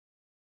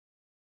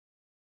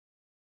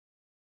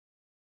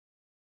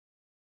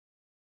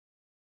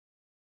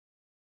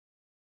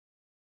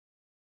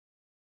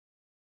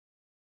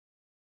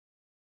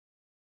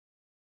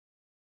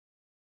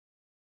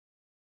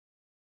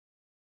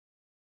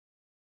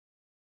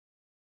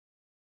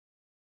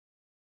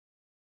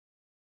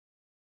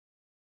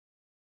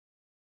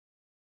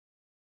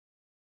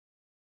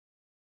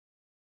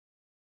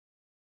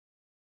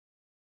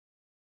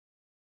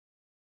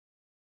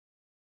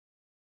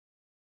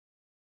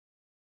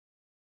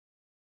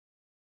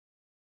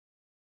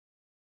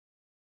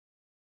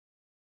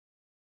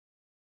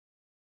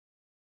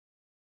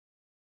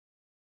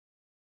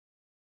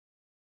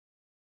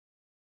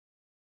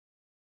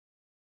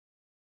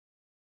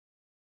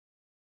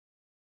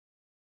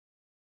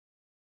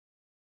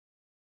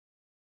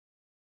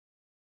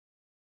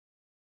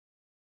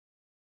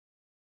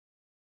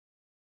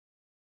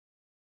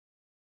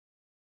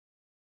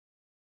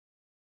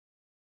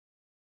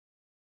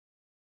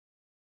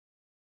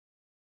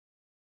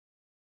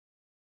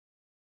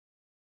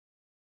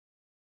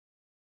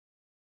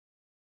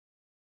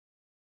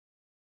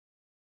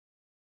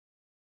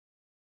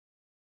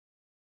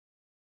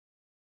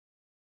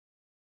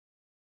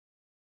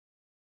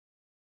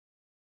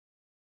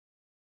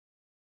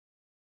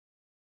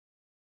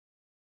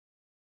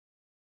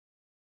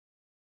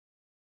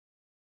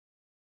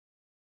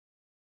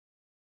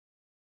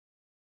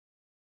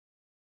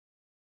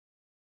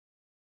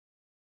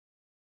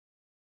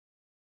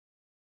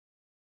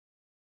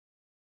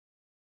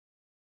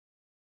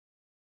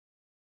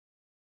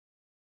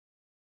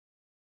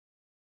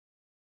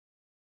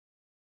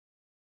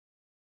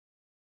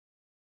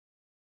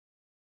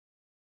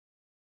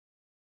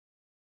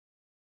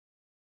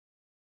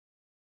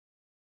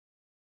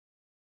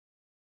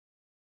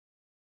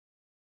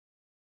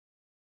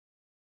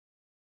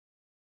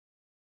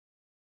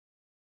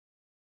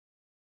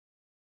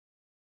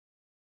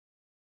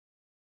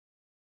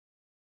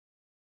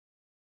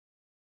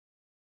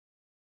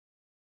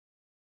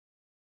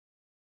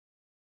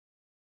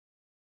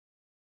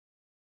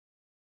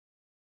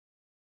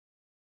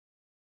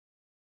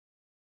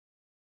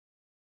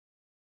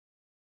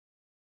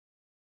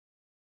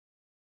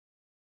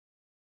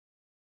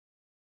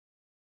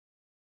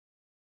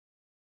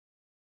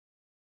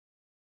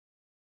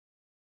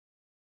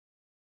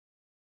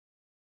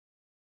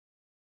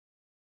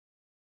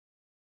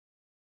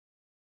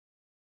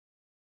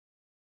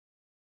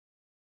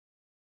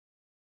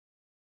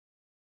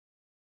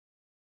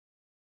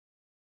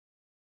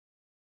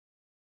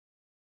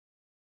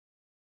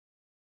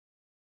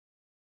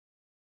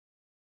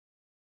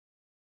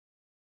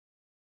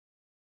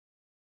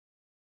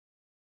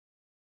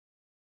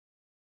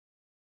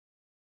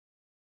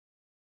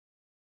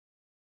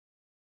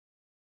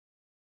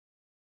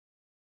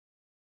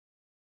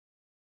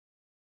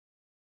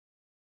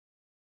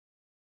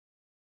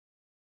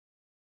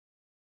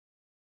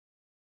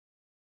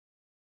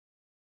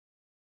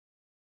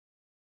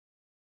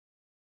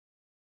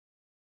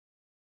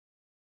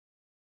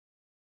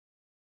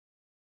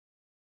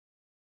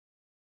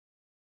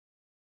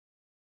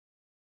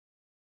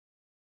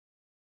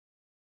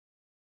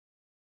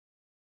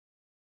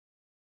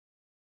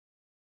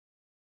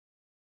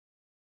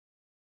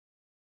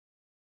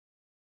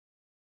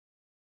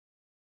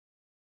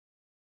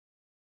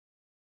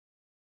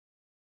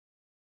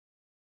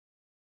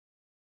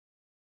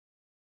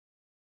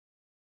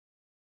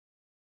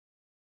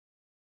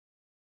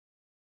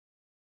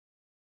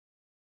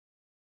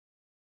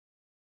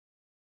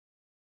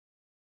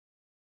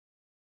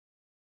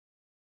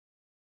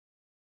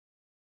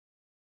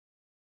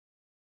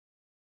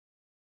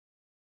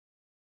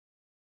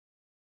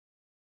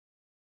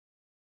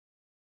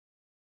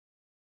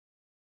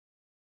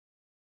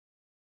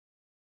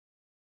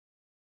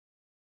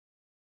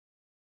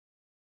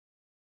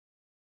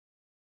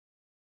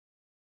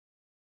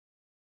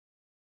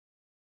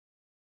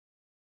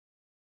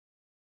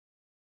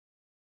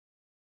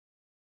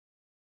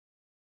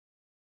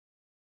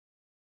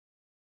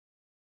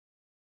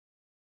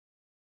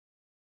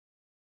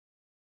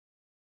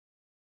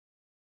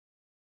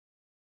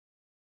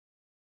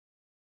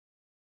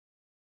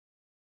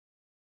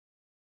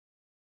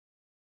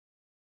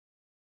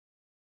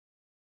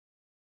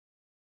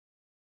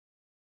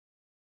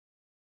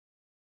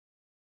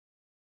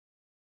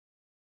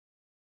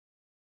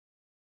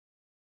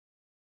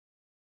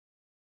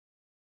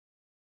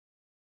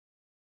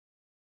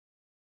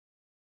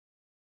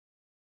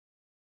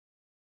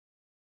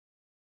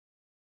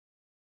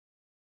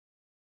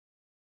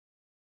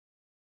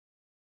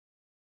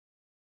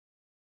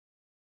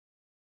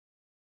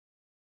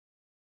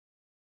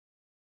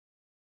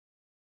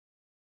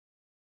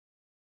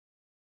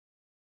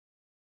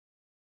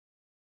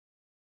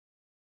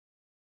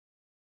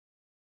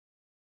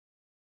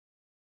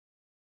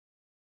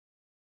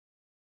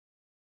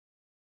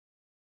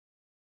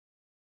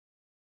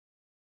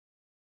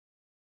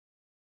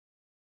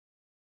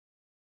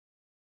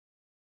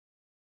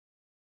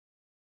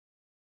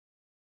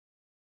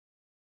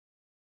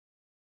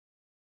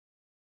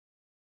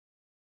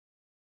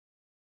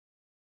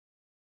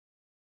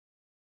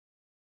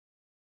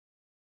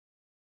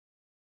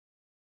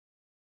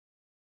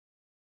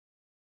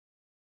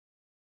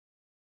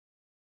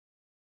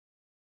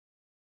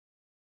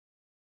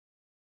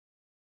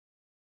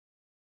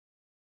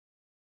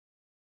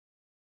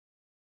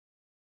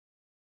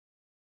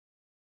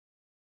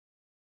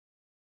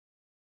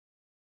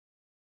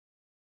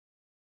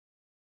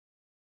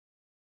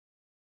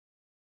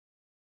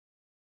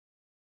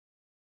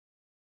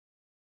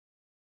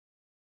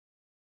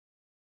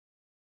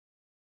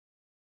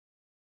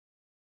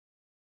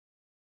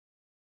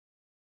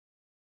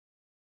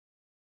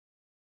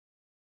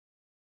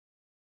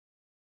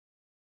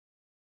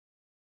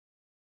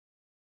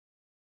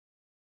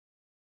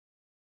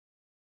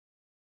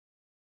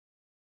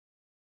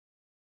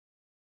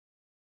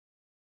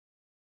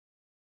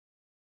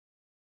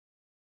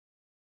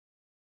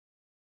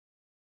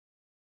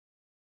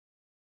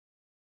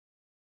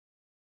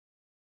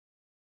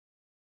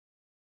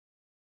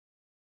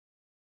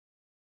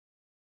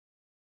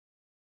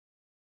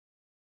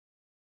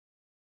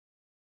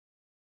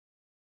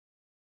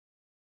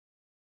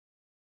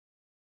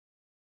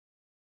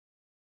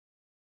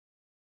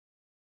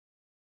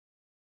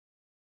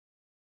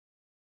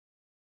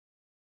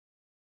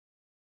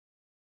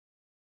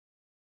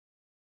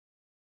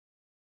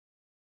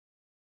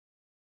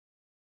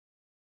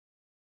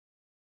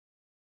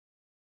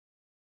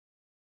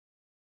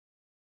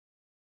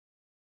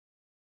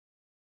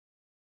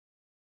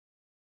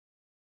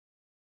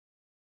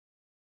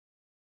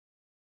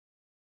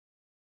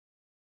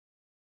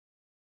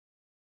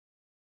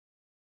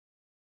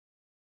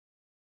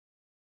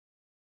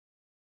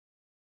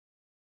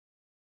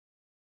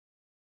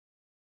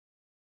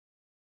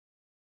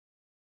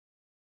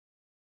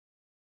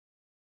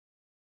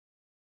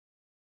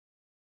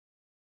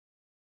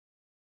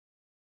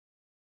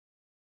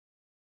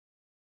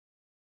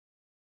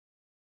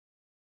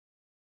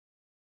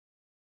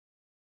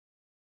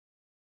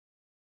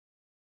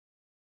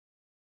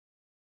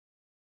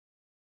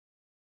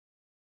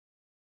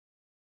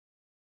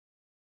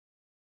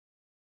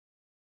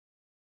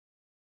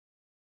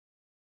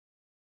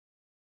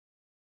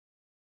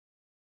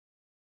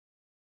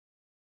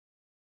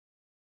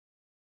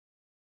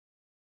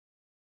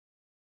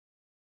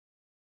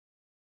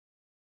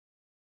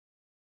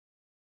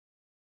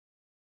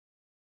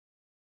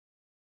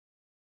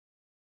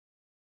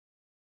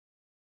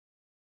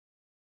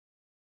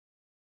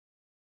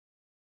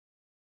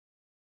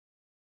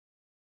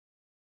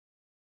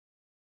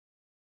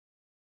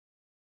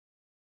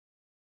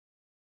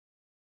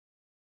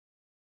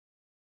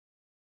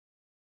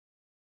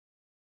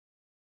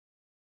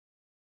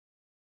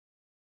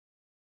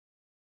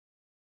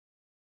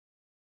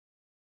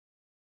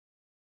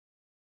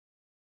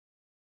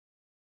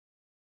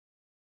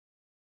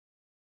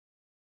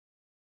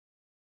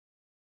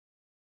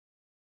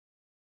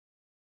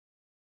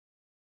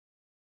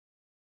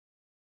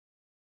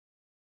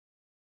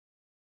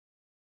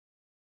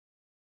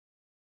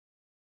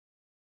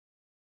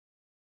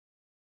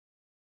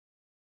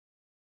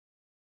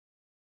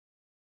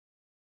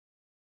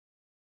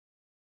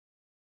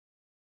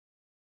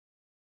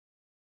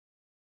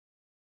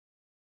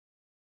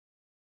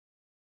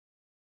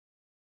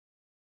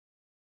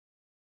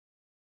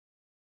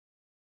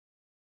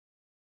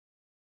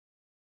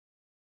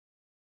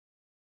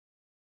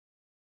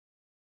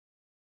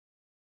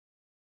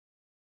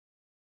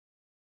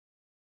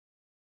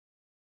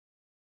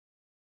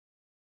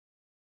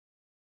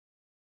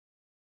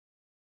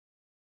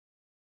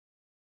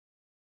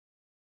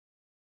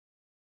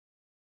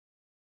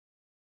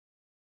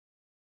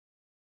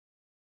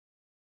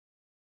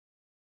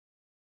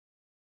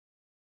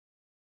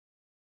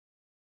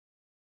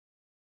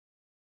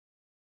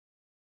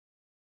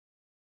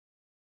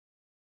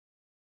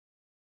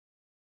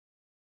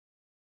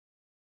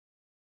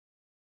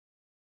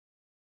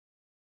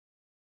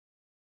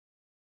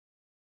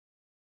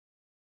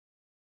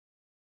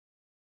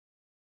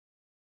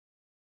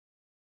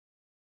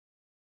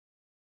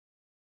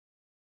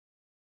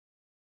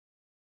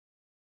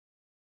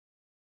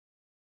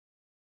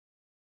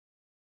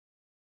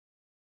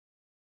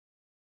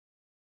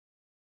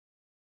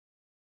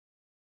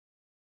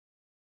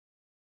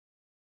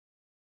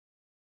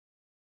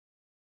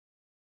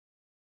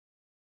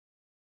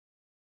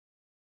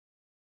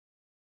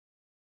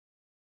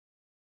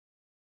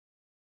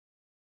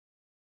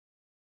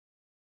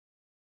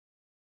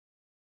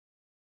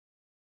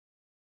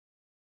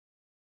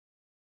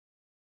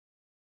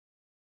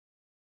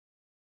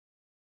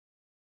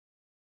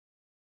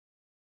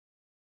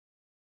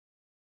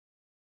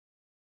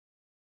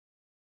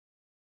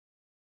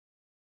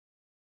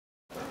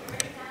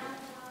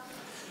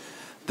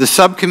The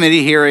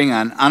subcommittee hearing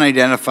on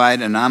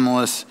unidentified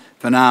anomalous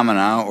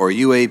phenomena, or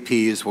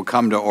UAPs, will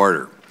come to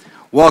order.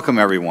 Welcome,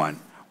 everyone.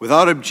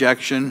 Without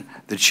objection,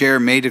 the chair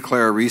may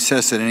declare a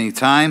recess at any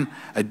time.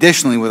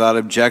 Additionally, without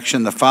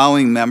objection, the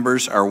following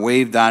members are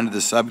waived onto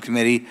the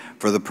subcommittee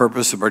for the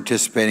purpose of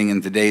participating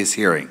in today's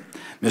hearing: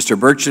 Mr.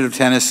 Burchett of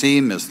Tennessee,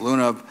 Ms.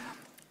 Luna of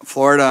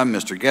Florida,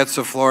 Mr. Getz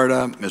of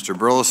Florida, Mr.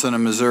 Burleson of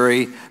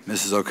Missouri,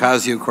 Mrs.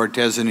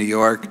 Ocasio-Cortez of New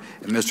York,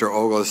 and Mr.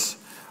 Ogles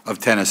of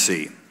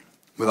Tennessee.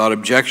 Without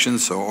objection,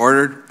 so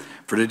ordered.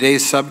 For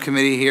today's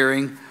subcommittee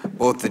hearing,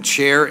 both the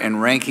chair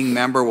and ranking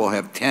member will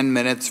have 10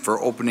 minutes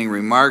for opening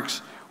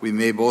remarks. We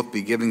may both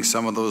be giving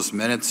some of those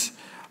minutes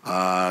to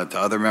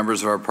other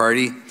members of our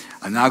party.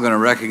 I'm now going to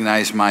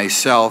recognize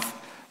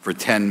myself for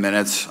 10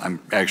 minutes.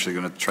 I'm actually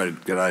going to try to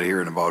get out of here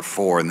in about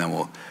 4, and then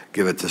we'll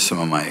give it to some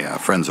of my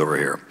friends over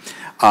here.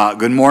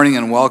 Good morning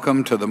and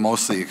welcome to the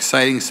most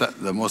exciting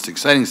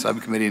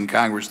subcommittee in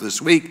Congress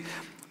this week,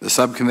 the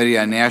Subcommittee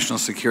on National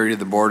Security,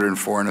 the Border, and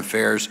Foreign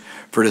Affairs,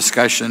 for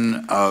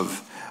discussion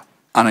of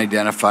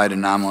unidentified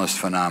anomalous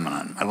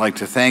phenomenon. I'd like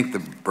to thank the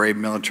brave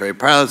military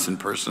pilots and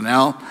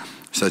personnel,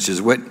 such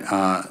as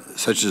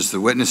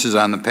the witnesses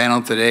on the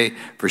panel today,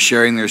 for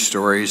sharing their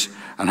stories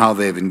on how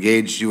they've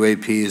engaged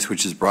UAPs,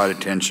 which has brought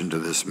attention to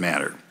this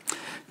matter.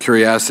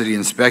 Curiosity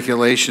and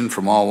speculation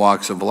from all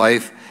walks of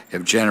life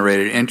have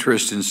generated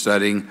interest in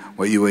studying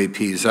what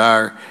UAPs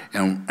are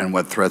and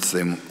what threats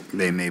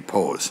they may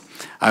pose.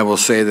 I will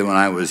say that when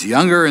I was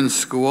younger in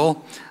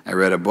school, I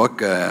read a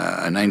book,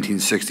 a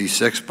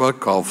 1966 book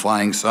called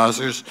Flying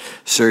Saucers,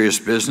 Serious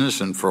Business,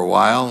 and for a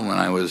while, when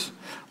I was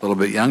a little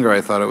bit younger,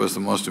 I thought it was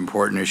the most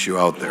important issue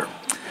out there.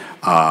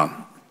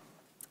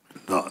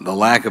 The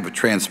lack of a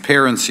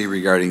transparency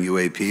regarding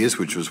UAPs,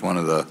 which was one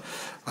of the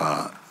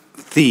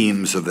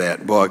themes of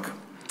that book,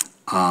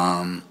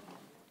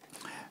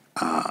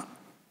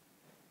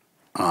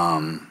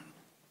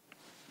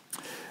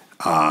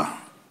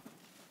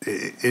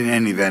 in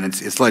any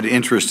event, it's led to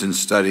interest in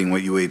studying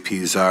what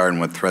UAPs are and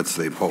what threats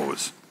they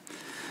pose.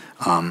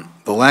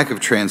 The lack of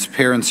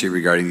transparency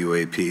regarding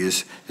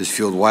UAPs has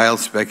fueled wild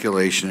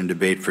speculation and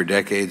debate for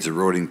decades,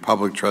 eroding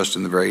public trust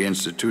in the very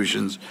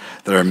institutions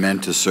that are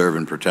meant to serve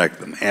and protect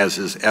them, as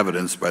is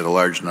evidenced by the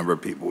large number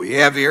of people we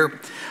have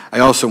here. I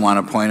also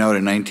want to point out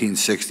in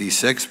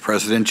 1966,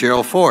 President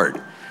Gerald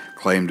Ford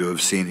claimed to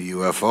have seen a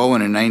UFO,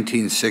 and in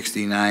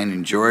 1969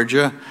 in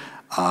Georgia,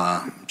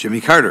 Jimmy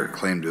Carter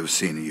claimed to have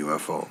seen a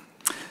UFO.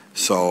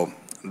 So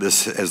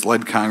this has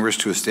led Congress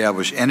to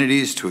establish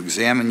entities to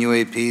examine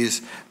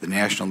UAPs. The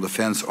National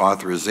Defense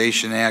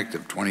Authorization Act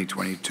of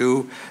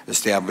 2022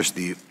 established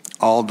the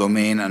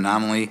All-Domain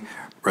Anomaly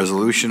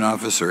Resolution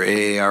Office, or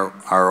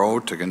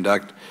AARO, to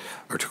conduct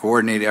or to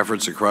coordinate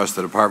efforts across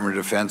the Department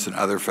of Defense and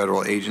other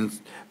federal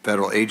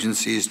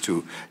agencies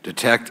to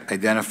detect,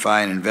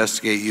 identify, and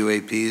investigate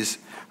UAPs.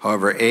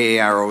 However,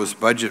 AARO's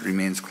budget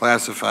remains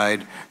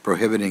classified,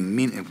 prohibiting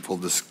meaningful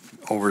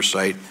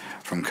oversight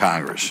from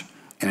Congress.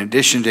 In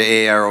addition to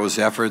AARO's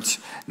efforts,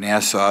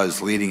 NASA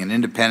is leading an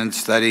independent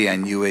study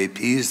on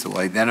UAPs that will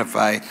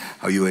identify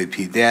how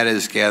UAP data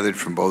is gathered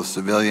from both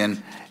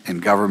civilian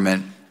and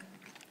government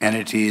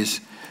entities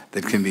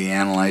that can be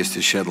analyzed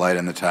to shed light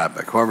on the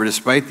topic. However,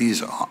 despite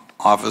these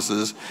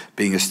offices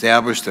being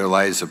established, there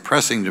lies a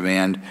pressing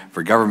demand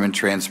for government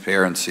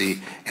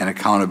transparency and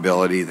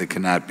accountability that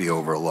cannot be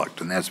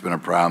overlooked, and that's been a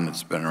problem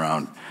that's been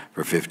around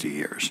for 50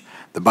 years.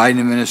 The Biden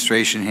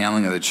administration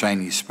handling of the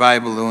Chinese spy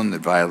balloon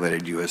that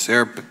violated U.S.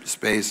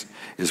 airspace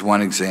is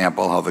one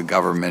example how the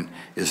government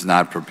is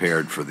not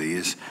prepared for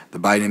these. The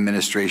Biden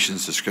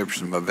administration's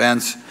description of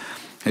events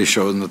has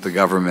shown that the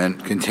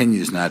government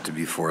continues not to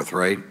be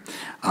forthright.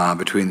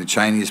 Between the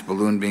Chinese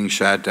balloon being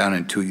shot down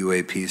and 2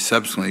 UAPs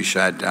subsequently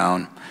shot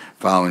down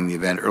following the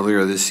event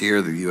earlier this year,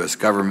 the U.S.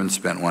 government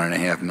spent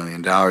 $1.5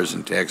 million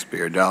in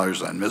taxpayer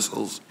dollars on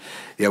missiles,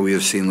 yet we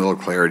have seen little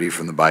clarity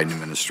from the Biden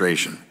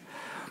administration.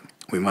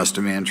 We must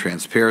demand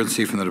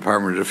transparency from the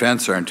Department of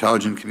Defense, our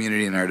intelligence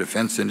community, and our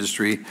defense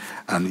industry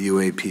on the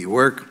UAP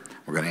work.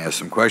 We're going to ask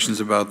some questions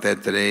about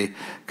that today.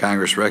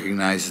 Congress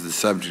recognizes the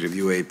subject of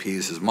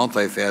UAPs as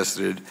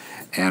multifaceted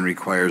and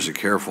requires a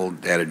careful,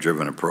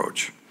 data-driven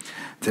approach.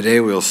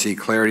 Today, we'll see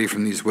clarity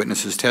from these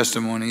witnesses'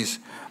 testimonies,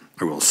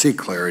 or we'll seek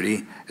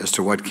clarity as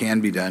to what can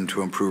be done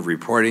to improve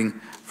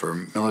reporting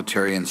for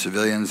military and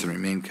civilians and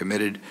remain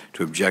committed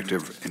to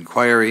objective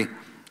inquiry.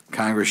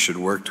 Congress should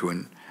work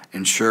to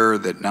ensure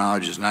that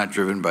knowledge is not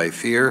driven by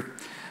fear.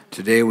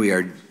 Today, we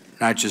are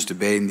not just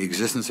debating the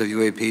existence of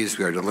UAPs,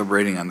 we are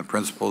deliberating on the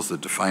principles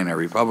that define our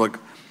republic,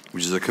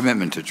 which is a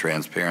commitment to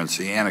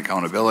transparency and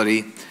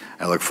accountability.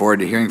 I look forward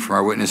to hearing from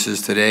our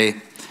witnesses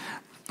today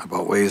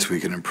about ways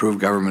we can improve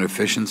government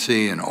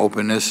efficiency and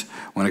openness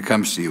when it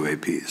comes to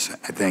UAPs.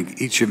 I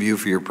thank each of you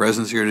for your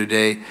presence here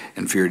today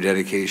and for your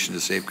dedication to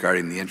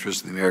safeguarding the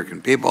interests of the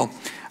American people.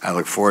 I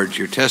look forward to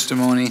your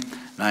testimony.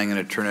 Now I'm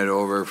going to turn it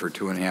over for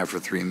 2.5 or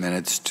 3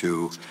 minutes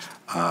to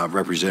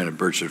Representative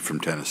Burchett from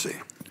Tennessee.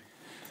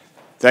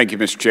 Thank you,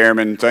 Mr.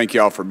 Chairman. Thank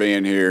you all for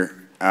being here.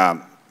 I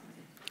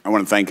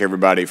want to thank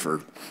everybody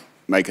for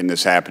making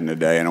this happen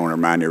today. And I want to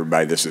remind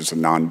everybody this is a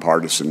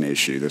nonpartisan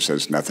issue. This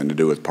has nothing to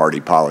do with party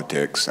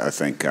politics. I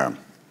think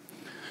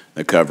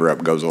the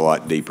cover-up goes a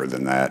lot deeper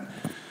than that.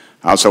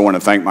 I also want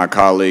to thank my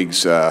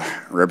colleagues,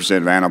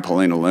 Representative Anna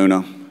Paulina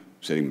Luna,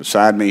 sitting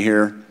beside me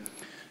here,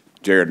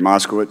 Jared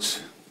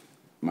Moskowitz,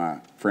 my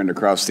friend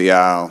across the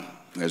aisle,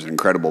 has an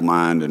incredible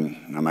mind, and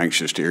I'm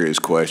anxious to hear his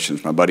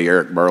questions, my buddy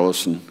Eric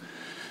Burleson,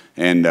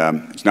 and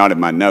it's not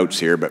in my notes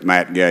here, but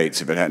Matt Gates.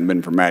 If it hadn't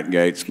been for Matt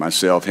Gates,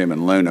 myself, him,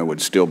 and Luna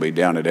would still be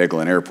down at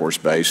Eglin Air Force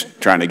Base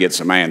trying to get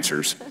some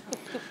answers.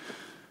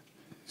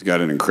 He's got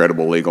an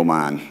incredible legal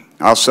mind.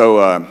 Also,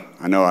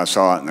 I know I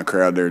saw it in the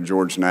crowd there,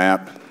 George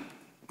Knapp,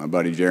 my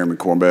buddy Jeremy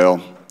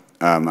Corbell.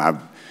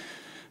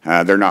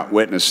 They're not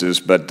witnesses,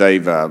 but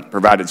they've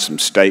provided some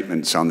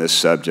statements on this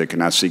subject,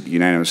 and I seek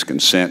unanimous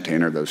consent to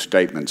enter those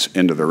statements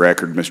into the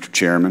record, Mr.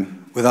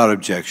 Chairman. Without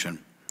objection.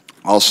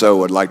 Also,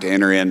 would like to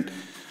enter in,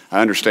 I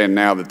understand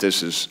now that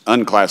this is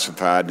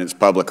unclassified and it's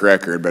public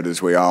record, but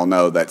as we all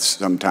know, that's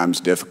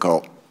sometimes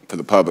difficult for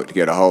the public to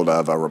get a hold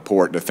of. A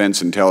report,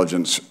 Defense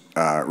Intelligence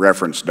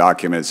Reference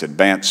Documents,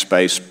 Advanced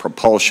Space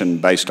Propulsion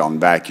Based on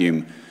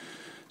Vacuum,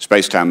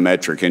 Space-Time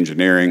Metric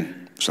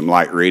Engineering, some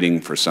light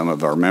reading for some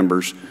of our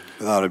members.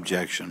 Without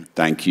objection.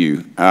 Thank you.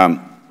 You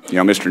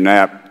know, Mr.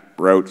 Knapp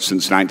wrote,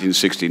 since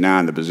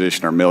 1969, the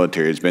position of our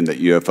military has been that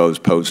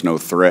UFOs pose no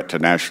threat to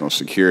national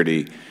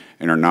security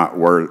and are not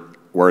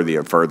worthy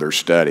of further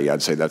study.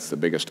 I'd say that's the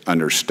biggest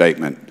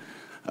understatement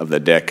of the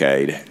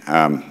decade.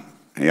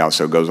 He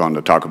also goes on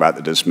to talk about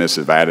the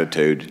dismissive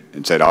attitude.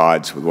 It's at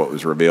odds with what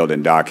was revealed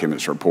in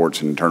documents,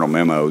 reports, and internal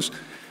memos.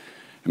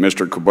 And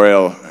Mr.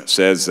 Cabral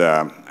says,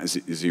 as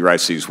he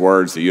writes these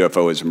words, the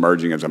UFO is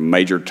emerging as a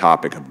major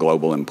topic of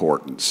global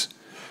importance.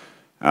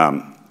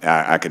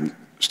 I can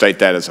state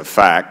that as a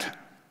fact.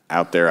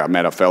 Out there, I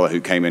met a fellow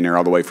who came in here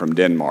all the way from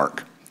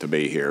Denmark to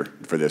be here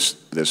for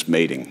this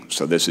meeting.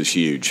 So this is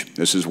huge.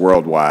 This is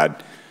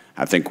worldwide.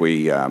 I think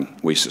we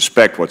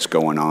suspect what's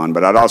going on,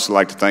 but I'd also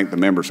like to thank the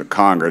members of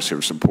Congress who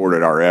have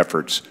supported our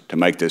efforts to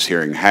make this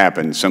hearing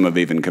happen. Some have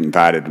even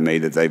confided to me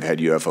that they've had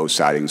UFO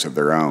sightings of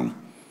their own.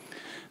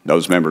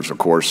 Those members, of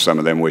course, some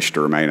of them wish to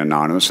remain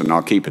anonymous, and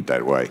I'll keep it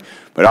that way.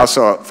 But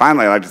also,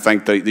 finally, I'd like to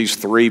thank these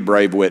three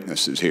brave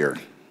witnesses here.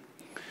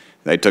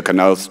 They took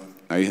an oath.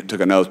 They took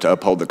an oath to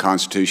uphold the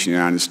Constitution of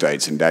the United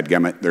States, and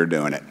dadgummit, they're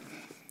doing it.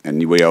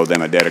 And we owe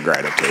them a debt of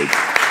gratitude.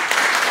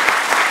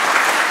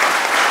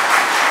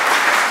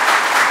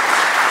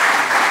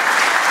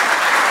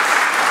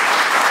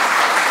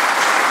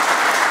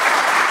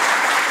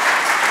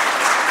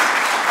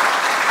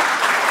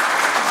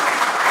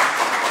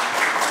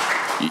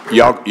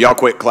 Y'all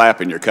quit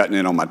clapping, you're cutting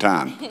in on my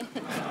time.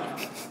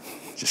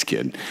 Just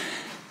kidding.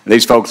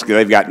 These folks,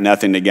 they've got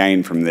nothing to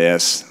gain from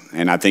this,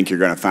 and I think you're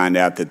going to find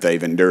out that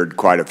they've endured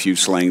quite a few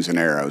slings and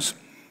arrows.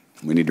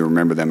 We need to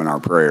remember them in our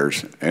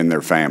prayers and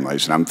their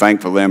families. And I'm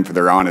thankful to them for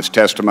their honest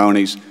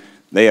testimonies.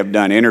 They have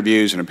done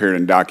interviews and appeared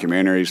in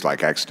documentaries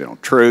like Accidental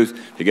Truth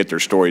to get their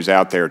stories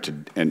out there,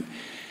 and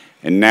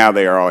now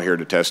they are all here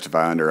to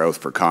testify under oath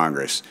for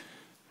Congress.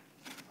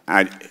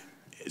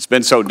 It's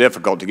been so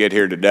difficult to get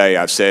here today.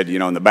 I said, you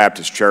know, in the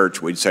Baptist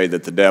church, we'd say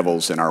that the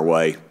devil's in our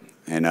way.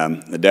 And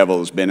the devil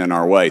has been in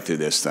our way through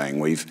this thing.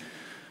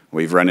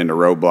 We've run into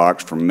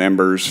roadblocks from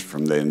members,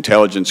 from the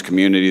intelligence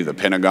community, the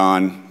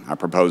Pentagon. I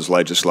proposed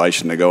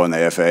legislation to go in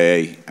the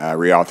FAA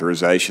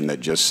reauthorization that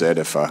just said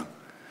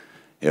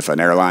if an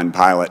airline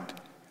pilot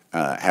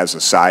has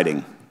a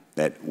sighting,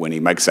 that when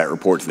he makes that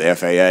report to the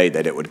FAA,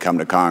 that it would come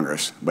to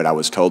Congress. But I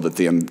was told that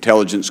the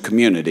intelligence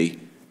community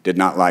did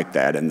not like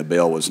that, and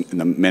the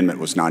amendment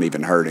was not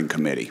even heard in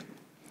committee.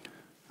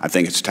 I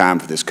think it's time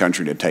for this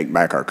country to take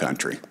back our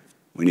country.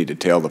 We need to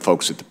tell the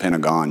folks at the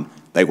Pentagon,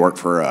 they work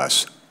for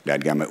us.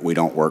 Dadgummit, we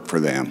don't work for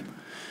them.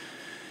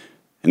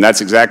 And that's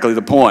exactly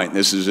the point.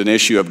 This is an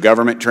issue of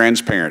government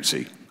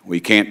transparency. We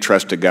can't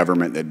trust a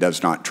government that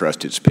does not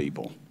trust its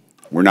people.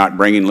 We're not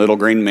bringing little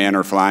green men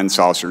or flying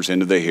saucers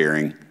into the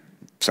hearing.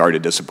 Sorry to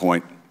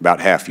disappoint about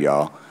half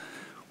y'all.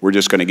 We're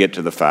just going to get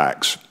to the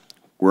facts.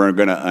 We're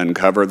going to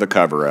uncover the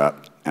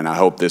cover-up, and I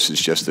hope this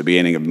is just the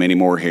beginning of many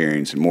more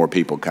hearings and more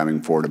people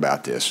coming forward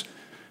about this.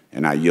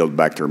 And I yield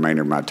back the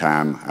remainder of my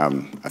time.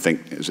 I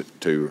think, is it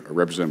to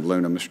Representative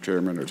Luna, Mr.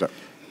 Chairman, or is that?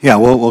 Yeah,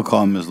 we'll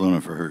call Ms. Luna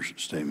for her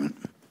statement.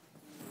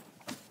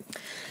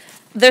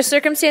 The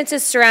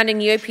circumstances surrounding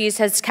UAPs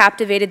has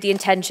captivated the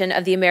attention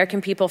of the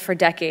American people for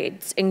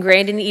decades,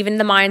 ingrained in even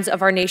the minds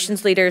of our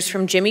nation's leaders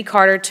from Jimmy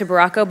Carter to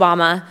Barack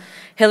Obama,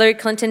 Hillary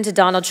Clinton to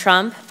Donald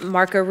Trump,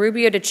 Marco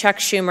Rubio to Chuck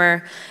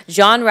Schumer,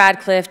 John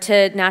Radcliffe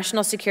to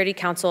National Security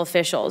Council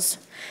officials.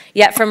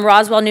 Yet from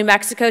Roswell, New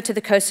Mexico to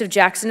the coast of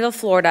Jacksonville,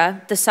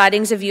 Florida, the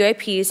sightings of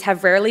UAPs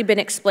have rarely been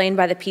explained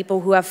by the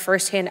people who have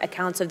firsthand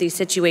accounts of these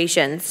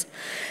situations.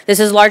 This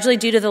is largely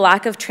due to the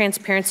lack of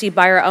transparency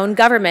by our own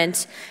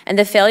government and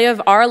the failure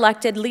of our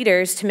elected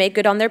leaders to make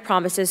good on their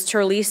promises to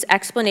release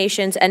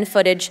explanations and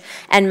footage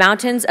and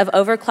mountains of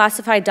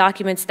overclassified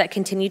documents that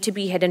continue to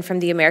be hidden from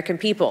the American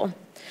people.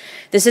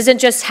 This isn't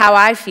just how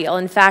I feel.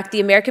 In fact,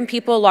 the American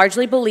people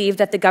largely believe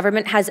that the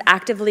government has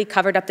actively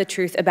covered up the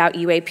truth about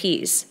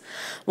UAPs.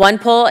 One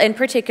poll in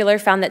particular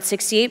found that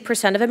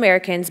 68% of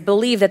Americans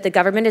believe that the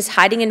government is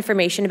hiding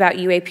information about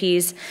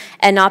UAPs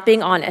and not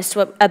being honest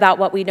about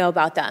what we know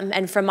about them.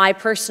 And from my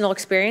personal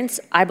experience,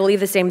 I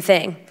believe the same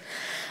thing.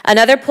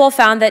 Another poll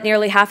found that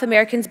nearly half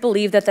Americans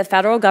believe that the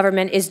federal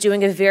government is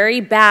doing a very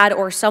bad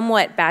or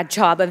somewhat bad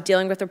job of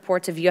dealing with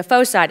reports of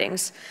UFO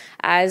sightings.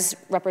 As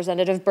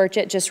Representative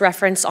Burchett just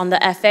referenced on the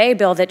FAA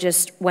bill that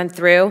just went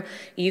through,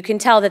 you can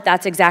tell that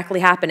that's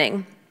exactly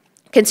happening.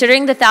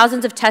 Considering the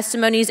thousands of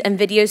testimonies and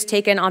videos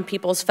taken on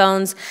people's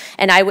phones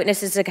and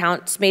eyewitnesses'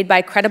 accounts made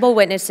by credible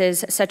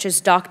witnesses such as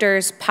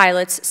doctors,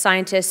 pilots,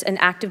 scientists, and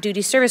active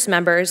duty service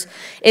members,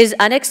 it is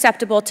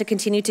unacceptable to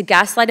continue to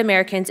gaslight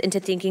Americans into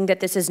thinking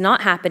that this is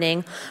not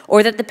happening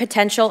or that the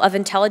potential of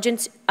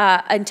intelligent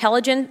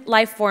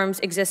life forms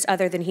exists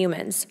other than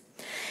humans.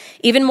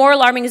 Even more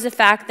alarming is the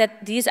fact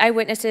that these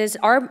eyewitnesses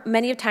are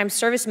many times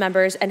service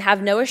members and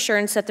have no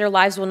assurance that their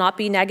lives will not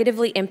be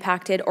negatively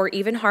impacted or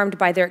even harmed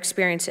by their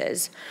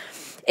experiences.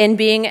 In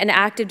being an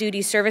active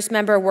duty service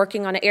member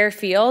working on an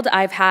airfield,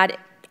 I've had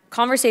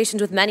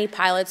conversations with many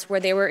pilots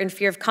where they were in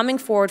fear of coming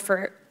forward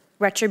for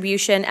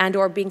retribution and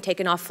or being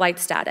taken off flight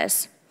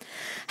status.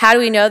 How do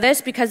we know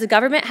this? Because the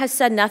government has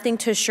said nothing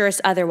to assure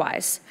us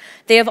otherwise.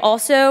 They have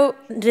also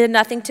did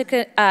nothing to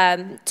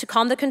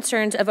calm the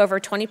concerns of over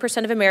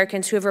 20% of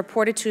Americans who have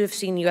reported to have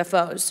seen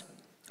UFOs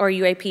or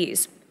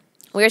UAPs.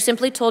 We are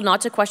simply told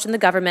not to question the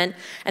government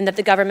and that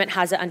the government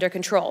has it under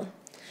control.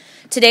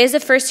 Today is the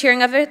first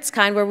hearing of its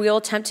kind where we will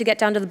attempt to get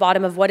down to the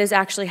bottom of what is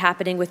actually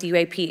happening with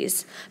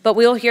UAPs. But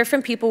we will hear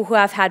from people who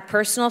have had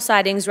personal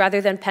sightings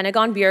rather than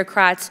Pentagon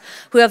bureaucrats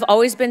who have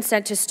always been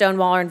sent to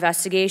stonewall our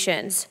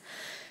investigations.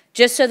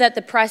 Just so that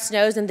the press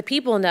knows and the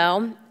people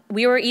know,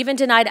 we were even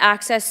denied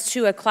access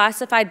to a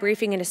classified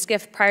briefing in a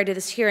SCIF prior to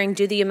this hearing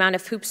due to the amount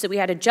of hoops that we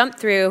had to jump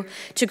through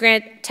to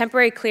grant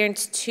temporary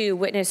clearance to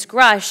witness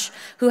Grush,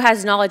 who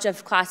has knowledge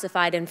of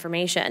classified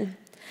information.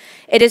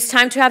 It is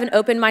time to have an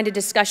open-minded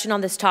discussion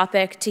on this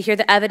topic, to hear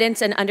the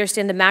evidence and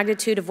understand the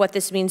magnitude of what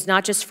this means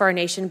not just for our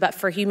nation, but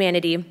for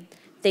humanity.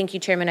 Thank you,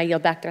 Chairman. I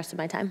yield back the rest of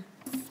my time.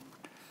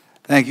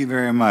 Thank you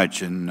very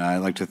much, and I'd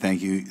like to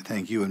thank you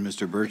and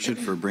Mr. Burchett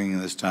for bringing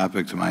this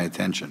topic to my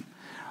attention.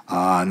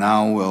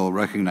 Now we'll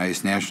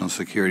recognize National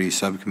Security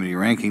Subcommittee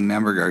Ranking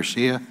Member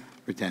Garcia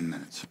for 10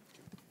 minutes.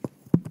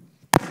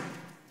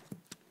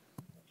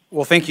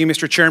 Well, thank you,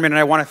 Mr. Chairman, and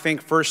I want to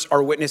thank first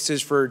our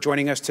witnesses for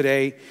joining us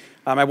today.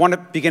 I want to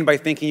begin by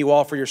thanking you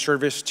all for your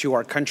service to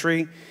our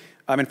country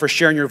and for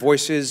sharing your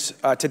voices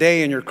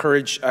today and your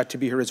courage to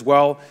be here as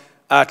well.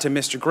 To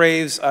Mr.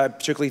 Graves,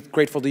 particularly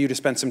grateful to you to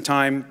spend some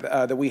time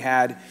that we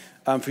had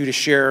for you to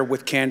share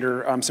with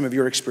candor some of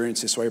your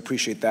experiences, so I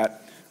appreciate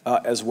that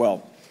as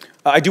well.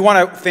 I do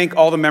want to thank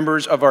all the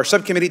members of our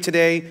subcommittee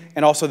today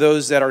and also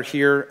those that are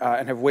here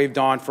and have waved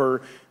on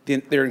for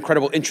their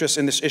incredible interest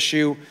in this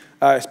issue,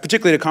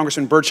 particularly to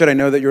Congressman Burchett. I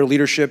know that your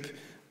leadership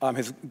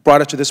has brought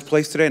us to this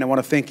place today, and I want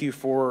to thank you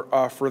for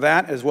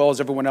that, as well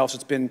as everyone else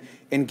that's been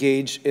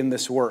engaged in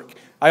this work.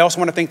 I also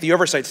want to thank the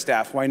oversight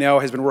staff, who I know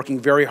has been working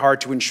very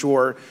hard to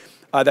ensure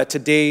that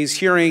today's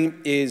hearing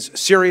is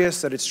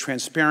serious, that it's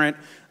transparent,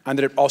 and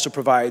that it also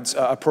provides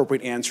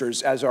appropriate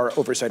answers, as our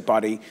oversight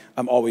body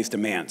always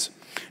demands.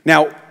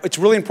 Now, it's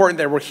really important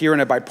that we're here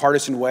in a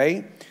bipartisan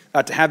way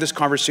to have this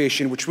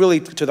conversation, which really,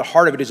 to the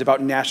heart of it, is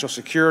about national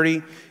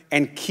security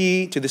and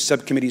key to the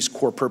subcommittee's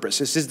core purpose.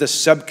 This is the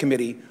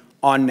subcommittee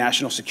on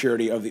national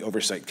security of the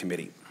Oversight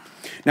Committee.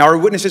 Now, our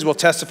witnesses will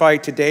testify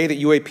today that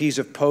UAPs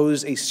have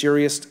posed a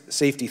serious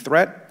safety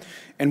threat,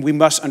 and we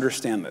must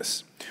understand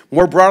this.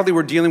 More broadly,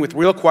 we're dealing with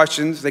real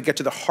questions that get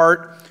to the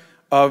heart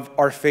of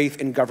our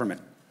faith in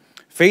government.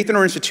 Faith in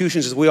our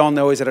institutions, as we all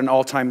know, is at an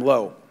all-time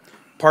low.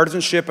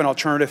 Partisanship and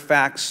alternative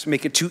facts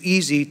make it too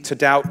easy to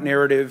doubt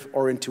narrative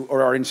or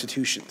our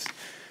institutions.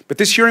 But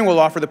this hearing will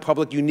offer the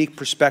public unique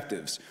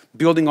perspectives,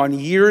 building on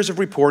years of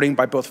reporting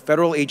by both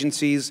federal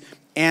agencies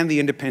and the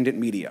independent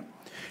media.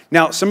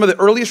 Now, some of the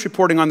earliest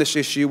reporting on this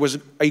issue was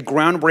a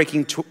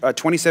groundbreaking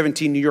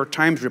 2017 New York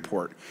Times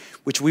report,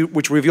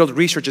 which revealed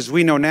research, as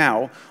we know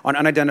now, on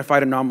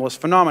unidentified anomalous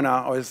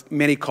phenomena, or as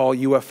many call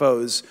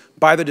UFOs,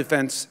 by the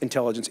Defense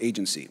Intelligence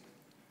Agency.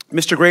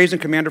 Mr. Graves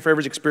and Commander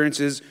Fravors'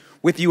 experiences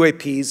with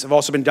UAPs have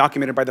also been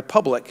documented by the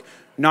public,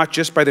 not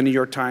just by the New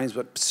York Times,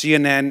 but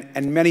CNN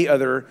and many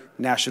other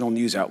national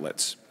news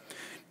outlets.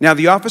 Now,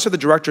 the Office of the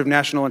Director of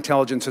National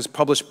Intelligence has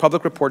published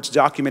public reports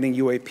documenting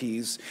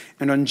UAPs,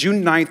 and on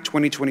June 9th,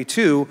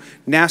 2022,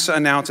 NASA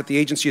announced that the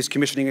agency is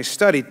commissioning a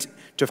study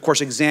to, of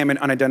course, examine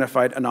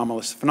unidentified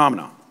anomalous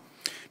phenomena.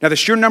 Now, the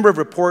sheer number of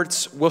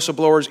reports,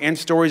 whistleblowers, and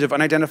stories of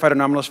unidentified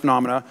anomalous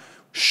phenomena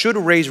should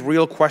raise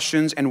real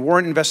questions and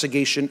warrant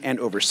investigation and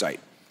oversight,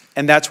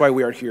 and that's why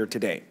we are here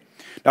today.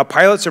 Now,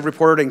 pilots have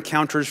reported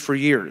encounters for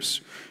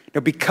years.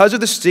 Now, because of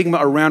the stigma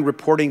around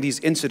reporting these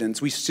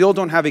incidents, we still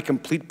don't have a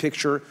complete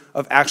picture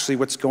of actually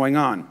what's going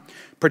on,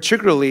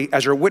 particularly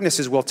as our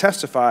witnesses will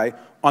testify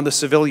on the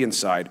civilian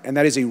side, and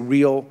that is a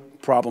real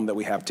problem that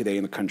we have today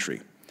in the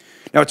country.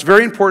 Now, it's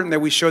very important that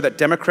we show that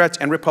Democrats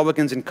and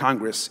Republicans in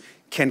Congress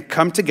can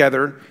come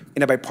together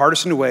in a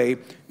bipartisan way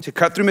to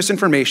cut through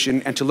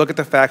misinformation and to look at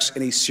the facts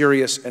in a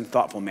serious and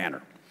thoughtful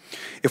manner.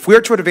 If we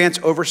are to advance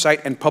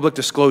oversight and public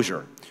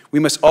disclosure, we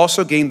must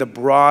also gain the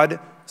broad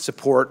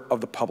support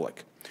of the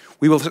public.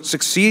 We will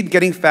succeed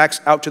getting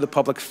facts out to the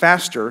public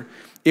faster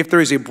if there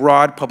is a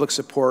broad public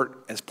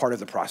support as part of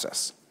the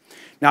process.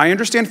 Now, I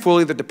understand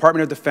fully the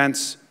Department of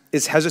Defense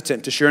is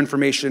hesitant to share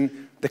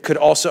information that could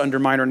also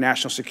undermine our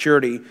national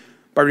security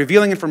by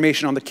revealing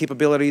information on the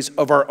capabilities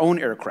of our own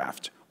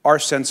aircraft, our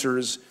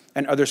sensors,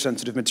 and other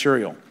sensitive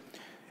material.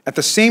 At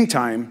the same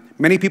time,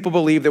 many people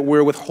believe that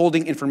we're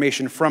withholding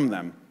information from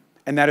them,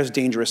 and that is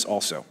dangerous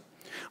also.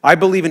 I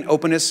believe in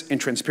openness and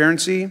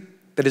transparency.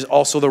 That is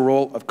also the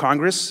role of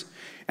Congress,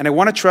 and I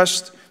want to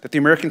trust that the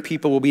American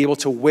people will be able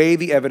to weigh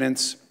the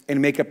evidence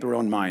and make up their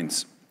own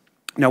minds.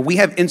 Now, we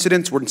have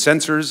incidents where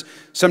sensors,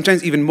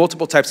 sometimes even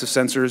multiple types of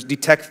sensors,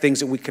 detect things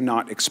that we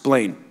cannot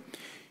explain.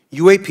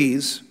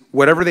 UAPs,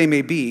 whatever they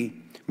may be,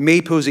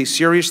 may pose a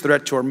serious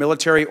threat to our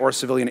military or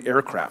civilian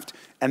aircraft,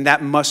 and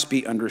that must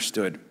be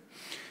understood.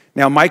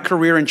 Now, my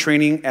career and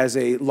training as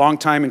a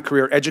longtime and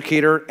career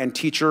educator and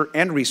teacher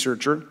and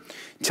researcher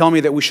tell me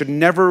that we should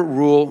never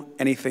rule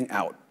anything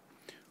out.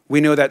 We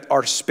know that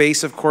our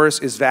space, of course,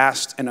 is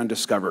vast and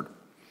undiscovered.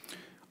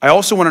 I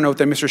also want to note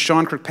that Mr.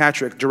 Sean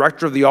Kirkpatrick,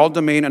 director of the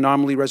All-Domain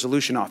Anomaly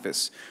Resolution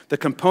Office, the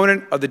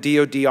component of the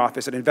DoD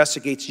office that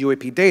investigates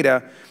UAP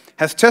data,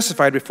 has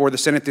testified before the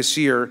Senate this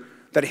year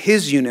that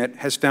his unit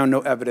has found no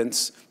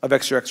evidence of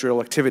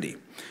extraterrestrial activity.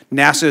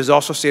 NASA has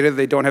also stated that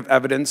they don't have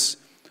evidence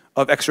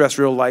of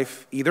extraterrestrial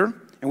life either,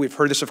 and we've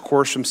heard this, of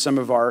course, from some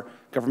of our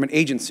government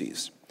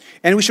agencies.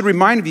 And we should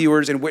remind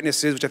viewers and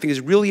witnesses, which I think is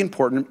really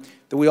important,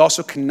 that we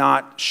also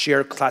cannot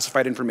share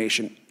classified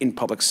information in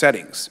public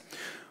settings.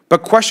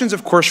 But questions,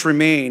 of course,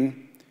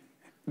 remain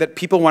that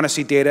people want to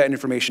see data and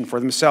information for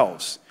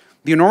themselves.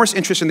 The enormous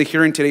interest in the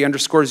hearing today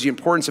underscores the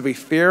importance of a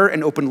fair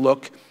and open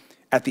look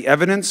at the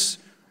evidence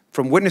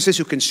from witnesses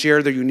who can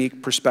share their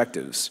unique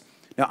perspectives.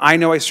 Now, I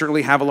know I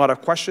certainly have a lot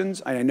of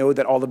questions, and I know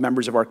that all the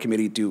members of our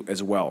committee do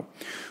as well.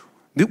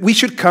 We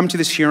should come to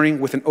this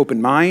hearing with an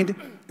open mind,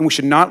 and we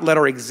should not let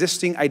our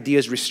existing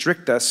ideas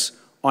restrict us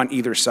on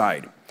either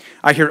side.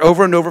 I hear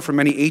over and over from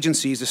many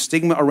agencies the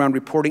stigma around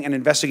reporting and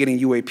investigating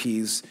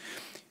UAPs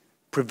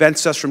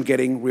prevents us from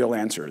getting real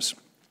answers.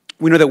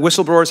 We know that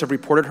whistleblowers have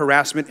reported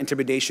harassment,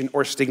 intimidation,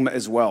 or stigma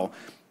as well,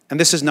 and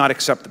this is not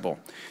acceptable.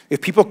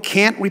 If people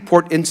can't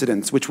report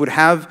incidents which would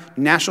have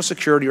national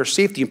security or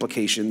safety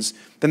implications,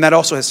 then that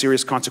also has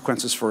serious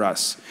consequences for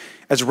us.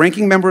 As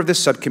ranking member of this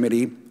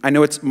subcommittee, I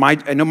know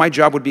my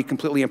job would be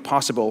completely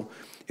impossible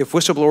if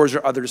whistleblowers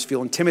or others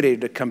feel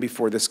intimidated to come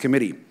before this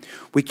committee.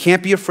 We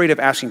can't be afraid of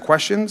asking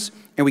questions,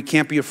 and we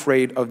can't be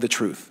afraid of the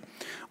truth.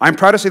 I'm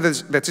proud to say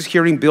that this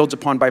hearing builds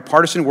upon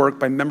bipartisan work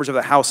by members of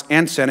the House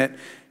and Senate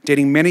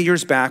dating many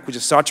years back, which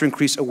has sought to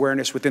increase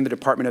awareness within the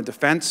Department of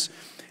Defense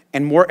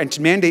and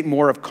to mandate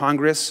more of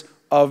Congress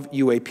of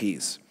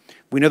UAPs.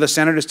 We know the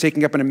Senate is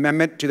taking up an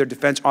amendment to their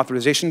defense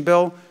authorization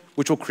bill,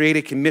 which will create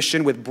a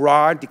commission with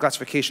broad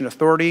declassification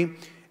authority,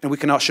 and we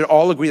should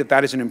all agree that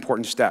that is an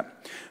important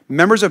step.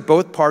 Members of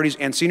both parties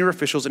and senior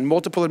officials in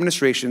multiple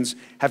administrations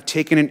have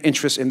taken an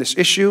interest in this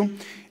issue,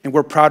 and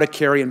we're proud to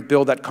carry and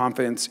build that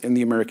confidence in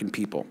the American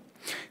people.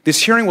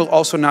 This hearing will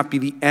also not be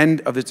the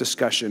end of this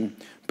discussion,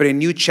 but a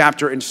new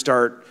chapter and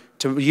start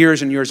to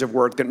years and years of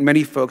work that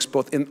many folks,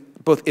 both in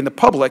the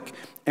public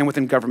and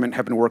within government,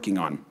 have been working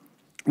on.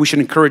 We should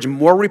encourage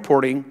more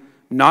reporting,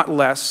 not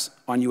less,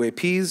 on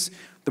UAPs.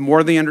 The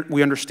more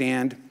we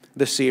understand,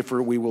 the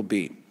safer we will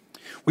be.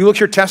 We will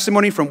hear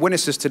testimony from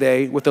witnesses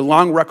today with a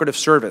long record of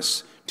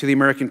service to the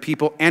American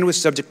people and with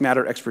subject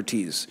matter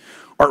expertise.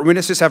 Our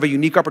witnesses have a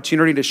unique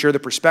opportunity to share their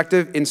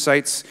perspective,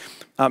 insights,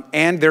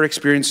 and their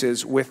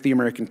experiences with the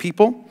American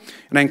people.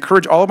 And I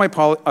encourage all of my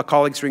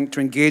colleagues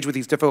to engage with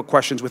these difficult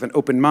questions with an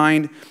open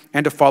mind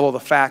and to follow the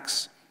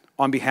facts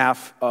on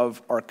behalf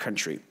of our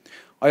country.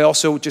 I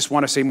also just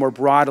want to say more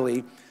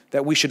broadly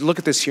that we should look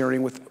at this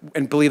hearing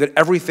and believe that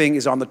everything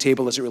is on the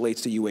table as it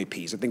relates to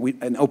UAPs. I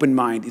think an open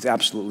mind is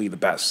absolutely the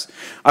best.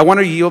 I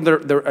want to yield the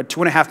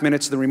 2.5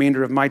 minutes, the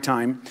remainder of my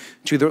time,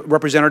 to the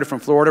representative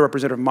from Florida,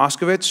 Representative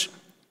Moskowitz,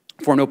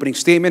 for an opening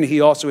statement. He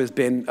also has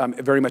been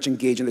very much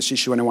engaged in this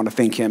issue, and I want to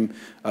thank him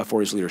for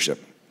his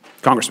leadership.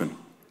 Congressman.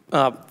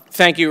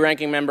 Thank you,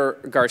 Ranking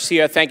Member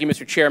Garcia. Thank you,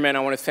 Mr. Chairman. I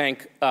want to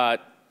thank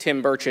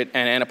Tim Burchett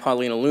and Anna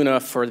Paulina Luna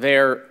for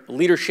their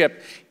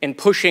leadership in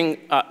pushing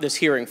this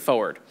hearing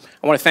forward.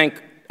 I want to thank,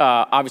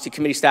 obviously,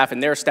 committee staff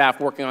and their staff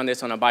working on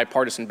this on a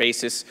bipartisan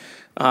basis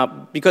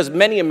because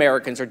many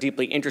Americans are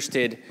deeply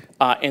interested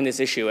in this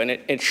issue, and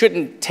it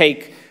shouldn't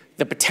take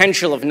the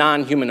potential of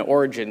non-human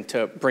origin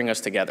to bring us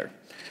together.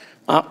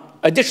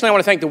 Additionally, I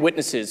want to thank the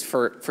witnesses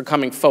for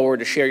coming forward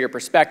to share your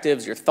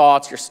perspectives, your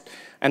thoughts,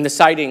 and the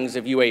sightings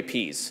of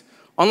UAPs.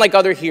 Unlike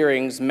other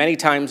hearings many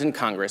times in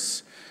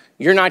Congress,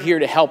 you're not here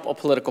to help a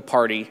political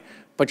party,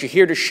 but you're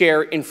here to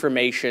share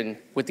information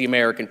with the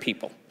American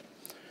people.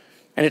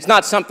 And it's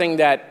not something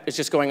that is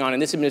just going on in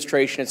this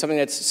administration. It's something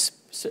that's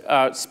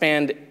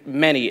spanned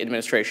many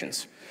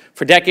administrations.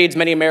 For decades,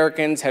 many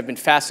Americans have been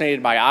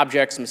fascinated by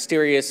objects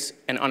mysterious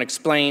and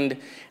unexplained,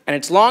 and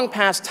it's long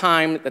past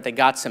time that they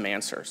got some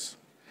answers.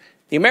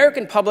 The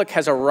American public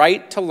has a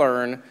right to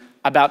learn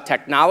about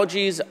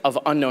technologies of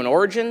unknown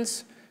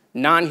origins,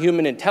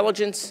 non-human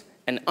intelligence,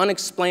 and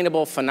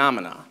unexplainable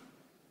phenomena.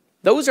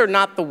 Those are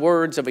not the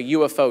words of a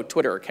UFO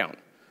Twitter account,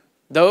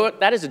 though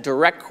that is a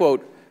direct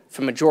quote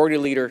from Majority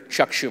Leader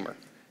Chuck Schumer,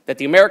 that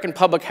the American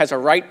public has a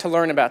right to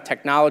learn about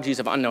technologies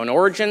of unknown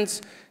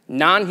origins,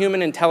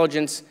 non-human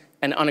intelligence,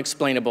 and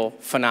unexplainable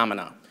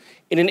phenomena.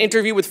 In an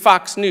interview with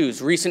Fox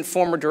News, recent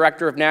former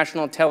Director of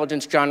National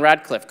Intelligence John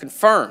Radcliffe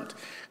confirmed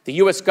the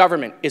U.S.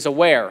 government is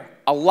aware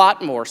a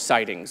lot more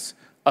sightings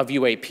of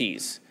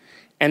UAPs,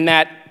 and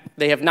that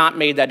they have not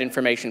made that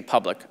information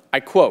public. I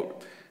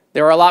quote,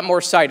 "There are a lot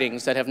more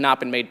sightings that have not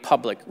been made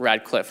public,"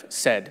 Radcliffe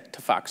said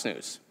to Fox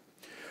News.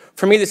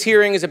 For me, this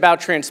hearing is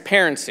about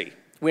transparency.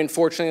 We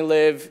unfortunately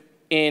live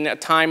in a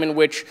time in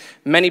which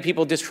many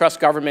people distrust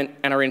government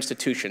and our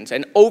institutions.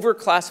 An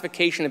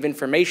overclassification of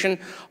information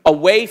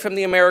away from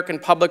the American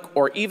public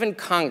or even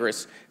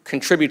Congress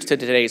contributes to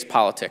today's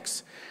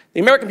politics. The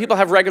American people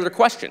have regular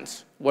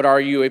questions. What are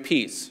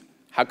UAPs?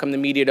 How come the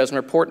media doesn't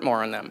report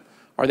more on them?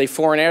 Are they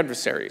foreign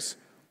adversaries?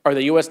 Are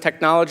they U.S.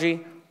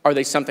 technology? Are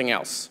they something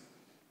else?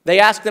 They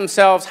ask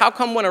themselves, how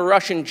come when a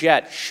Russian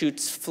jet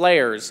shoots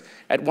flares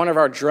at one of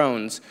our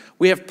drones,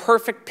 we have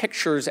perfect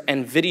pictures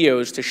and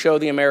videos to show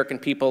the American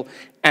people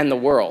and the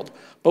world,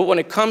 but when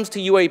it comes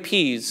to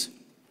UAPs,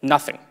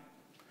 nothing?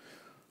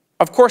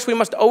 Of course, we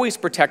must always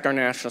protect our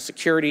national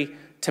security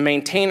to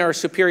maintain our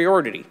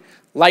superiority,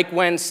 like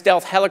when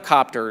stealth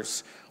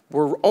helicopters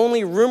were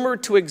only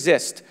rumored to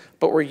exist,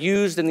 but were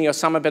used in the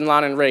Osama bin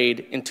Laden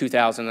raid in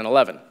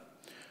 2011.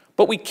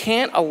 But we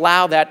can't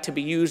allow that to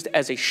be used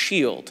as a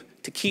shield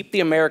to keep the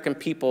American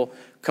people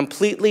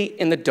completely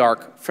in the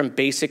dark from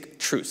basic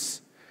truths.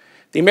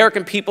 The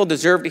American people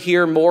deserve to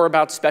hear more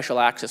about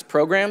special access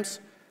programs.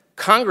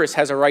 Congress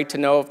has a right to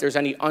know if there's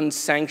any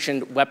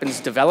unsanctioned weapons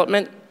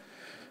development.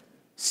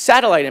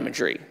 Satellite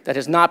imagery that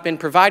has not been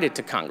provided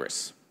to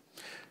Congress.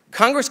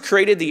 Congress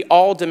created the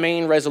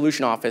All-Domain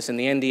Resolution Office in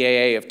the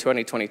NDAA of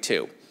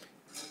 2022.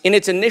 In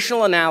its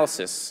initial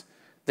analysis,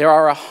 there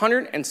are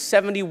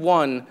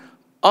 171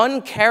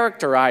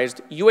 uncharacterized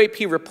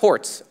UAP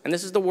reports, and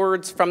this is the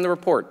words from the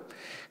report,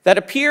 that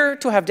appear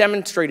to have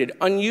demonstrated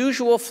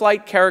unusual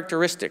flight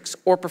characteristics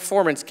or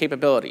performance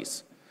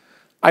capabilities.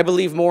 I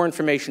believe more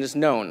information is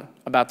known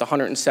about the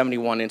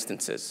 171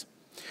 instances.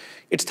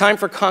 It's time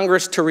for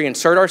Congress to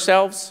reinsert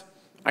ourselves.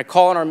 I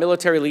call on our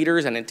military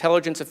leaders and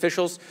intelligence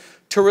officials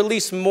to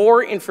release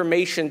more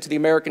information to the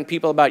American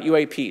people about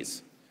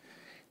UAPs.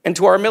 And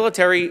to our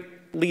military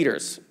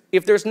leaders,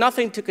 if there's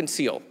nothing to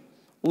conceal,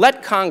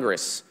 let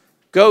Congress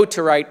go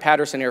to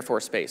Wright-Patterson Air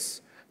Force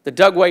Base, the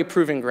Dugway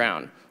Proving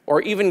Ground,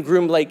 or even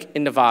Groom Lake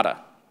in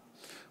Nevada.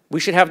 We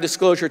should have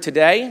disclosure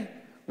today.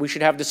 We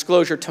should have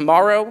disclosure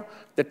tomorrow.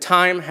 The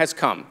time has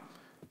come.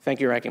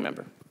 Thank you, Ranking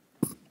Member.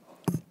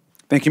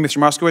 Thank you, Mr.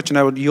 Moskowitz, and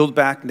I would yield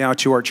back now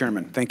to our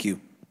chairman. Thank you.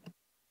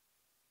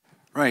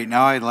 Right,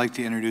 now I'd like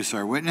to introduce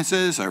our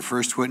witnesses. Our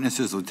first witness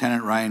is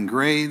Lieutenant Ryan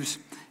Graves.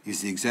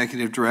 He's the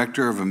Executive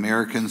Director of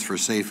Americans for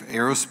Safe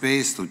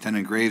Aerospace.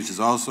 Lieutenant Graves is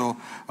also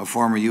a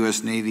former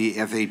U.S. Navy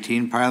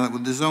F-18 pilot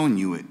with his own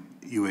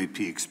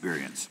UAP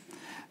experience.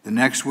 The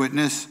next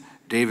witness,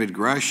 David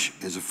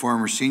Grush, is a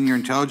former senior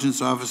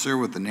intelligence officer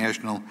with the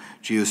National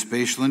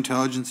Geospatial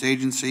Intelligence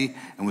Agency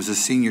and was a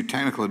senior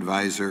technical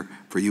advisor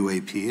for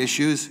UAP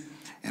issues.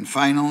 And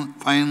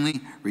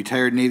finally,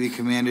 retired Navy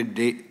Commander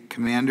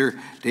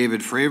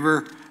David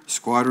Fravor,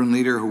 squadron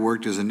leader who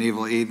worked as a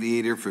naval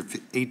aviator for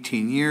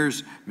 18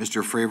 years.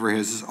 Mr. Fravor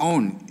has his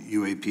own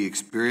UAP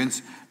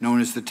experience,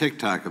 known as the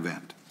TikTok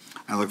event.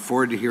 I look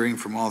forward to hearing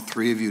from all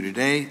three of you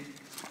today.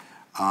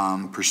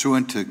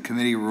 Pursuant to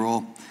Committee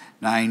Rule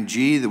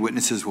 9G, the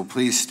witnesses will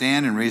please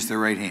stand and raise their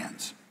right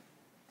hands.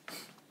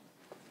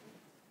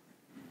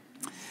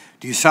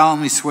 Do you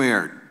solemnly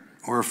swear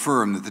or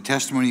affirm that the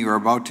testimony you are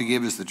about to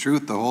give is the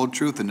truth, the whole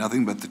truth, and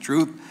nothing but the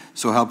truth,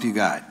 so help you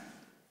God?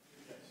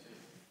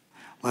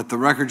 Let the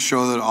record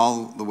show that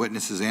all the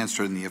witnesses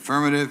answered in the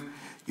affirmative.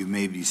 You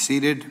may be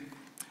seated.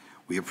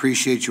 We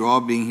appreciate you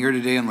all being here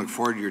today and look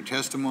forward to your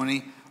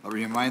testimony. I'll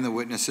remind the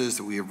witnesses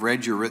that we have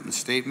read your written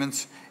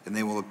statements and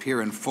they will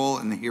appear in full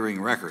in the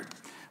hearing record.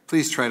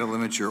 Please try to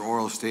limit your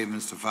oral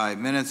statements to 5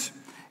 minutes.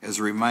 As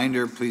a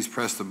reminder, please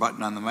press the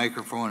button on the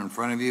microphone in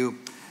front of you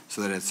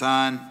so that it's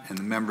on and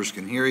the members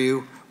can hear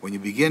you. When you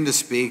begin to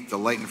speak, the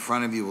light in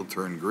front of you will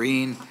turn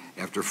green.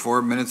 After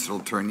 4 minutes, it'll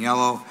turn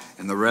yellow,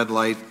 and the red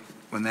light,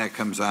 when that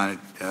comes on,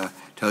 it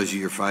tells you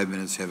your 5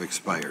 minutes have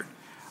expired.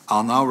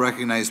 I'll now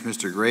recognize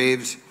Mr.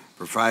 Graves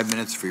for 5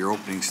 minutes for your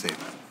opening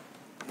statement.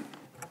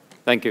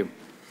 Thank you.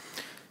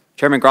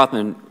 Chairman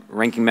Grothman,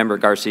 Ranking Member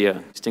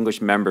Garcia,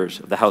 distinguished members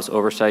of the House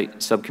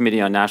Oversight Subcommittee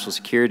on National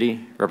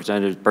Security,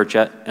 Representatives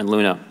Burchett and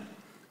Luna.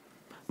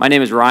 My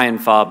name is Ryan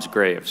Fobbs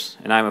Graves,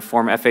 and I'm a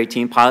former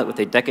F-18 pilot with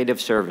a decade of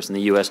service in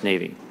the U.S.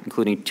 Navy,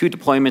 including 2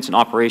 deployments in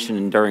Operation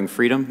Enduring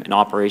Freedom and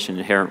Operation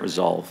Inherent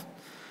Resolve.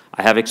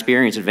 I have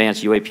experienced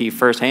advanced UAP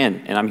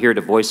firsthand, and I'm here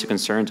to voice the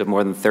concerns of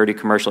more than 30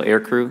 commercial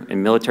aircrew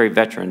and military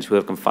veterans who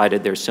have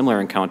confided their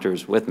similar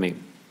encounters with me.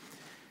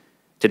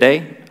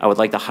 Today, I would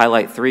like to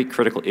highlight 3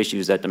 critical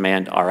issues that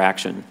demand our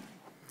action.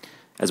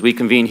 As we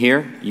convene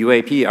here,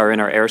 UAP are in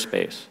our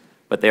airspace,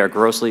 but they are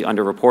grossly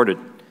underreported.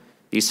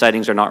 These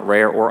sightings are not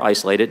rare or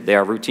isolated, they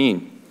are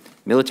routine.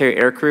 Military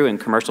aircrew and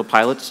commercial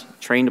pilots,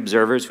 trained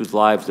observers whose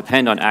lives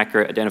depend on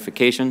accurate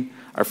identification,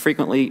 are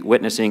frequently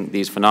witnessing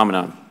these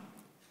phenomena.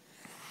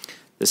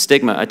 The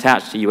stigma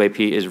attached to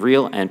UAP is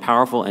real and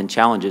powerful and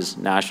challenges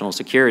national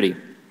security.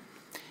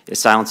 It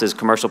silences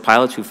commercial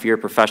pilots who fear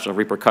professional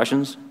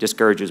repercussions,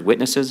 discourages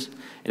witnesses,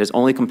 and is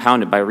only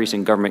compounded by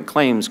recent government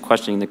claims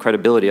questioning the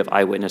credibility of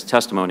eyewitness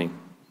testimony.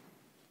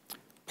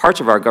 Parts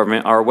of our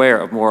government are aware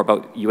of more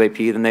about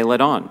UAP than they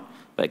let on,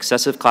 but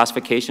excessive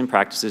classification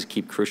practices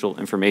keep crucial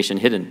information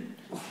hidden.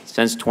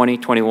 Since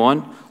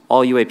 2021,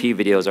 all UAP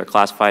videos are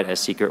classified as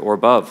secret or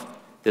above.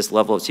 This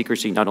level of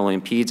secrecy not only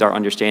impedes our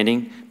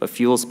understanding, but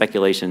fuels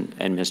speculation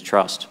and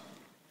mistrust.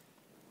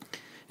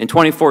 In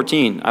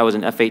 2014, I was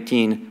an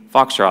F-18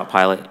 Foxtrot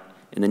pilot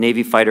in the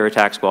Navy Fighter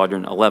Attack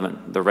Squadron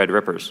 11, the Red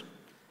Rippers,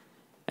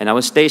 and I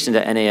was stationed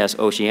at NAS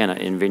Oceana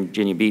in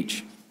Virginia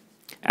Beach.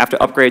 After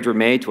upgrades were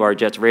made to our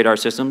jet's radar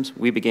systems,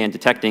 we began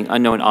detecting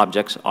unknown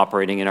objects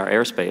operating in our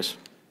airspace.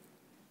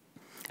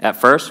 At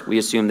first, we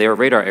assumed they were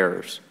radar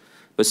errors,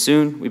 but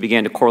soon we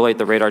began to correlate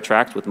the radar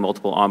tracks with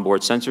multiple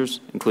onboard sensors,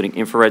 including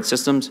infrared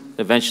systems,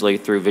 eventually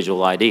through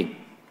visual ID.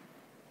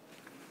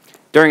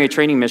 During a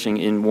training mission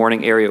in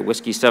Warning Area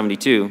Whiskey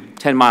 72,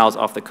 10 miles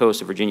off the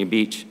coast of Virginia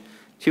Beach,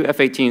 2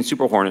 F-18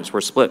 Super Hornets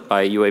were split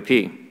by a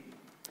UAP.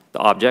 The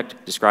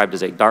object, described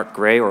as a dark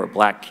gray or a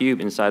black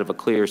cube inside of a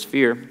clear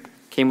sphere,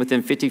 came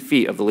within 50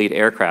 feet of the lead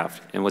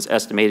aircraft and was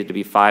estimated to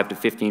be 5 to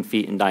 15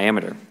 feet in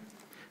diameter.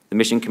 The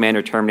mission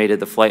commander terminated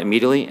the flight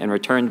immediately and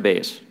returned to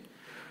base.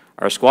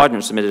 Our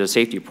squadron submitted a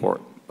safety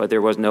report, but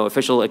there was no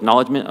official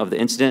acknowledgement of the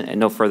incident and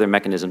no further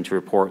mechanism to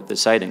report the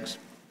sightings.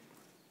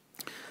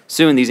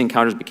 Soon, these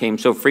encounters became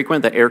so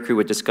frequent that aircrew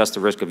would discuss the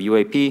risk of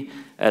UAP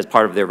as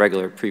part of their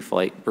regular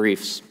pre-flight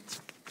briefs.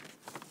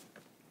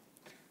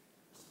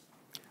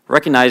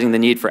 Recognizing the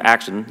need for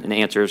action and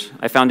answers,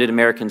 I founded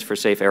Americans for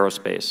Safe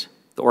Aerospace.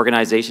 The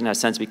organization has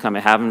since become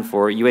a haven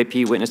for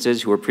UAP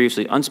witnesses who were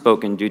previously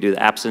unspoken due to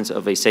the absence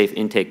of a safe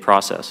intake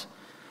process.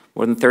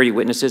 More than 30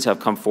 witnesses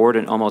have come forward,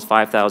 and almost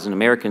 5,000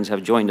 Americans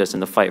have joined us in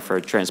the fight for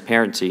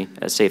transparency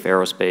at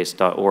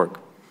safeaerospace.org.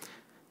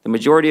 The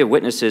majority of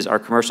witnesses are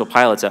commercial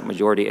pilots at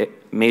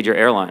major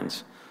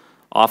airlines.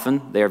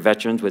 Often, they are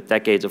veterans with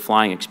decades of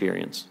flying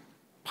experience.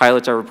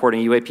 Pilots are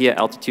reporting UAP at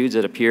altitudes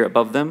that appear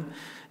above them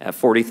at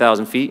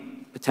 40,000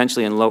 feet,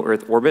 potentially in low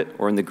Earth orbit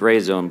or in the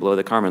gray zone below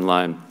the Kármán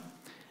line,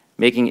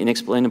 making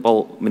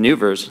inexplainable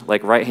maneuvers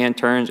like right-hand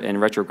turns and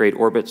retrograde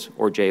orbits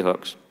or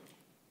J-hooks.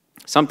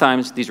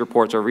 Sometimes these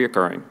reports are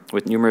reoccurring,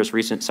 with numerous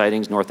recent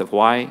sightings north of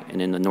Hawaii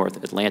and in the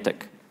North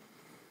Atlantic.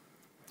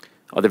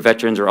 Other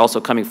veterans are also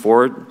coming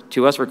forward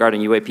to us regarding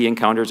UAP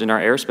encounters in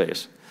our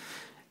airspace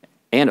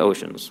and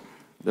oceans.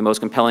 The most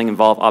compelling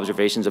involve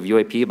observations of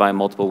UAP by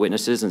multiple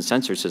witnesses and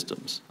sensor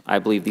systems. I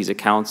believe these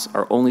accounts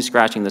are only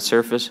scratching the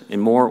surface, and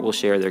more will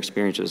share their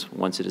experiences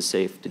once it is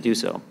safe to do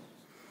so.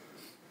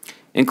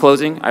 In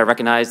closing, I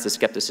recognize the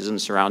skepticism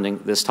surrounding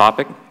this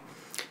topic.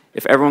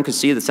 If everyone could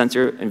see the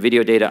sensor and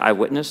video data I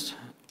witnessed,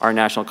 our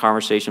national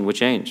conversation would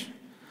change.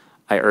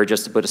 I urge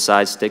us to put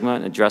aside stigma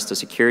and address the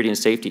security and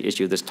safety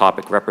issue this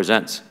topic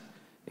represents.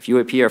 If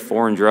UAP are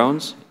foreign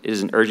drones, it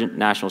is an urgent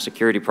national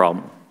security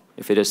problem.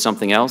 If it is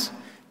something else,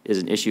 it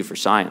is an issue for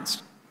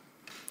science.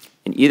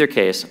 In either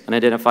case,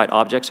 unidentified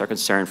objects are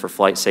concerned for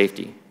flight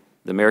safety.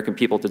 The American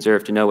people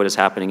deserve to know what is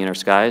happening in our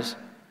skies.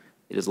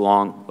 It is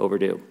long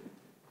overdue.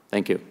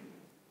 Thank you.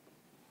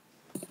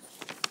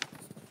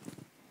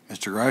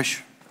 Mr.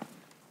 Rush.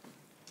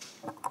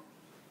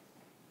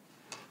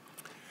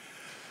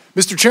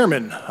 Mr.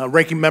 Chairman,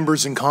 ranking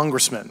members and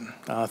congressmen,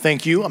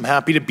 thank you. I'm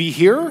happy to be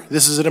here.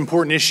 This is an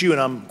important issue, and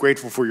I'm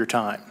grateful for your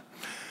time.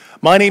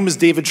 My name is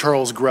David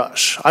Charles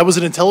Grush. I was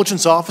an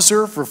intelligence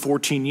officer for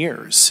 14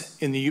 years,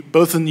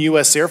 both in the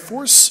U.S. Air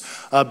Force,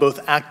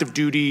 both active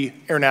duty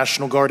Air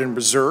National Guard and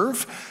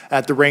Reserve,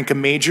 at the rank of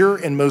major,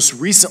 and most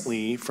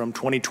recently from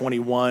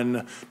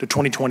 2021 to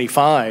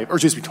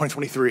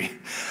 2023,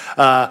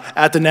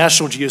 at the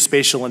National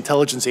Geospatial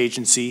Intelligence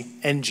Agency,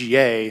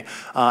 NGA,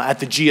 at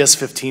the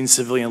GS-15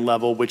 civilian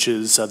level, which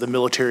is the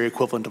military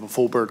equivalent of a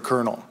full bird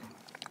colonel.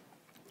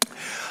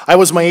 I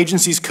was my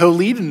agency's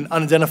co-lead in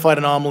unidentified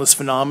anomalous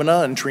phenomena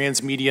and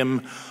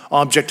transmedium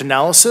object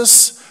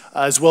analysis,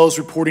 as well as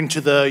reporting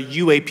to the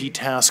UAP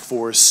task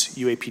force,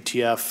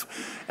 UAPTF,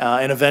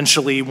 and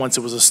eventually, once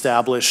it was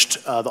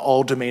established, the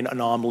All-Domain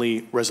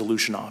Anomaly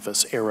Resolution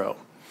Office, AARO.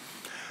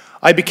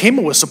 I became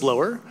a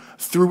whistleblower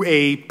through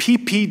a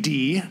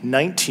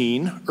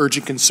PPD-19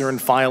 urgent concern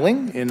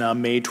filing in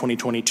May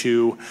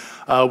 2022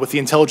 with the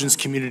Intelligence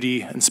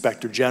Community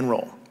Inspector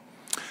General.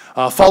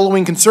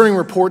 following concerning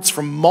reports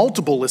from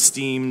multiple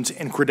esteemed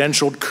and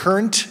credentialed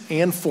current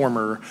and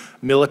former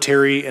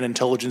military and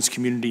intelligence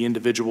community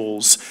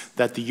individuals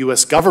that the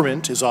U.S.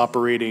 government is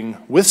operating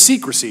with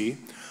secrecy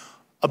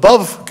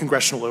above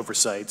congressional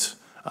oversight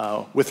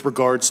with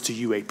regards to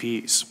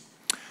UAPs.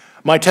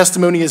 My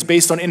testimony is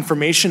based on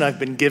information I've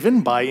been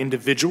given by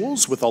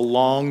individuals with a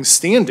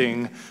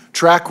long-standing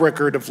track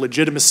record of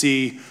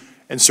legitimacy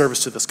and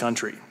service to this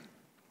country,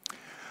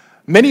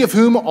 many of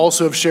whom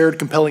also have shared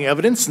compelling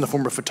evidence in the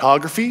form of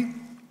photography,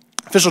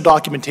 official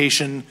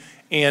documentation,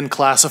 and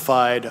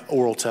classified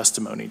oral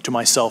testimony to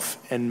myself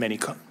and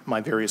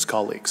my various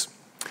colleagues.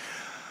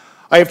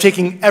 I have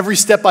taken every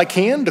step I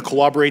can to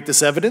corroborate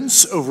this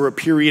evidence over a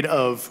period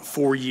of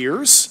 4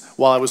 years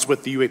while I was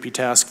with the UAP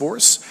Task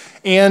Force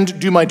and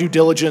do my due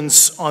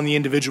diligence on the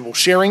individual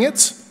sharing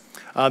it.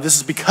 This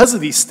is because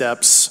of these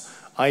steps,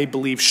 I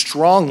believe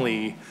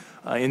strongly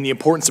in the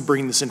importance of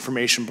bringing this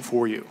information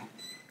before you.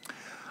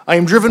 I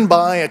am driven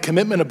by a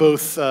commitment of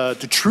both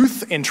to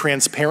truth and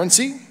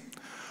transparency,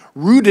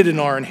 rooted in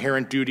our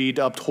inherent duty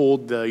to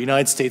uphold the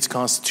United States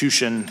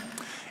Constitution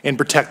and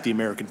protect the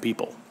American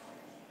people.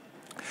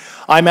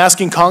 I'm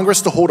asking Congress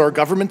to hold our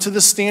government to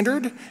this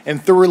standard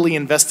and thoroughly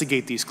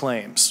investigate these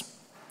claims.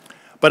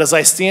 But as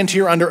I stand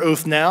here under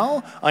oath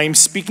now, I am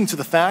speaking to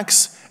the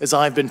facts as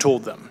I've been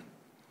told them.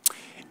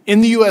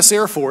 In the U.S.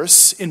 Air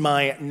Force, in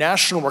my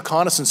National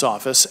Reconnaissance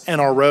Office,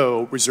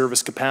 NRO,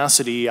 reservist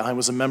capacity, I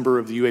was a member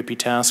of the UAP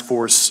Task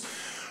Force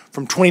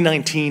from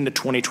 2019 to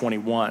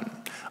 2021.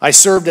 I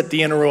served at the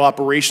NRO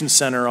Operations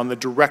Center on the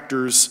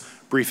Director's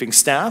Briefing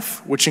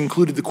Staff, which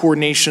included the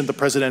coordination of the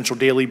Presidential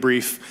Daily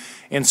Brief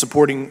and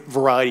supporting a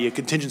variety of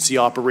contingency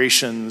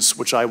operations,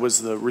 which I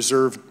was the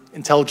Reserve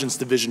Intelligence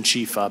Division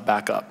Chief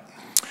backup.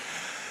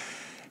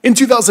 In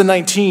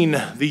 2019,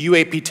 the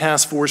UAP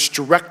Task Force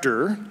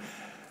Director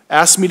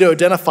asked me to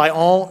identify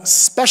all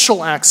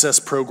special access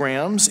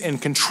programs and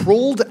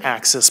controlled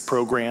access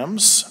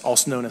programs,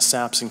 also known as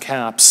SAPs and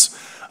CAPs,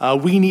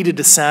 we needed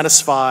to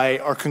satisfy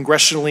our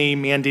congressionally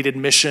mandated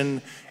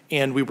mission,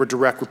 and we were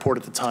direct report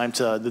at the time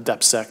to the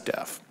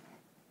DepSecDef.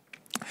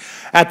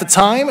 At the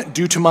time,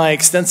 due to my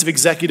extensive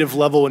executive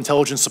level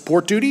intelligence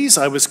support duties,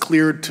 I was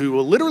cleared to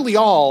literally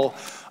all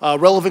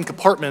relevant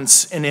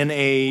compartments and in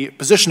a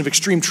position of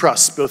extreme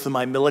trust, both in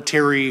my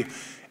military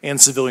and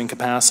civilian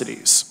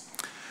capacities.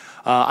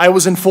 I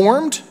was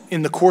informed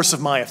in the course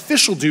of my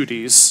official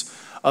duties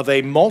of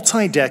a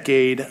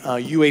multi-decade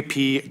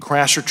UAP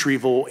crash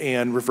retrieval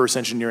and reverse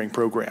engineering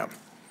program,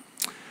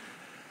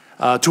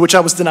 to which I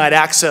was denied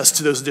access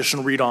to those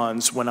additional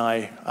read-ons when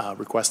I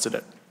requested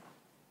it.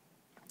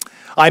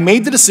 I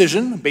made the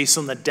decision, based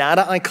on the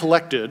data I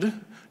collected,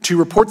 to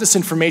report this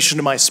information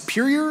to my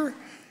superiors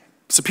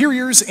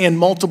and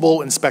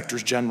multiple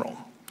inspectors general,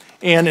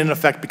 and in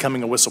effect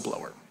becoming a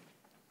whistleblower.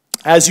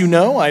 As you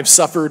know, I've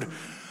suffered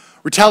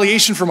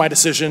retaliation for my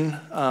decision,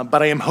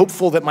 but I am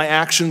hopeful that my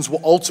actions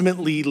will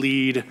ultimately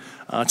lead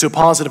to a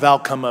positive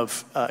outcome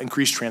of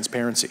increased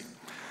transparency.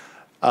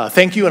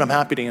 Thank you, and I'm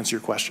happy to answer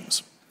your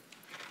questions.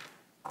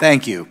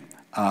 Thank you.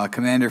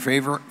 Commander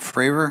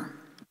Fravor?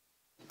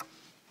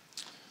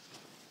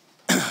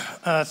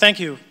 Thank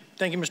you.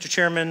 Thank you, Mr.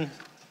 Chairman,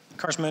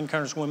 Congressmen,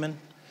 Congresswomen.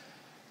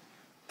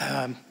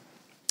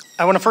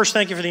 I want to first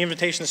thank you for the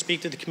invitation to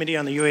speak to the committee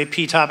on the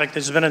UAP topic that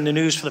has been in the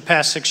news for the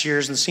past 6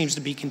 years and seems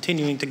to be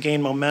continuing to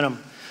gain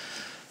momentum.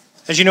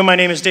 As you know, my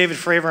name is David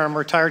Fravor. I'm a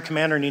retired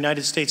commander in the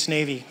United States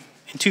Navy.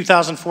 In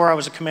 2004, I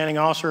was a commanding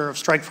officer of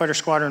Strike Fighter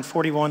Squadron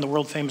 41, the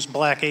world-famous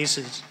Black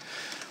Aces.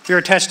 We were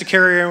attached to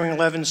Carrier Wing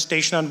 11,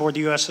 stationed on board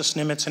the USS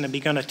Nimitz, and had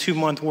begun a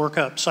 2-month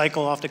workup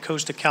cycle off the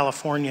coast of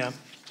California.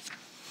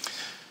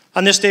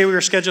 On this day, we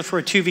were scheduled for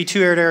a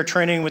 2v2 air-to-air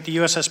training with the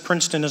USS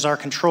Princeton as our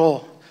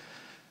control.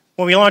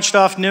 When we launched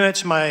off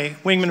Nimitz, my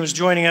wingman was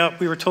joining up.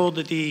 We were told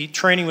that the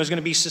training was going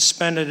to be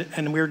suspended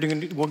and we were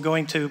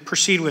going to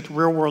proceed with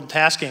real-world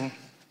tasking.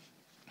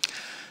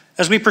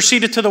 As we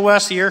proceeded to the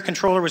west, the air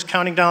controller was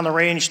counting down the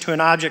range to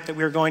an object that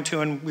we were going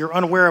to, and we were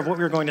unaware of what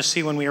we were going to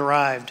see when we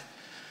arrived.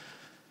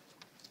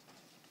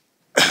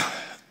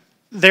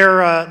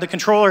 The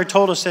controller had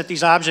told us that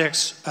these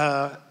objects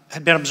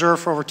had been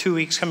observed for over 2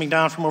 weeks, coming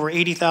down from over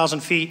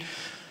 80,000 feet,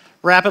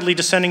 rapidly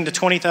descending to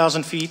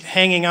 20,000 feet,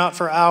 hanging out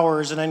for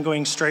hours, and then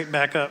going straight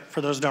back up. For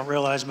those who don't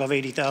realize, above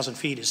 80,000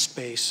 feet is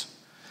space.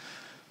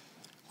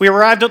 We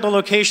arrived at the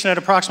location at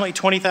approximately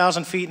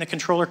 20,000 feet, and the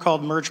controller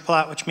called merge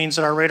plot, which means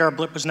that our radar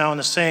blip was now in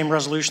the same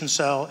resolution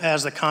cell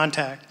as the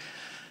contact.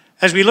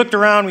 As we looked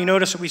around, we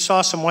noticed that we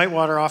saw some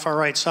whitewater off our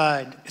right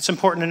side. It's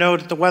important to note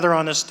that the weather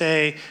on this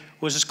day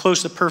was as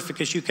close to perfect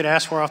as you could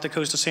ask for off the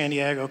coast of San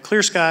Diego.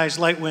 Clear skies,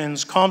 light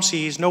winds, calm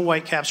seas, no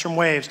whitecaps from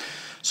waves.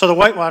 So the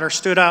whitewater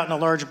stood out in a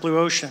large blue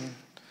ocean.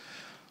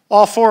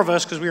 All 4 of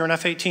us, because we were in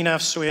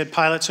F-18Fs, so we had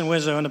pilots and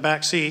Wizzo in the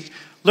back seat,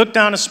 looked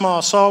down and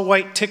saw a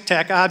white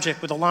tic-tac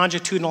object with a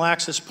longitudinal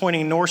axis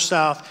pointing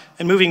north-south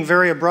and moving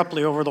very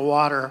abruptly over the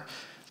water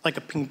like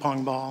a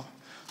ping-pong ball.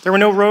 There were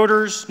no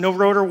rotors, no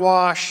rotor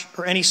wash,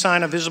 or any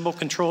sign of visible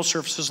control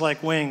surfaces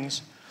like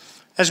wings.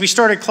 As we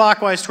started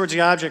clockwise towards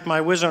the object,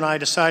 my Wizzo and I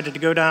decided to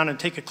go down and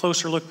take a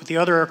closer look with the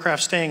other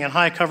aircraft staying in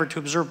high cover to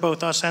observe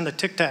both us and the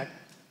Tic Tac.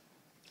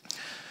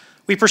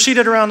 We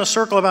proceeded around the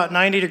circle about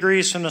 90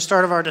 degrees from the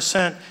start of our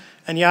descent,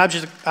 and the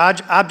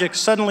object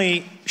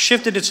suddenly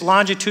shifted its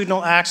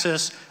longitudinal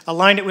axis,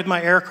 aligned it with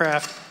my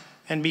aircraft,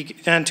 and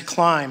began to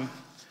climb.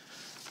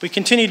 We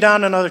continued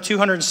down another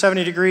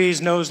 270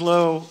 degrees, nose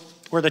low,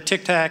 where the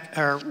Tic Tac,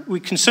 or we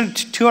considered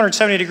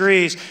 270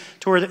 degrees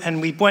to where,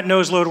 and we went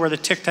nose low to where the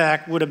Tic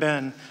Tac would have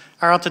been.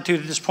 Our altitude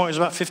at this point was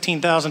about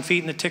 15,000 feet,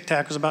 and the Tic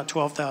Tac was about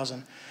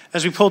 12,000.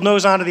 As we pulled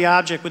nose onto the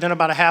object, within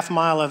about a half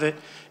mile of it,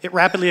 it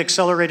rapidly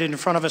accelerated in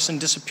front of us and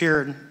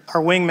disappeared.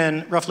 Our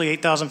wingmen, roughly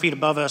 8,000 feet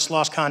above us,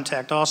 lost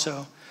contact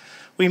also.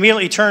 We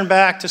immediately turned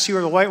back to see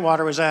where the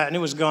whitewater was at, and it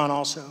was gone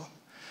also.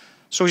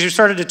 So as we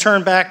started to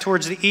turn back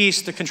towards the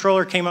east, the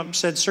controller came up and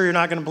said, "Sir, you're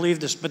not going to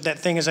believe this, but that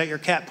thing is at your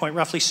cap point,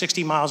 roughly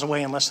 60 miles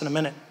away in less than a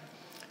minute.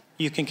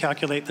 You can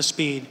calculate the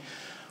speed."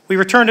 We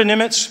returned to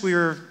Nimitz. We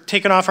were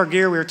taking off our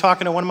gear. We were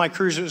talking to one of my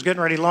crews that was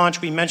getting ready to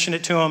launch. We mentioned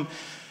it to them,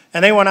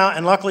 and they went out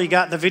and luckily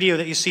got the video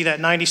that you see, that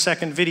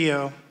 90-second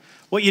video.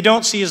 What you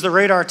don't see is the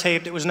radar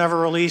tape that was never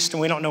released,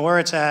 and we don't know where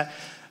it's at,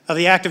 of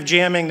the active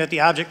jamming that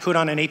the object put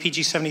on an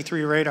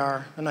APG-73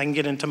 radar, and I can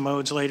get into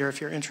modes later if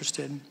you're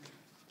interested.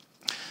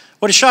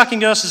 What is shocking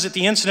to us is that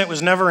the incident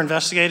was never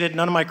investigated.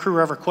 None of my crew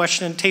were ever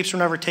questioned. Tapes were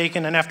never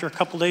taken, and after a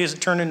couple days,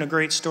 it turned into a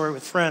great story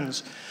with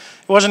friends.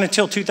 It wasn't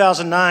until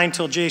 2009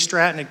 until Jay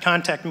Stratton had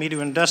contacted me to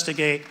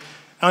investigate.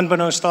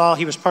 Unbeknownst to all,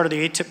 he was part of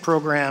the ATIP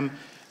program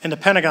in the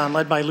Pentagon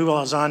led by Lou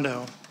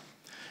Elizondo.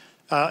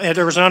 And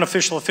there was an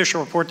official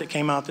report that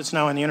came out that's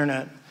now on the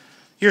internet.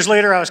 Years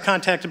later, I was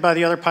contacted by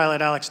the other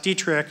pilot, Alex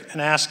Dietrich,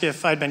 and asked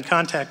if I'd been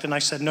contacted, and I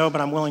said no,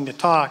 but I'm willing to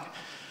talk.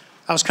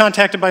 I was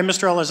contacted by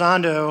Mr.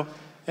 Elizondo,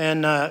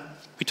 and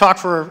we talked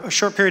for a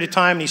short period of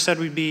time, and he said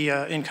we'd be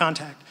in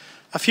contact.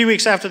 A few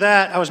weeks after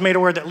that, I was made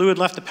aware that Lou had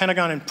left the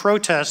Pentagon in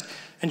protest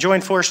and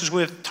joined forces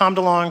with Tom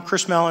DeLonge,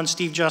 Chris Mellon,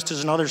 Steve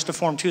Justice, and others to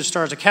form Two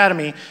Stars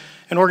Academy,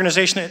 an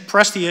organization that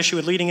pressed the issue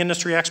with leading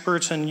industry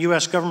experts and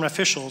U.S. government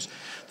officials.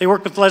 They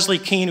worked with Leslie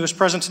Kean, who is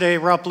present today,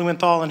 Ralph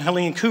Blumenthal, and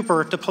Helene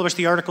Cooper to publish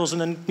the articles in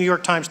the New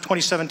York Times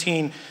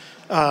 2017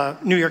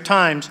 New York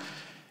Times,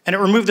 and it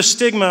removed the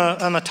stigma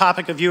on the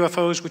topic of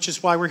UFOs, which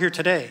is why we're here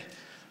today.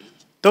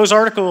 Those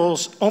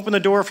articles open the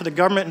door for the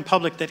government and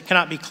public that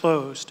cannot be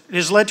closed. It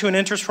has led to an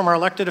interest from our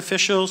elected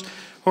officials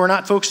who are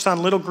not focused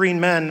on little green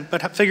men,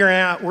 but figuring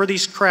out where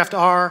these craft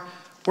are,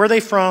 where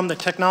they're from, the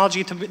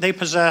technology they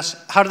possess,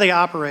 how do they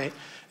operate.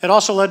 It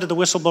also led to the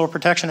Whistleblower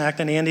Protection Act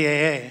and the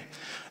NDAA.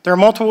 There are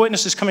multiple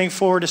witnesses coming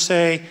forward to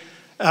say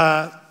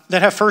that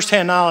have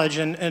firsthand knowledge,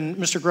 and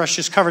Mr. Grush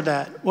just covered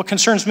that. What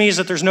concerns me is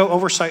that there's no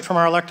oversight from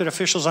our elected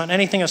officials on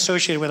anything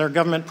associated with our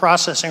government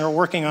processing or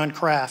working on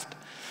craft.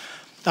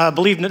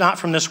 Believe it not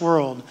from this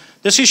world.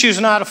 This issue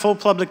is not a full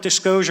public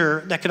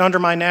disclosure that could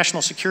undermine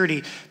national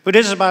security, but it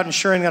is about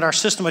ensuring that our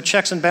system of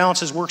checks and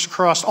balances works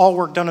across all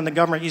work done in the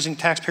government using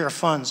taxpayer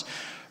funds.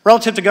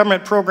 Relative to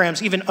government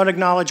programs, even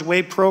unacknowledged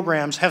WAVE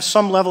programs have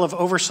some level of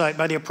oversight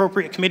by the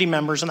appropriate committee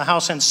members in the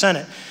House and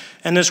Senate,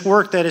 and this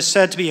work that is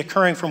said to be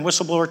occurring from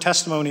whistleblower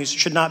testimonies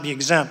should not be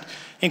exempt.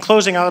 In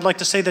closing, I would like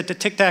to say that the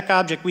Tic Tac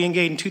object we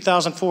engaged in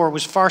 2004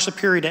 was far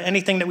superior to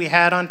anything that we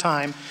had on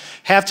time,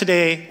 have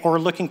today, or are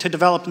looking to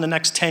develop in the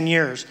next 10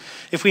 years.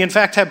 If we in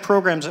fact have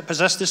programs that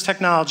possess this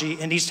technology,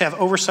 it needs to have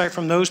oversight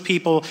from those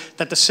people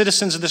that the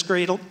citizens of this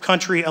great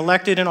country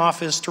elected in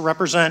office to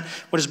represent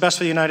what is best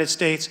for the United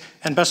States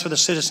and best for the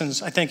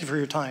citizens. I thank you for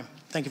your time.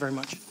 Thank you very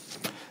much.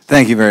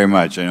 Thank you very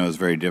much. I know it's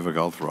very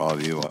difficult for all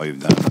of you, all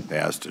you've done in the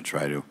past to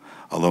try to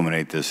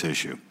illuminate this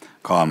issue.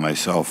 Call on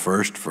myself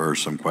first for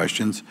some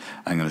questions.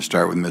 I'm going to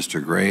start with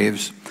Mr.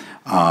 Graves.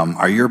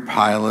 Are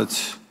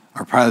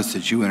pilots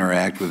that you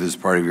interact with as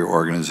part of your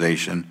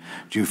organization,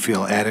 do you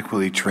feel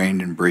adequately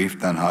trained and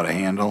briefed on how to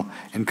handle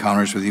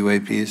encounters with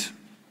UAPs?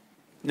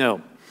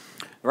 No.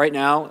 Right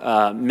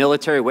now,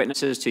 military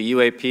witnesses to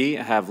UAP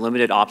have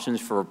limited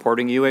options for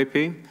reporting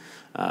UAP.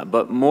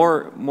 But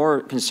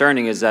more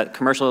concerning is that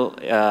commercial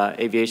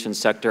aviation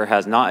sector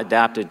has not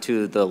adapted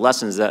to the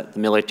lessons that the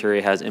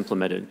military has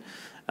implemented.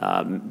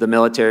 The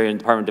military and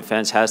Department of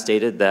Defense has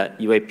stated that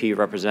UAP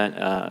represent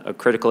a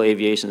critical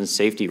aviation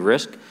safety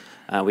risk.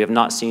 We have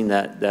not seen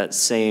that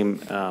same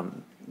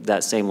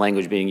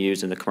language being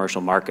used in the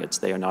commercial markets.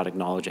 They are not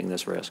acknowledging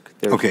this risk.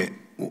 Okay,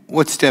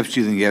 what steps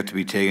do you think you have to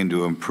be taken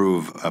to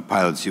improve a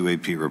pilot's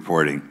UAP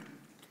reporting,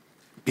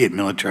 be it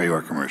military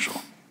or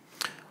commercial?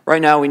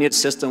 Right now, we need a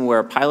system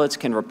where pilots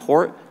can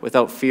report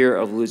without fear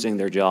of losing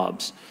their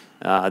jobs.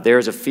 There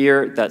is a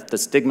fear that the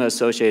stigma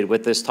associated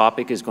with this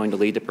topic is going to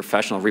lead to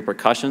professional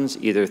repercussions,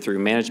 either through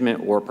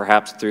management or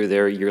perhaps through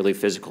their yearly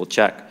physical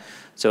check.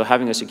 So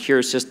having a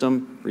secure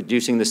system,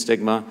 reducing the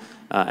stigma,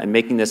 and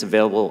making this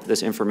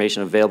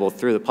information available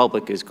through the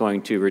public is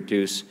going to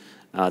reduce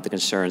the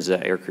concerns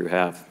that aircrew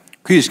have.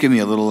 Could you just give me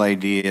a little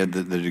idea of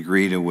the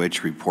degree to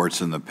which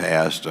reports in the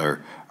past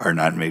are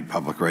not made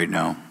public right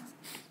now?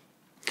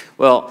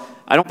 Well,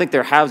 I don't think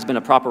there has been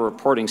a proper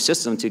reporting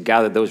system to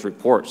gather those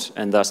reports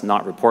and thus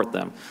not report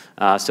them.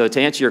 So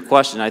to answer your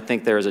question, I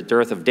think there is a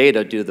dearth of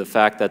data due to the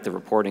fact that the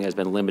reporting has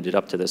been limited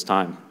up to this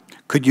time.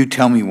 Could you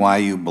tell me why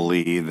you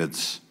believe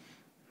it's,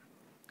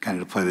 kind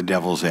of to play the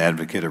devil's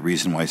advocate, a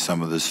reason why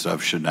some of this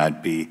stuff should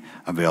not be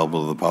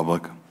available to the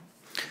public?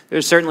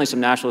 There's certainly some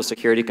national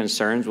security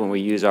concerns when we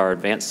use our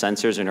advanced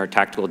sensors and our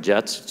tactical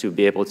jets to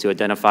be able to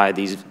identify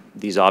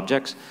these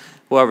objects.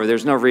 However,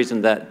 there's no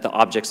reason that the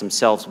objects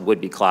themselves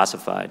would be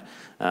classified.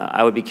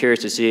 I would be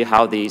curious to see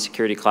how the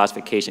security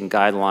classification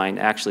guideline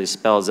actually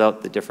spells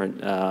out the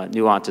different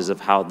nuances of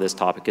how this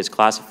topic is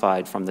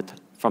classified from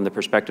the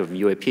perspective of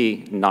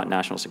UAP, not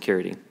national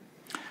security.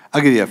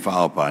 I'll give you a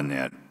follow-up on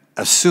that.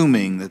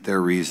 Assuming that there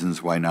are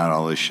reasons why not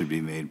all this should be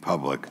made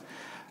public,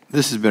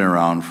 this has been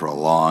around for a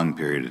long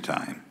period of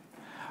time.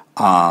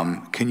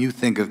 Can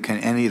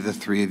any of the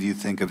three of you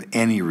think of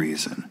any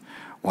reason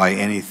why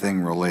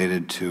anything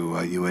related to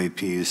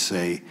UAPs,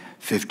 say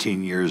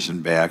 15 years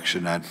and back,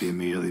 should not be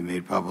immediately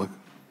made public?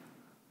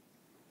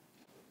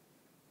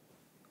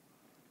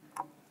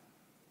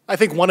 I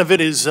think one of it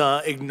is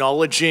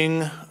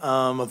acknowledging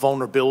a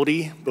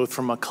vulnerability, both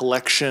from a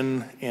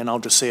collection and I'll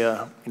just say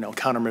a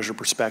countermeasure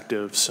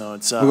perspective. So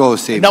it's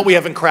that we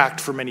haven't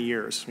cracked for many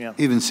years. Yeah.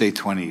 Even say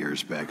 20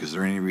 years back. Is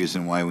there any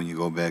reason why, when you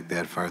go back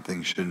that far,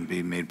 things shouldn't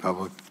be made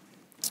public?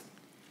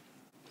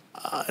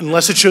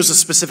 Unless it shows a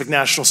specific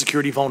national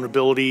security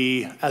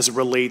vulnerability as it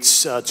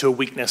relates to a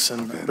weakness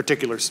in a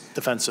particular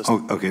defense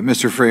system. Oh, okay,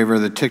 Mr. Fravor,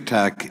 the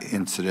TikTok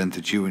incident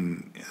that you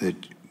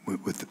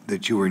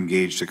were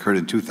engaged occurred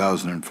in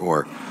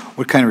 2004.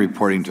 What kind of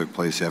reporting took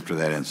place after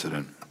that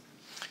incident?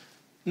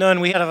 None.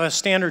 We had a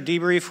standard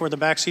debrief where the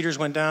backseaters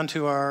went down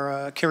to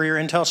our carrier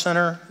intel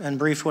center and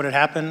briefed what had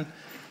happened,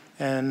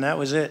 and that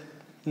was it.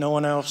 No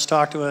one else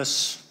talked to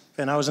us,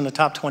 and I was in the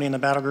top 20 in the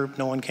battle group.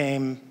 No one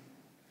came.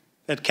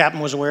 The captain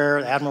was aware,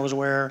 the admiral was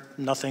aware,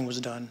 nothing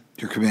was done.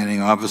 Your commanding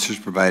officers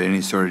provide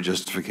any sort of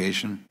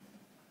justification?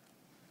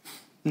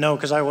 No,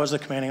 because I was the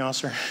commanding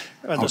officer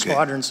of the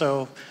squadron,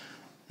 so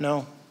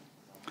no.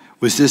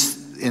 Was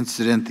this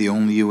incident the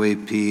only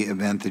UAP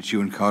event that you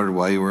encountered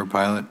while you were a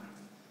pilot?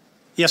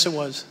 Yes, it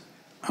was.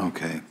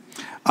 Okay.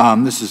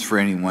 This is for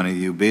any one of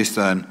you. Based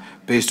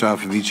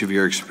off of each of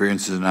your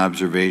experiences and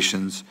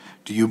observations,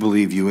 do you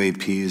believe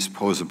UAPs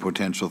pose a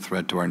potential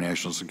threat to our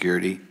national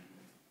security?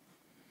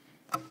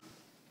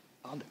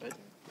 I'll do it.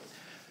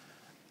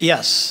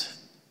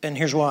 Yes, and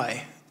here's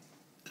why.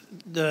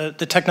 The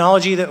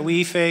technology that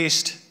we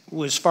faced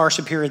was far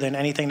superior than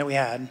anything that we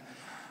had,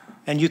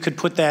 and you could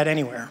put that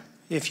anywhere.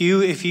 If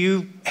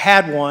you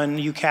had one,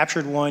 you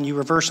captured one, you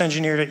reverse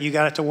engineered it, you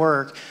got it to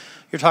work,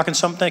 you're talking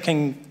something that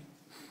can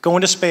go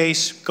into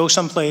space, go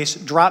someplace,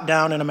 drop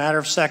down in a matter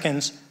of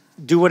seconds,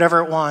 do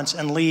whatever it wants,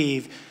 and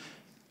leave,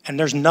 and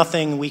there's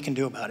nothing we can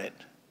do about it.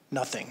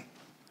 Nothing.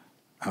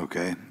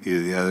 Okay.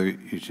 You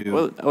two?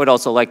 Well, I would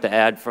also like to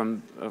add,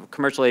 from a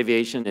commercial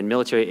aviation and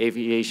military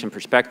aviation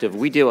perspective,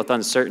 we deal with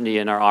uncertainty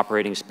in our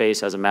operating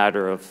space as a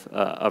matter of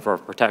our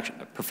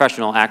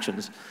professional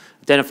actions.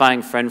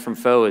 Identifying friend from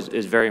foe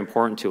is very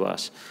important to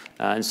us.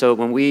 And so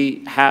when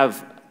we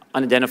have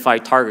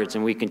unidentified targets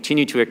and we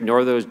continue to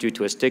ignore those due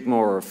to a stigma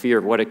or a fear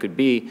of what it could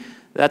be,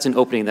 that's an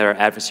opening that our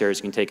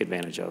adversaries can take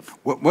advantage of.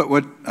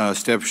 What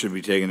steps should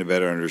be taken to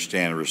better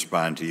understand and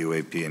respond to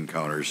UAP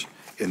encounters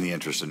in the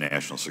interest of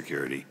national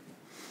security?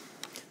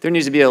 There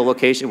needs to be a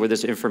location where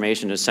this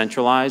information is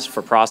centralized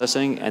for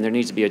processing, and there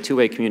needs to be a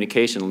two-way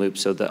communication loop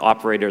so the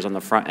operators on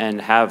the front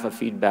end have a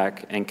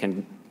feedback and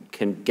can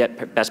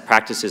get best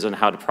practices on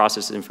how to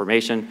process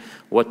information,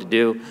 what to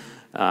do,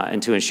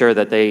 and to ensure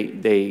that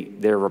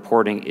their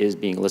reporting is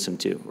being listened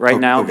to. Right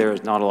now, there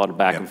is not a lot of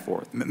back and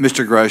forth.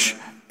 Mr. Grush,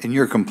 in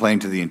your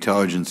complaint to the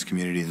Intelligence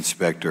Community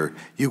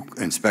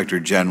Inspector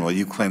General,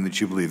 you claim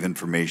that you believe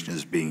information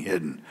is being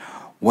hidden.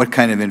 What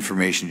kind of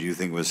information do you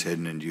think was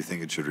hidden, and do you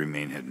think it should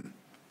remain hidden?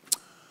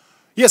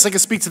 Yes, I can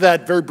speak to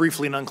that very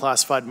briefly in an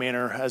unclassified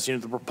manner. As you know,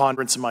 the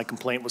preponderance of my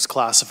complaint was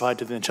classified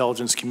to the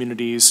intelligence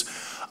communities.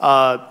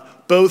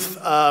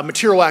 Both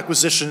material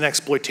acquisition and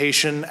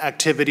exploitation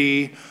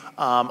activity,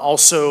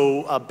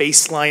 also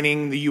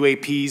baselining the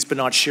UAPs but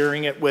not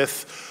sharing it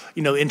with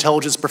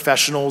intelligence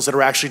professionals that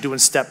are actually doing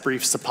step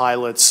briefs to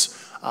pilots,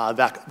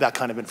 that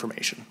kind of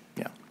information.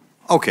 Yeah.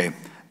 Okay.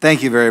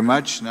 Thank you very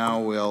much.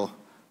 Now we'll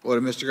go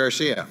to Mr.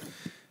 Garcia.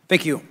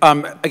 Thank you.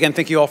 Again,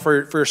 thank you all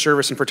for your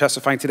service and for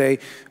testifying today.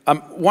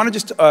 Want to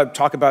just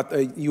talk about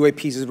the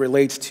UAPs as it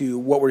relates to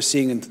what we're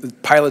seeing in the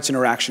pilots'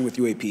 interaction with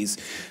UAPs.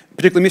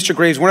 Particularly, Mr.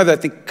 Graves, one of the, I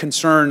think,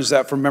 concerns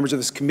that for members of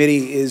this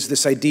committee is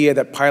this idea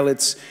that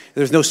pilots,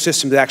 there's no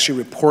system to actually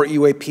report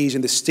UAPs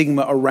and the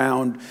stigma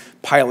around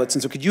pilots.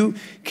 And so can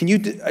you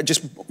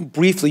just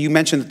briefly, you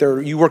mentioned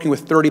that you're working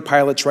with 30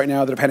 pilots right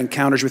now that have had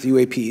encounters with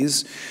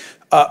UAPs,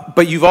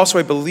 but you've also,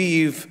 I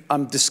believe,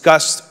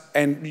 discussed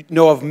and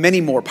know of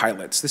many more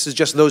pilots. This is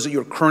just those that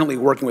you're currently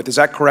working with. Is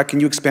that correct? Can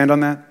you expand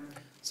on that?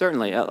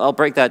 Certainly. I'll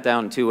break that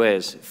down in two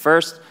ways.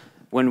 First,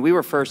 when we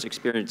were first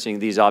experiencing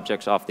these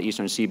objects off the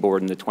eastern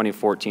seaboard in the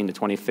 2014 to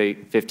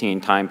 2015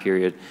 time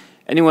period,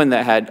 anyone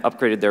that had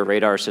upgraded their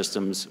radar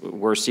systems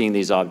were seeing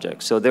these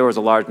objects. So there was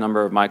a large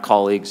number of my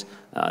colleagues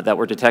that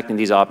were detecting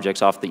these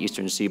objects off the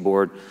eastern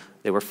seaboard.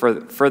 They were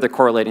further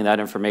correlating that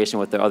information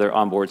with their other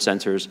onboard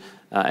sensors,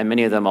 and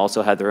many of them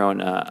also had their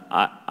own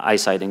eye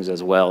sightings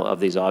as well of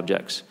these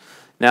objects.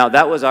 Now,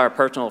 that was our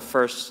personal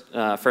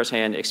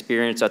first-hand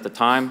experience at the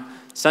time.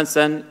 Since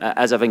then,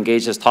 as I've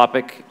engaged this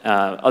topic,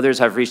 others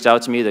have reached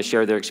out to me to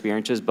share their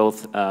experiences,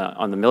 both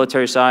on the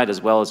military side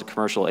as well as the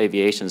commercial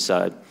aviation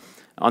side.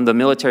 On the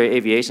military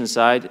aviation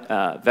side,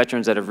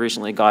 veterans that have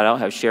recently got out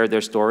have shared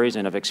their stories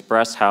and have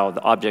expressed how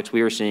the objects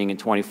we were seeing in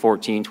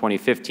 2014,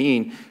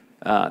 2015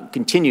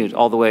 continued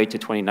all the way to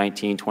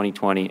 2019,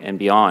 2020, and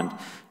beyond.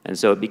 And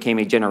so it became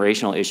a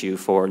generational issue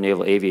for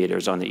naval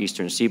aviators on the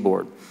eastern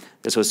seaboard.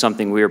 This was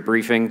something we were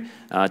briefing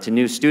to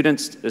new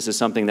students. This is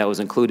something that was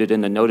included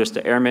in the notice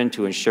to airmen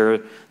to ensure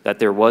that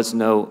there was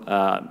no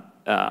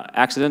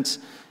accidents.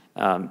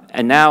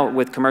 And now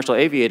with commercial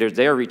aviators,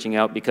 they are reaching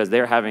out because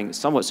they're having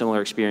somewhat similar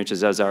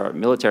experiences as our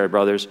military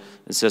brothers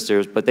and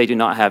sisters, but they do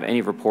not have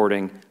any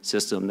reporting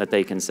system that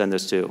they can send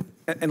us to.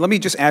 And let me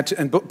just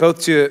add,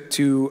 both to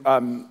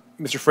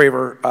Mr.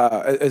 Fravor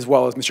as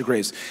well as Mr.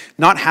 Graves,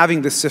 not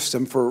having this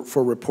system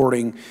for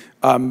reporting,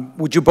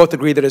 would you both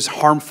agree that it's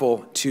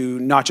harmful to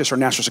not just our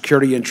national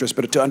security interests,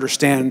 but to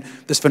understand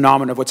this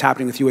phenomenon of what's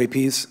happening with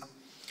UAPs?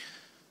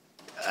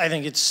 I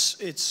think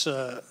it's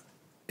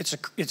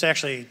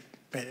actually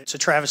a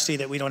travesty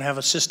that we don't have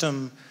a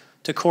system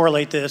to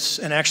correlate this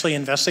and actually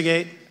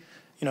investigate.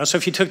 You know, so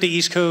if you took the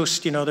East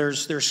Coast, you know,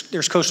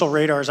 there's coastal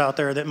radars out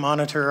there that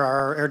monitor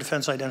our air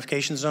defense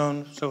identification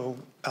zone, so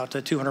out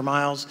to 200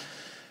 miles.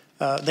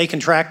 They can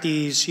track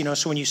these, you know,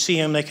 so when you see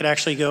them, they could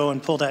actually go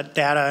and pull that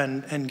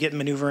data and get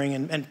maneuvering.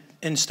 And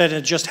instead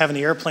of just having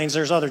the airplanes,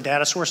 there's other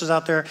data sources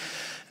out there.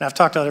 And I've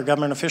talked to other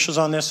government officials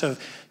on this. So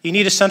you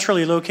need a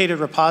centrally located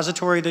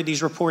repository that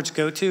these reports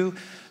go to.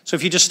 So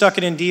if you just stuck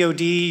it in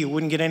DOD, you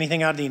wouldn't get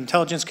anything out of the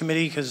Intelligence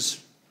Committee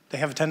because they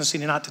have a tendency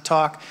to not to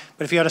talk.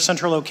 But if you had a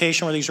central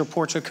location where these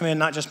reports would come in,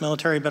 not just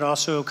military, but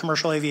also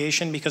commercial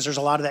aviation, because there's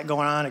a lot of that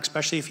going on,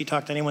 especially if you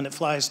talk to anyone that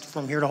flies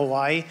from here to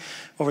Hawaii,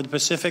 over the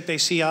Pacific, they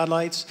see odd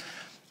lights.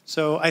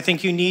 So I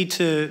think you need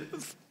to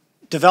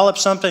develop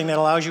something that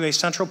allows you a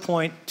central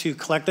point to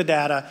collect the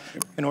data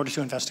in order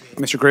to investigate.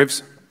 Mr.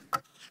 Graves?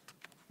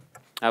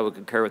 I would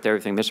concur with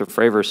everything Mr.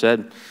 Fravor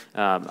said.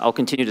 I'll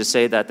continue to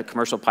say that the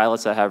commercial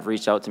pilots that have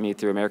reached out to me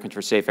through Americans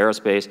for Safe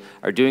Aerospace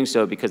are doing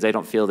so because they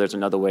don't feel there's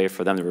another way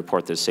for them to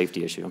report this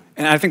safety issue.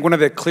 And I think one of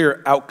the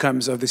clear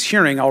outcomes of this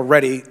hearing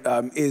already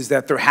is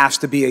that there has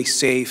to be a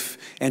safe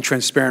and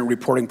transparent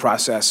reporting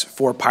process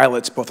for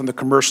pilots, both on the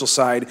commercial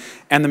side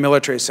and the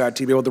military side,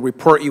 to be able to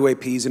report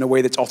UAPs in a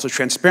way that's also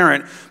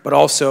transparent, but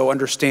also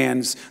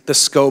understands the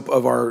scope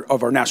of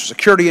our national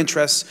security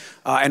interests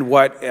and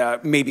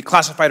what may be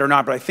classified or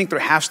not. But I think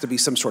there has to be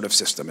some sort of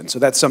system, and so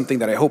that's something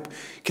that I hope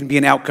can be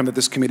an outcome that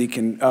this committee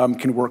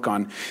can work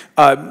on.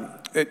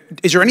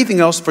 Is there anything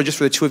else for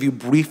the two of you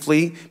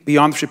briefly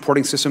beyond this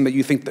reporting system that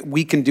you think that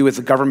we can do as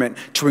a government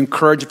to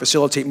encourage and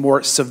facilitate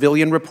more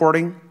civilian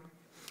reporting?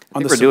 I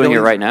think we're doing it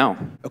right now.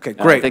 Okay,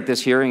 great. I think this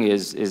hearing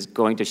is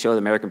going to show the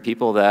American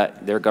people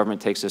that their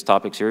government takes this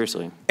topic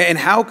seriously. And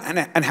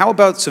how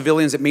about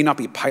civilians that may not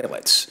be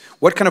pilots?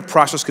 What kind of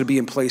process could be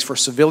in place for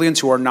civilians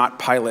who are not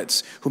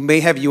pilots, who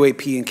may have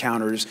UAP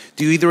encounters?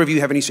 Do either of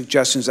you have any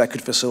suggestions that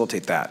could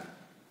facilitate that?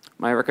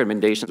 My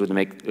recommendations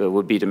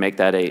would be to make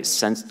that a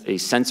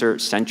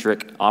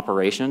sensor-centric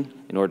operation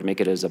in order to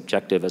make it as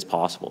objective as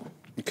possible.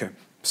 Okay.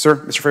 Sir,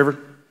 Mr. Fravor?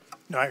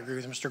 No, I agree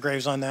with Mr.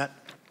 Graves on that.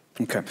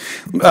 Okay.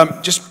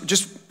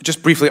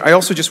 Just briefly, I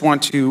also just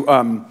want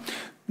to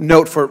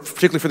note,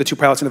 particularly for the two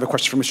pilots, and I have a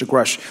question for Mr.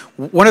 Grush.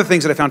 One of the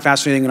things that I found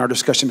fascinating in our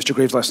discussion, Mr.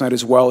 Graves, last night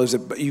as well, is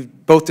that you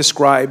both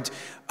described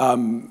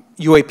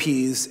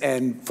UAPs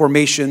and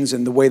formations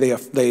and the way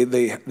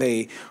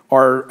they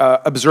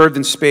are observed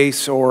in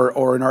space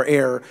or in our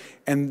air,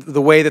 and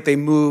the way that they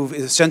move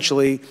is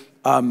essentially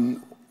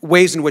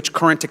ways in which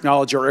current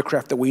technology or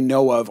aircraft that we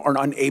know of are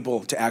unable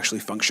to actually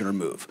function or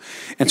move.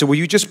 And so will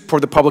you just, for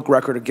the public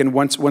record, again,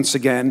 once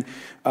again,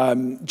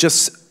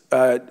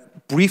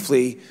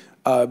 briefly,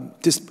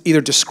 just either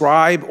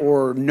describe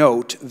or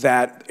note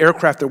that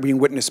aircraft that are being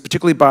witnessed,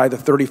 particularly by the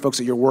 30 folks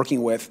that you're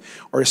working with,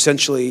 are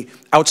essentially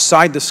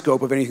outside the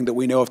scope of anything that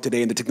we know of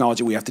today and the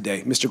technology we have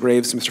today. Mr.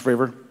 Graves, Mr.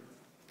 Fravor?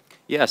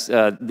 Yes,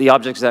 the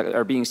objects that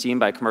are being seen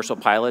by commercial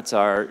pilots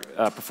are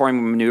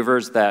performing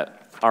maneuvers that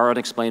are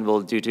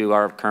unexplainable due to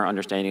our current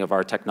understanding of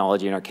our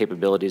technology and our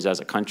capabilities as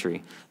a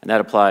country, and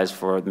that applies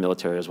for the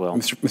military as well.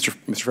 Mr.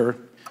 Fravor?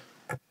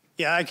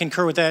 Yeah, I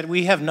concur with that.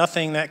 We have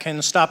nothing that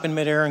can stop in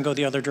midair and go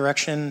the other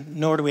direction,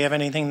 nor do we have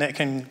anything that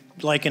can,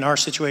 like in our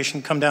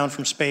situation, come down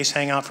from space,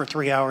 hang out for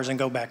 3 hours, and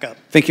go back up.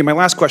 Thank you. My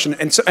last question,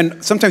 and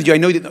sometimes I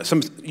know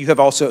you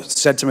have also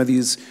said some of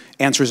these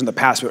answers in the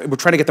past, but we're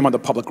trying to get them on the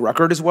public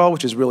record as well,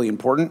 which is really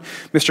important.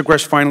 Mr.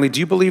 Grush, finally,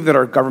 do you believe that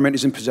our government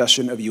is in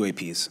possession of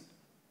UAPs?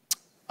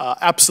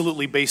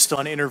 Absolutely, based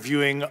on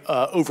interviewing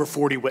over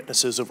 40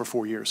 witnesses over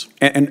 4 years.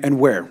 And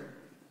where?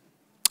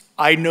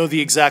 I know the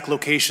exact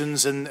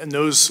locations, and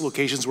those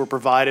locations were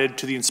provided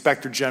to the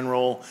Inspector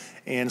General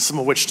and some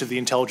of which to the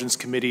intelligence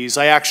committees.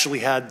 I actually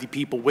had the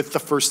people with the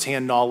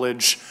firsthand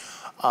knowledge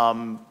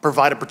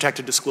provide a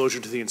protected disclosure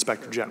to the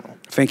Inspector General.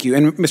 Thank you.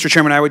 And Mr.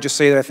 Chairman, I would just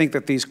say that I think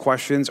that these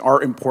questions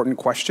are important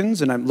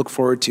questions, and I look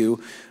forward to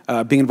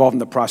being involved in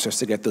the process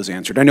to get those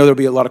answered. I know there'll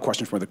be a lot of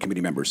questions from other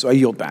committee members, so I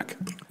yield back.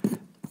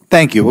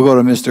 Thank you. We'll go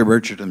to Mr.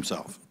 Burchett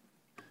himself.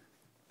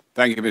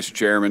 Thank you, Mr.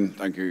 Chairman.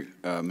 Thank you,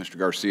 Mr.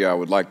 Garcia. I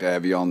would like to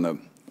have you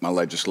on my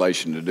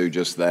legislation to do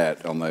just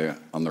that, on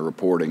the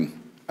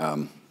reporting,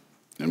 and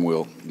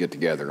we'll get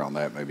together on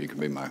that. Maybe you can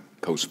be my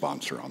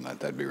co-sponsor on that.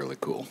 That'd be really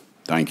cool.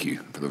 Thank you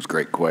for those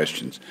great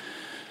questions.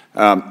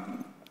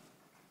 Mr.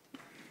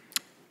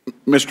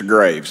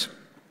 Graves,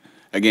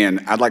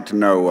 again, I'd like to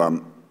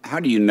know, how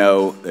do you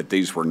know that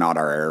these were not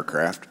our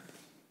aircraft?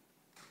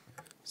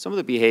 Some of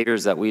the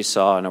behaviors that we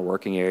saw in a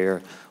working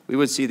area, we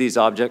would see these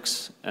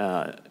objects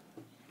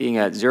being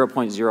at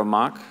 0.0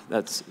 Mach,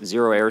 that's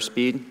 0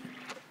 airspeed,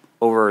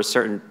 over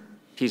certain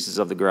pieces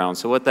of the ground.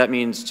 So what that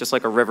means, just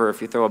like a river,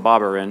 if you throw a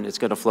bobber in, it's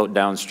going to float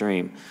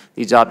downstream.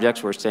 These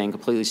objects were staying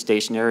completely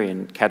stationary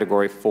in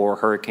Category 4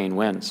 hurricane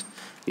winds.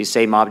 These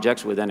same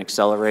objects would then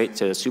accelerate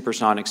to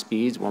supersonic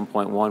speeds,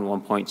 1.1,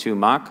 1.2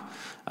 Mach,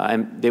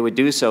 and they would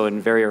do so in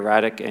very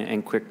erratic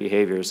and quick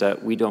behaviors that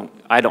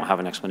I don't have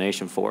an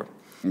explanation for.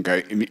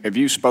 Okay. Have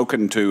you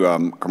spoken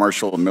to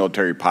commercial and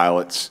military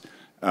pilots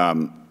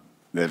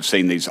that have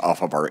seen these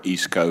off of our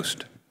East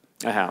Coast?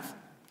 I have.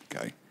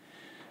 Okay.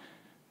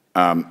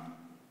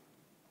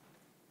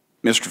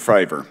 Mr.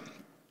 Favor,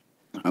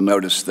 I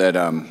noticed that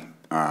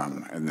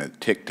in the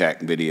Tic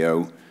Tac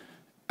video,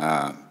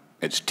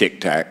 it's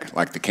Tic Tac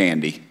like the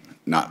candy,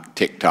 not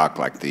TikTok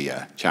like the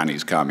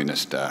Chinese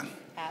Communist app.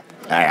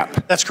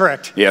 That's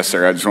correct. Yes,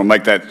 sir. I just want to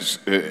make that,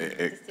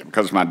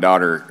 because my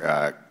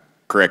daughter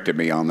corrected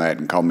me on that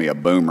and called me a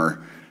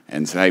boomer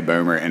and said, "Hey,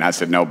 boomer," and I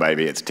said, "No,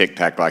 baby, it's Tic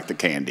Tac like the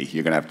candy.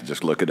 You're going to have to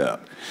just look it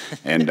up."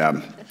 And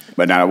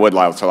but now I would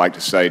also like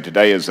to say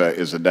today is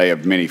a day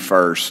of many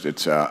firsts.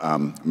 It's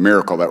a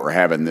miracle that we're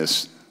having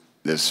this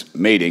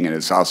meeting, and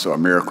it's also a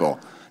miracle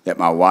that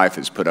my wife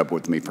has put up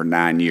with me for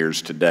 9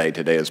 years today.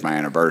 Today is my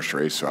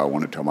anniversary, so I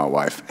want to tell my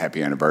wife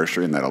happy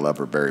anniversary and that I love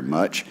her very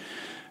much.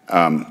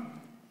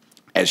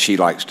 As she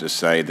likes to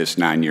say, this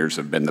 9 years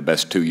have been the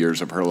best 2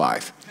 years of her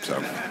life.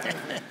 So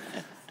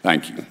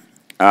thank you.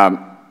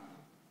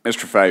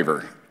 Mr.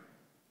 Favor,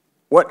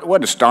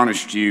 what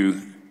astonished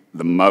you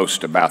the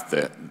most about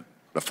the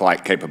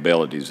flight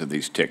capabilities of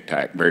these Tic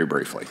Tac, very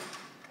briefly?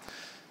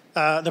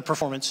 The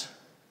performance,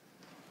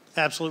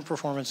 absolute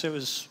performance. It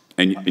was.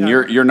 And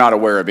you're not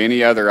aware of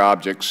any other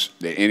objects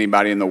that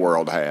anybody in the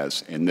world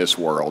has, in this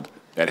world,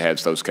 that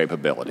has those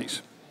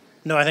capabilities?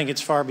 No, I think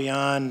it's far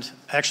beyond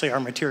actually our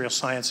material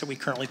science that we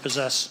currently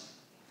possess.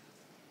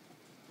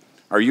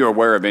 Are you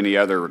aware of any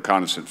other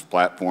reconnaissance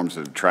platforms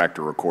that have tracked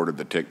or recorded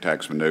the Tic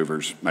Tac's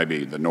maneuvers,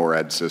 maybe the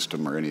NORAD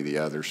system or any of the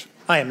others?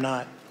 I am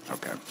not.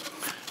 Okay.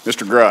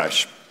 Mr.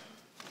 Grush,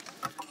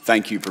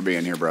 thank you for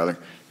being here, brother.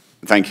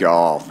 Thank you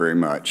all very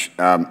much.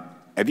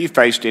 Have you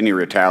faced any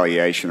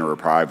retaliation or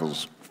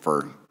reprisals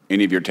for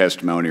any of your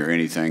testimony or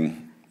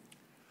anything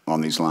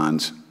on these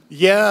lines?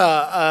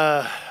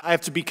 Yeah, I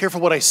have to be careful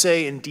what I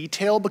say in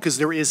detail because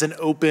there is an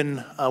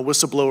open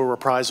whistleblower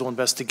reprisal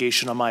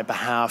investigation on my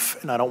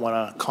behalf, and I don't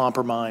want to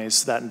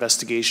compromise that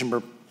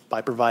investigation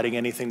by providing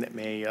anything that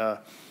may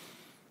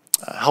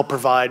help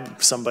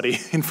provide somebody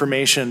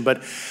information.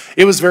 But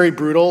it was very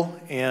brutal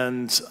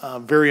and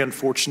very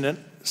unfortunate,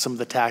 some of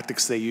the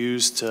tactics they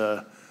used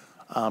to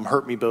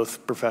hurt me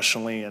both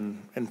professionally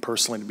and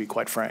personally, to be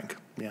quite frank.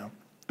 Yeah.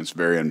 It's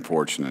very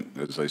unfortunate.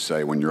 As they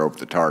say, when you're over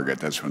the target,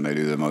 that's when they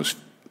do the most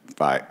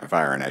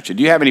firing at you.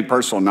 Do you have any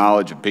personal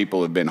knowledge of people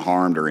who have been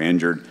harmed or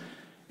injured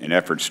in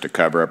efforts to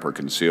cover up or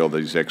conceal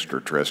these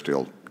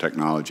extraterrestrial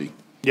technology?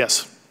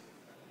 Yes.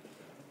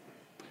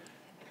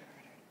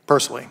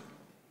 Personally.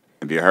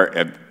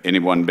 Have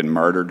anyone been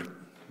murdered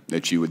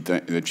that you would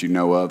think, that you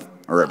know of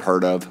or have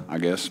heard of, I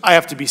guess? I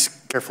have to be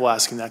careful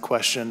asking that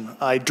question.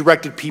 I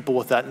directed people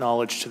with that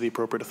knowledge to the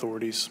appropriate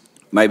authorities.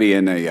 Maybe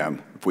in a,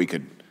 if we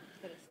could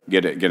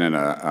get in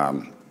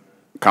a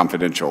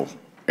confidential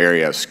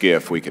area,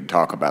 SCIF, we could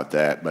talk about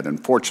that. But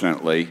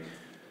unfortunately,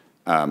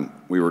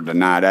 we were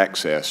denied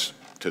access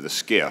to the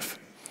SCIF,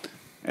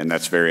 and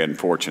that's very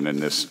unfortunate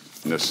in this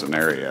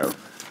scenario.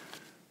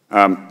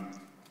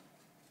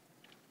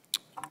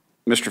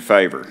 Mr.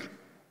 Favor,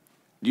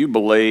 do you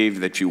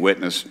believe that you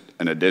witnessed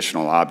an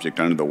additional object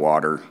under the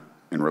water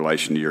in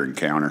relation to your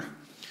encounter?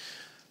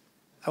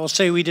 I will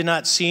say we did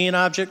not see an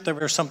object. There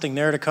was something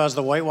there to cause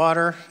the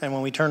whitewater, and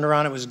when we turned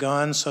around, it was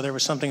gone, so there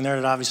was something there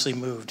that obviously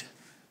moved.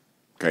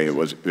 Okay,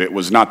 it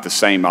was not the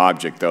same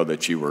object, though,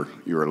 that you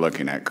were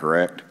looking at,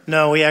 correct?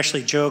 No, we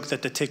actually joked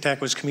that the Tic Tac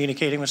was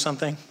communicating with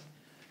something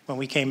when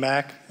we came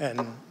back,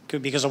 and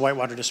because the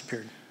whitewater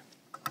disappeared.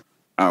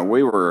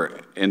 We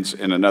were, in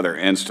another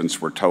instance,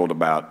 we're told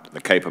about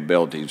the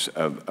capabilities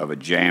of a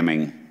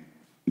jamming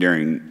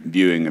during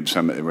viewing of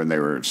when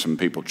there were some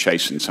people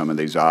chasing some of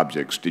these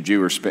objects. Did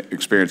you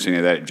experience any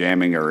of that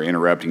jamming or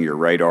interrupting your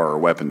radar or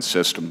weapons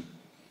system?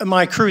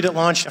 My crew that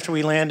launched after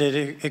we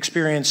landed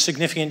experienced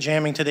significant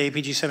jamming to the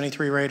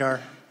APG-73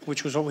 radar,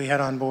 which was what we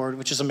had on board,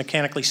 which is a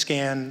mechanically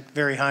scanned,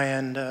 very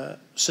high-end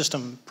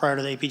system prior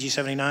to the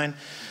APG-79.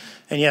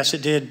 And yes,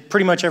 it did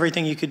pretty much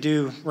everything you could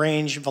do,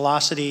 range,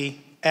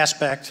 velocity,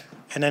 aspect,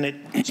 and then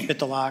it spit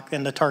the lock,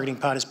 and the targeting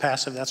pod is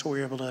passive. That's what we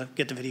were able to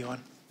get the video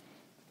on.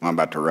 I'm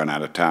about to run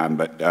out of time,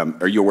 but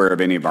are you aware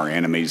of any of our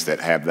enemies that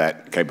have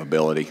that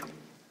capability?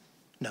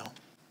 No.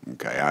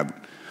 Okay, I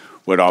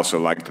would also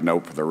like to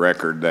note for the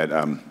record that,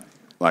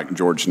 like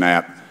George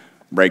Knapp,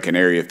 breaking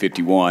Area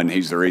 51,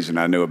 he's the reason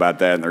I knew about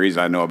that, and the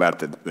reason I know about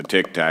the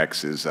Tic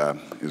Tacs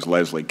is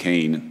Leslie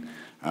Keene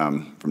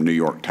from New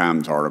York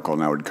Times article,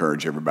 and I would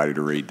encourage everybody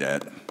to read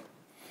that.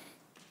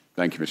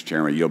 Thank you, Mr.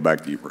 Chairman. I yield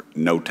back to you for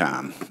no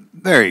time.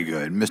 Very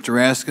good. Mr.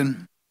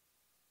 Raskin?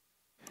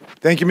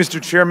 Thank you,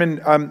 Mr. Chairman.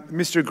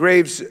 Mr.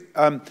 Graves,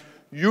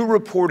 you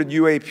reported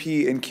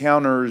UAP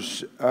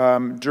encounters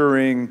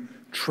during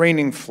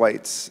training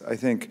flights, I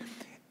think,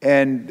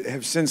 and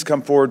have since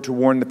come forward to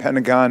warn the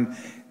Pentagon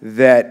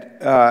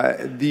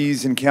that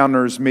these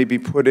encounters may be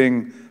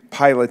putting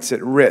pilots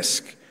at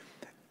risk.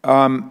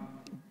 My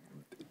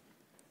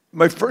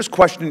first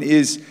question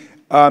is,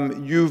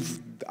 you've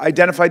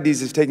identified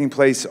these as taking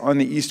place on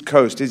the East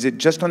Coast. Is it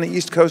just on the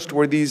East Coast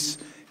where these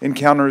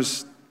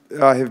encounters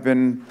have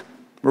been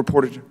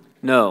reported?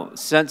 No.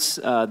 Since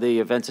the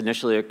events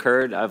initially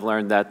occurred, I've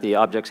learned that the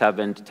objects have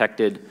been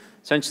detected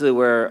essentially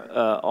where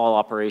all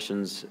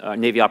operations,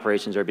 Navy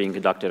operations are being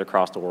conducted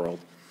across the world.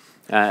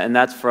 And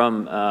that's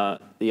from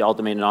the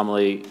All-Domain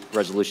Anomaly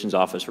Resolutions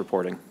Office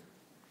reporting.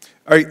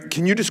 All right,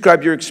 can you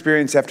describe your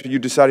experience after you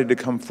decided to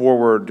come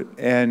forward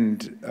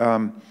and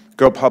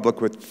go public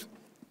with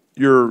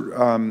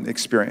your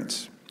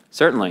experience?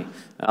 Certainly.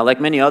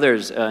 Like many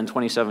others, in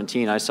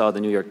 2017, I saw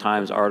the New York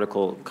Times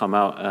article come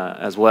out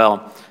as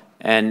well.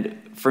 And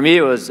for me,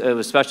 it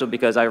was special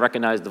because I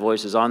recognized the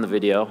voices on the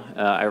video.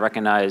 I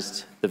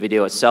recognized the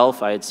video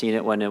itself. I had seen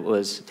it when it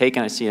was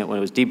taken. I seen it when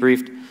it was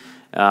debriefed.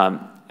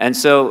 And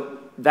so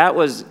that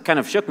was kind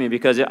of shook me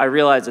because I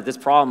realized that this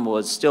problem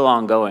was still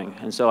ongoing.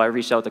 And so I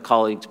reached out to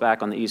colleagues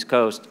back on the East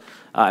Coast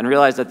and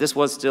realized that this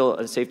was still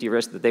a safety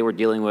risk that they were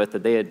dealing with,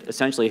 that they had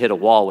essentially hit a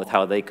wall with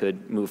how they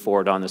could move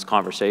forward on this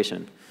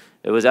conversation.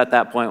 It was at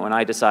that point when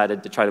I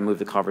decided to try to move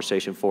the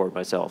conversation forward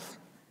myself.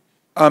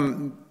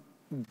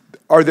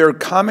 Are there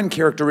common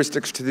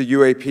characteristics to the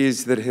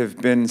UAPs that have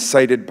been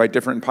cited by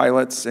different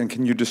pilots, and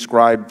can you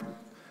describe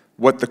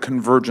what the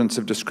convergence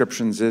of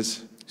descriptions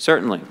is?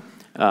 Certainly.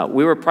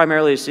 We were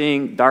primarily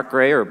seeing dark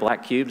gray or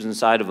black cubes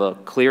inside of a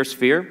clear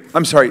sphere.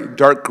 I'm sorry,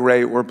 dark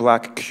gray or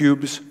black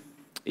cubes?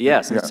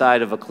 Yes,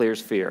 inside of a clear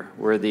sphere,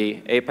 where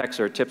the apex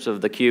or tips of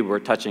the cube were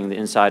touching the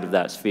inside of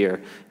that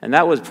sphere. And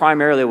that was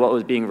primarily what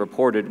was being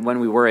reported when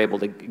we were able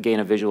to gain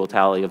a visual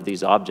tally of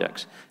these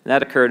objects. And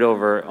that occurred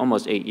over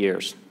almost 8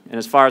 years. And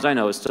as far as I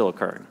know, it's still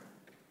occurring.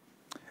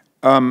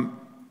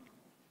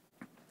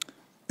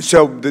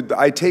 So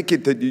I take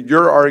it that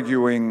you're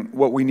arguing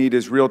what we need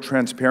is real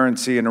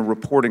transparency in a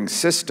reporting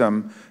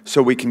system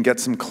so we can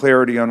get some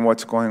clarity on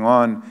what's going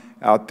on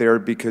out there,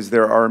 because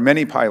there are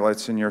many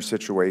pilots in your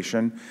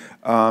situation,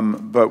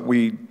 but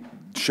we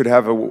should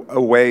have a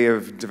way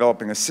of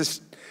developing a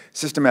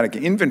systematic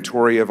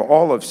inventory of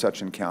all of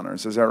such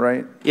encounters. Is that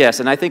right?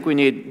 Yes, and I think we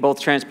need both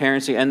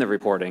transparency and the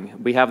reporting.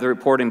 We have the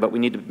reporting, but we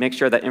need to make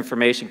sure that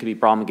information can be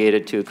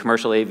promulgated to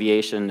commercial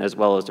aviation as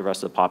well as the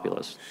rest of the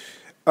populace.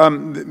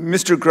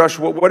 Mr. Grush,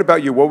 what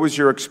about you? What was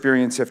your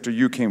experience after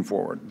you came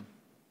forward?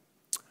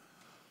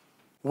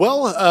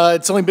 Well,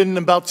 it's only been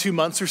about 2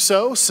 months or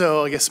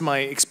so I guess my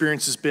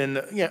experience has been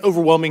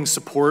overwhelming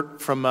support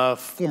from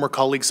former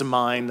colleagues of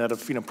mine that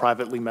have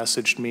privately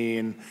messaged me,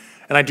 and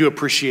I do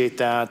appreciate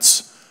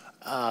that.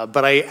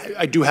 But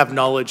I do have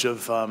knowledge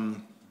of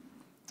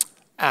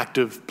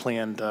active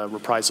planned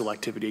reprisal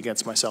activity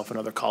against myself and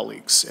other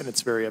colleagues, and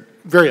it's very,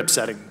 very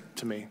upsetting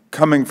to me.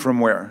 Coming from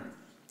where?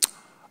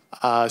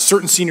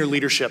 Certain senior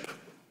leadership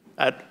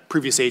at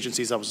previous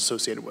agencies I was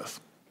associated with.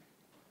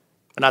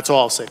 And that's all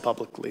I'll say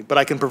publicly, but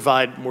I can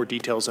provide more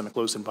details in a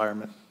closed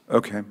environment.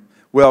 Okay.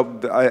 Well,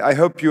 I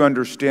hope you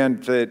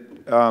understand that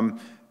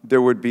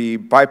there would be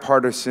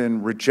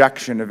bipartisan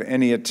rejection of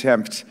any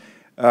attempt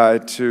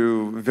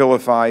to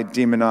vilify,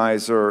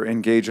 demonize, or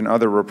engage in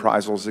other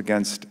reprisals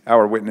against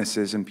our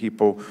witnesses and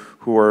people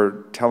who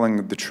are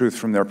telling the truth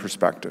from their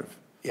perspective.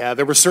 Yeah,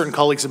 there were certain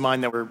colleagues of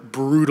mine that were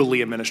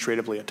brutally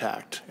administratively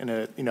attacked, and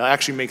it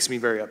actually makes me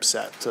very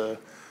upset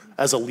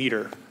as a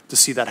leader to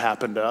see that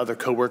happen to other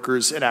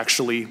coworkers and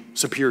actually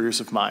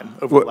superiors of mine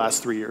over the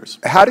last 3 years.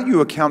 How do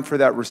you account for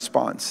that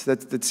response?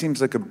 That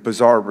seems like a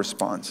bizarre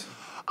response.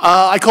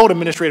 I call it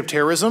administrative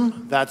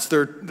terrorism. That's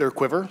their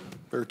quiver,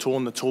 their tool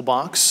in the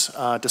toolbox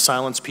to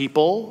silence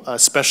people,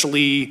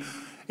 especially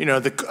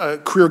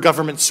the career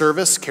government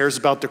service cares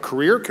about their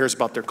career, cares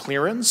about their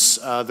clearance,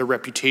 their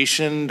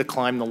reputation to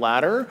climb the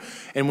ladder.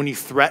 And when you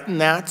threaten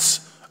that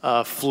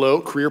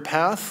float, career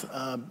path,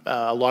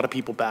 a lot of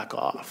people back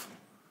off.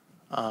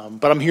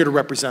 But I'm here to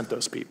represent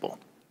those people.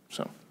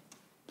 So,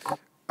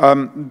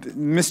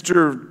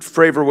 Mr.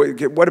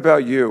 Fravor, what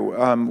about you?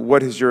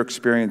 What has your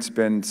experience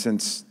been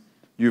since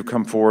you've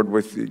come forward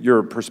with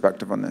your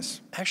perspective on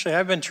this? Actually,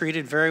 I've been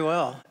treated very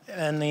well.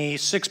 And the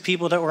 6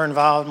 people that were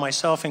involved,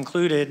 myself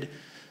included,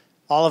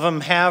 all of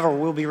them have or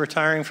will be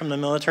retiring from the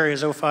military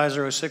as 05s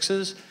or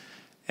 06s.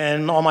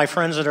 And all my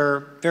friends that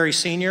are very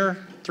senior,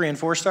 3 and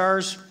 4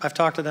 stars, I've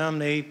talked to them.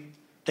 They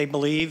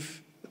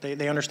believe,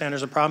 they understand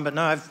there's a problem. But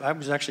no, I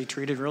was actually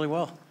treated really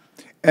well.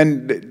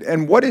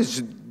 And what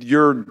is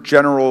your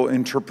general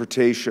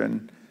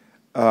interpretation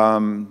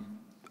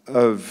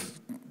of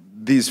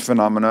these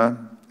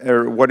phenomena?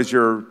 Or what is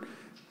your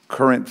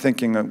current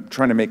thinking of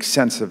trying to make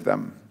sense of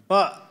them?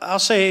 Well, I'll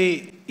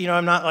say, you know,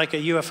 I'm not like a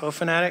UFO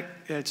fanatic.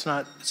 It's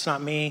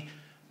not me.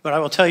 But I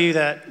will tell you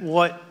that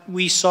what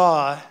we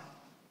saw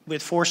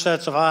with 4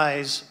 sets of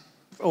eyes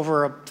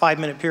over a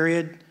 5-minute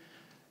period,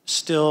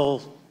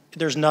 still,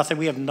 there's nothing,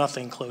 we have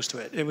nothing close to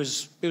it. It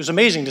was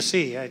amazing to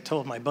see. I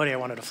told my buddy I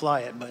wanted to fly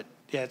it, but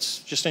yeah, it's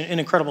just an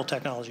incredible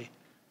technology.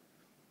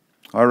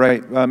 All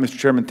right, Mr.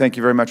 Chairman, thank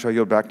you very much. I'll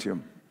yield back to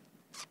you.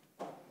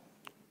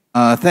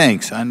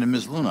 Thanks. On to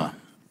Ms. Luna.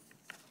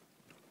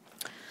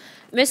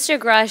 Mr.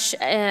 Grush,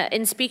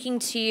 in speaking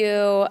to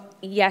you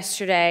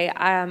yesterday,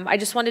 I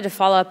just wanted to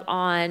follow up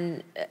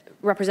on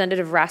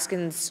Representative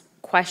Raskin's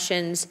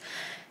questions.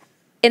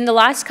 In the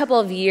last couple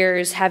of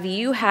years, have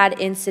you had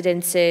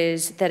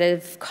incidences that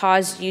have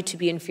caused you to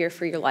be in fear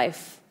for your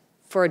life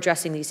for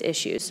addressing these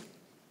issues?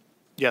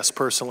 Yes,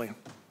 personally.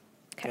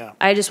 Okay. Yeah.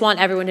 I just want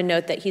everyone to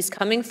note that he's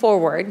coming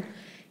forward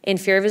in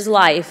fear of his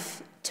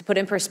life. To put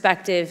in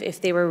perspective, if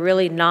they were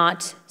really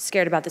not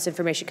scared about this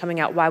information coming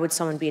out, why would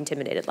someone be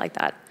intimidated like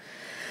that?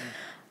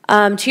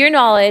 To your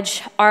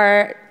knowledge,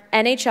 are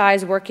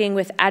NHIs working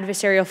with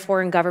adversarial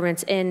foreign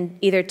governments in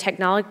either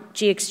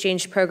technology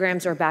exchange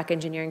programs or back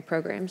engineering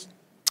programs?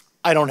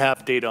 I don't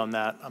have data on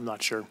that. I'm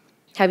not sure.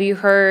 Have you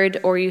heard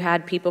or you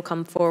had people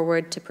come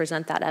forward to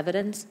present that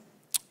evidence?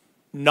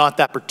 Not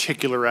that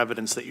particular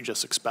evidence that you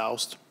just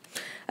espoused.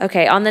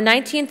 Okay, on the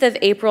 19th of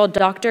April,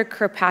 Dr.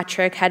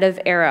 Kirkpatrick, head of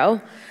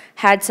AARO,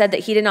 had said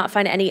that he did not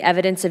find any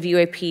evidence of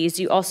UAPs.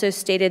 You also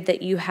stated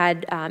that you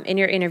had, in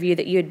your interview,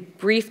 that you had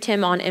briefed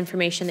him on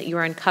information that you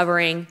were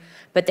uncovering,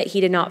 but that he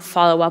did not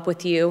follow up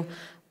with you.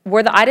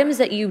 Were the items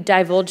that you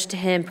divulged to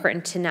him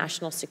pertinent to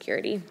national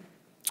security?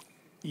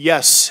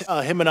 Yes,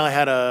 him and I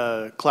had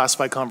a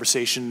classified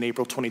conversation in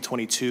April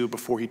 2022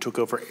 before he took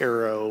over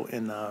AARO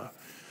in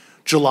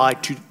July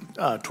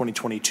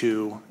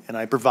 2022, and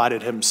I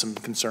provided him some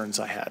concerns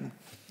I had.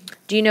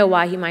 Do you know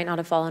why he might not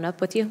have followed up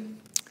with you?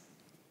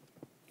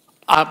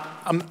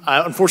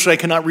 Unfortunately, I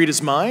cannot read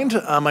his mind.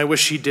 I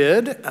wish he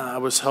did. I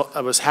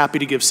was happy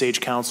to give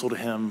sage counsel to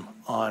him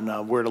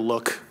on where to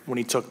look when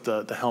he took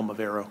the helm of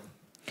AARO.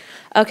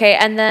 Okay,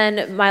 and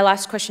then my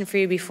last question for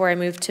you before I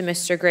move to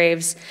Mr.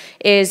 Graves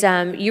is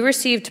you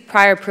received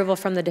prior approval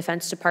from the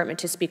Defense Department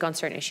to speak on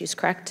certain issues,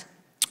 correct?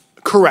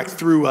 Correct,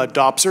 through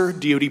DOPSR,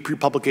 DoD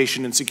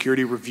Pre-Publication and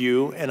Security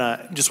Review, and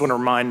I just want to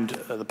remind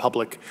the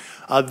public,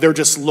 they're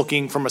just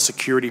looking from a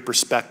security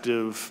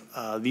perspective.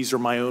 These are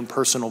my own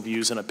personal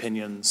views and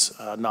opinions,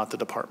 not the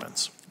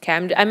department's. Okay,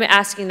 I'm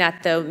asking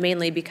that though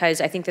mainly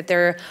because I think that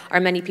there are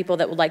many people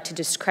that would like to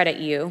discredit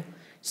you,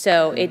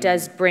 so it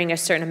does bring a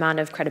certain amount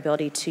of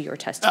credibility to your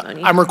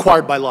testimony. I'm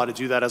required by law to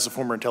do that as a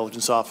former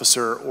intelligence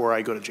officer, or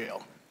I go to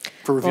jail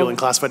for revealing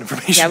classified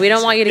information. Yeah, we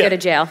don't want you to go to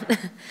jail.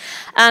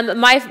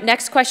 My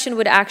next question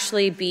would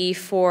actually be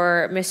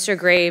for Mr.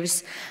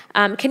 Graves.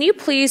 Can you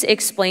please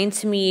explain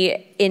to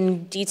me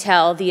in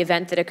detail the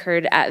event that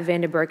occurred at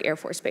Vandenberg Air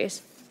Force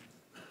Base?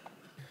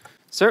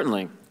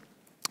 Certainly.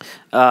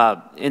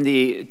 In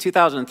the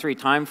 2003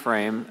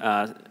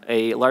 timeframe,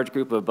 a large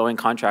group of Boeing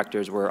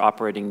contractors were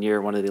operating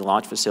near one of the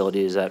launch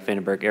facilities at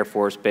Vandenberg Air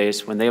Force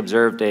Base when they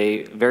observed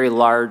a very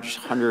large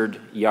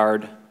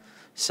 100-yard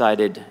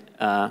sided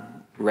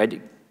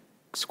red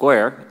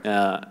square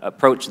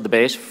approach the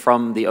base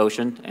from the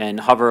ocean and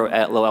hover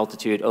at low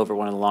altitude over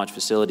one of the launch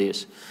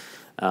facilities.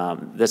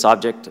 This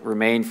object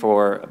remained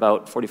for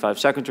about 45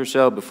 seconds or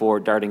so before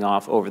darting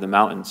off over the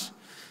mountains.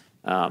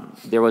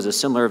 There was a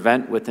similar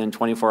event within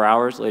 24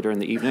 hours later in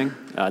the evening.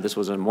 This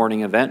was a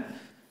morning event,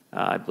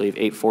 I believe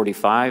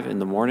 8:45 in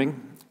the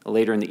morning.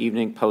 Later in the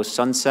evening,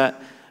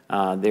 post-sunset,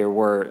 there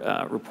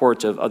were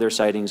reports of other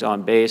sightings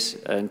on base,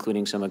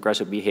 including some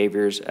aggressive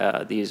behaviors.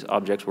 These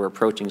objects were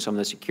approaching some of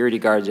the security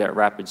guards at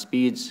rapid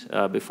speeds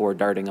before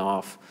darting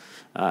off.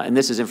 And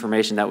this is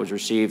information that was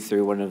received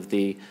through one of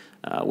the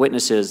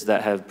witnesses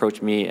that have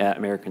approached me at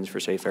Americans for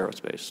Safe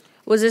Aerospace.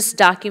 Was this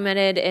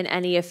documented in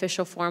any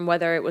official form,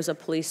 whether it was a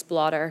police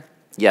blotter?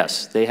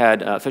 Yes, they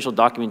had official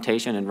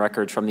documentation and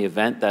records from the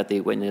event that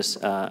the witness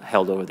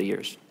held over the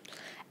years.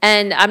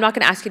 And I'm not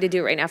going to ask you to do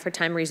it right now for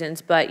time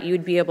reasons, but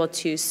you'd be able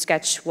to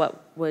sketch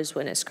what was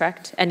witnessed,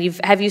 correct? And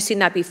have you seen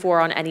that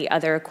before on any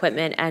other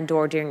equipment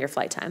and/or during your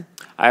flight time?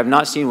 I have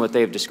not seen what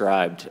they've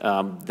described.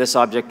 This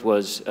object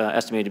was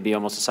estimated to be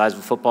almost the size of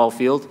a football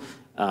field.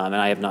 and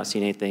I have not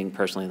seen anything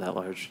personally that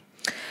large.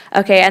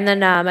 Okay, and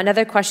then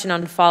another question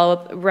on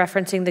follow-up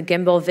referencing the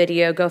gimbal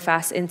video Go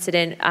Fast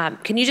incident.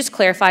 Can you just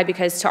clarify,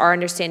 because to our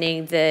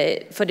understanding,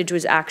 the footage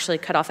was actually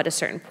cut off at a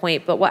certain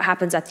point, but what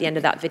happens at the end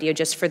of that video,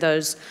 just for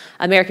those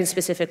Americans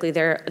specifically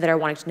that are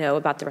wanting to know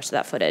about the rest of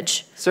that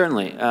footage?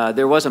 Certainly.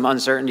 There was some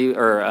uncertainty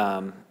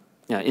or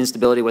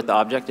instability with the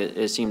object.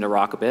 It seemed to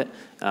rock a bit,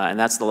 and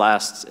that's the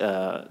last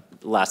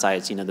I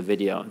had seen of the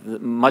video.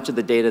 Much of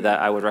the data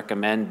that I would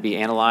recommend be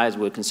analyzed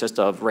would consist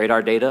of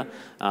radar data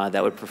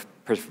that would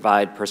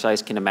provide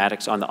precise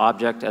kinematics on the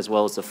object, as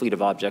well as the fleet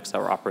of objects that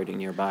were operating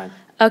nearby.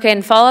 Okay,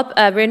 and follow-up,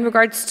 in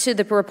regards to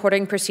the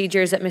reporting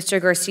procedures that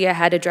Mr. Garcia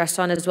had addressed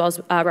on, as well as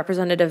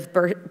Representative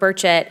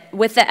Burchett,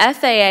 with the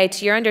FAA,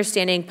 to your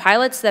understanding,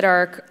 pilots that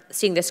are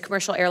seeing this,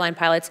 commercial airline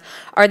pilots,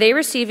 are they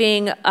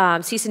receiving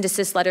cease and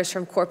desist letters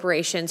from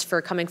corporations for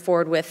coming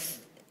forward with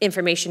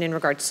information in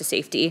regards to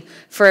safety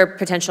for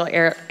potential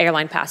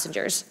airline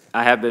passengers?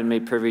 I have been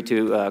made privy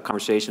to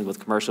conversations with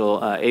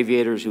commercial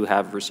aviators who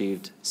have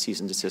received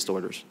cease and desist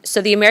orders.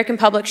 So the American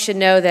public should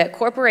know that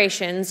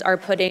corporations are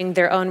putting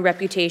their own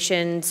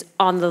reputations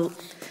on the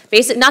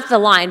not the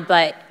line,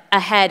 but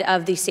ahead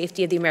of the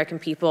safety of the American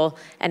people.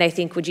 And I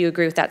think, would you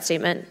agree with that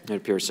statement? It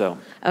appears so.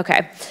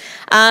 Okay.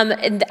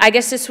 And I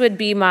guess this would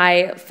be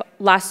my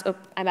last,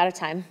 I'm out of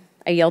time.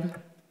 I yield.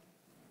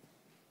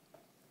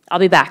 I'll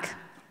be back.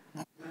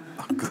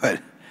 Good.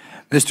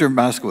 Mr.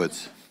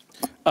 Moskowitz.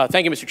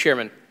 Thank you, Mr.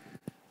 Chairman.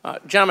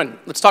 Gentlemen,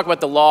 let's talk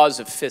about the laws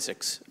of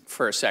physics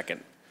for a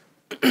second.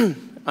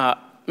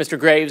 Mr.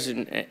 Graves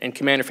and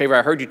Commander Favor,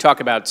 I heard you talk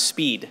about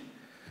speed.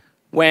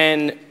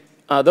 When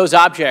those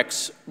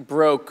objects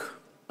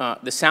broke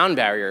the sound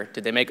barrier,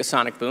 did they make a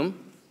sonic boom?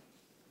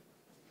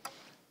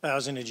 I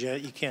was in a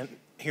jet. You can't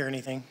hear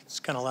anything. It's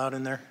kind of loud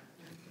in there.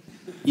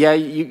 Yeah,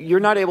 you're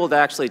not able to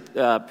actually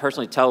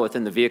personally tell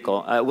within the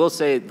vehicle. I will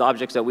say the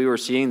objects that we were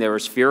seeing, they were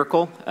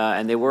spherical,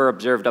 and they were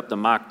observed up to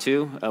Mach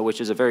 2, which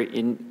is a very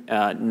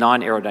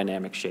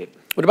non-aerodynamic shape.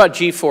 What about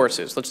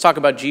G-forces? Let's talk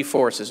about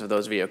G-forces of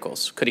those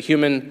vehicles. Could a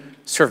human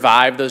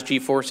survive those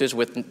G-forces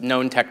with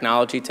known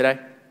technology today?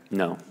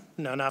 No.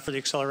 No, not for the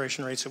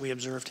acceleration rates that we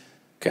observed.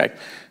 Okay.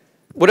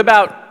 What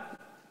about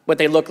what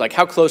they look like?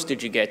 How close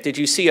did you get? Did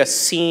you see a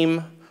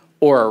seam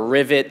or a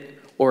rivet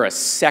or a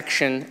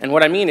section? And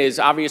what I mean is,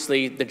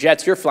 obviously, the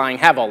jets you're flying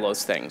have all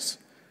those things.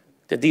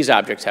 Did these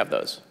objects have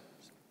those?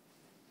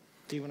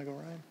 Do you want to go,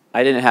 Ryan?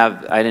 I didn't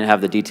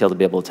have the detail to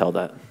be able to tell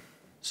that.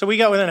 So we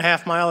got within a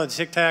half mile of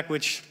Tic Tac,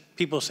 which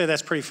people say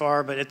that's pretty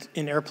far, but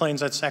in airplanes,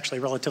 that's actually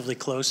relatively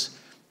close.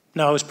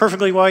 No, it was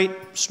perfectly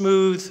white,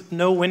 smooth,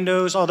 no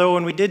windows, although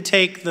when we did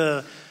take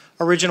the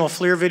original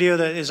FLIR video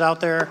that is out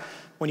there,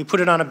 when you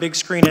put it on a big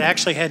screen, it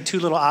actually had two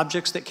little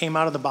objects that came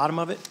out of the bottom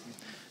of it.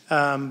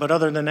 But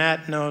other than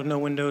that, no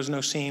windows,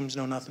 no seams,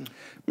 no nothing.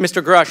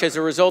 Mr. Grush, as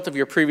a result of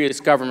your previous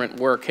government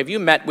work, have you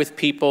met with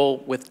people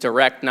with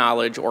direct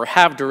knowledge or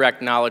have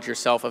direct knowledge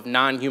yourself of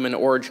non-human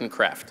origin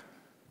craft?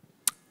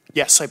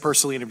 Yes, I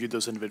personally interviewed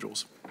those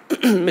individuals.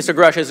 Mr.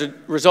 Grush, as a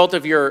result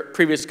of your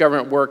previous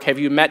government work, have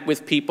you met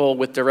with people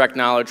with direct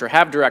knowledge or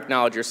have direct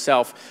knowledge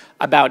yourself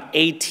about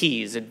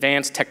ATs,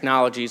 advanced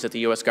technologies that the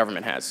U.S.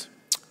 government has?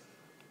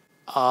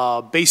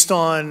 Based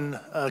on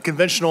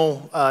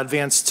conventional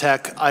advanced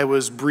tech, I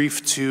was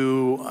briefed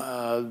to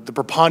the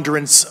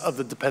preponderance of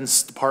the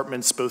Defense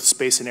Department's both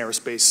space and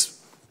aerospace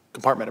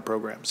compartmented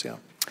programs, yeah.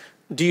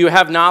 Do you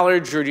have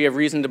knowledge or do you have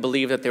reason to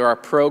believe that there are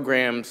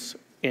programs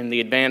in the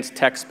advanced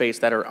tech space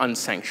that are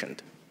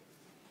unsanctioned?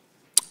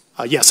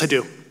 Yes, I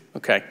do.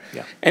 Okay.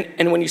 Yeah.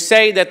 And when you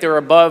say that they're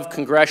above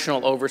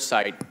congressional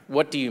oversight,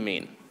 what do you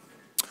mean?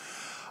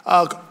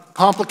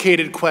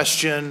 Complicated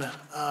question.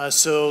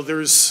 So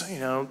there's,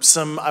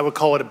 some, I would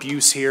call it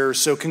abuse here.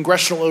 So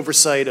congressional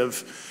oversight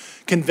of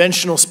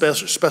conventional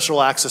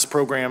special access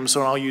programs,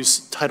 so I'll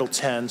use Title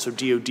 10, so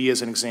DOD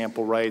as an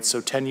example, right?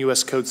 So 10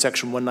 U.S. Code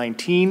Section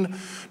 119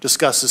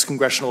 discusses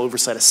congressional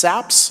oversight of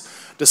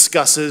SAPs,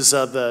 discusses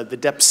the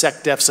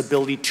DepSecDef's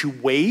ability to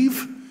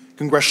waive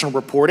congressional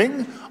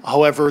reporting.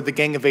 However, the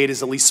Gang of Eight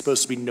is at least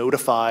supposed to be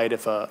notified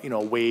if a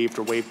waived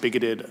or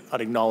waive-bigoted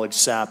unacknowledged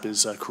SAP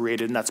is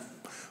created, and that's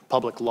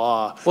public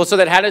law. Well, so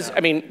that how does, I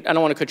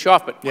don't want to cut you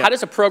off, but yeah. How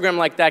does a program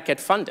like that get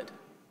funded?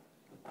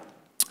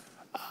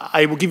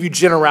 I will give you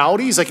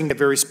generalities. I can get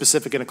very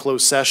specific in a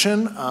closed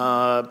session,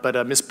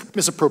 but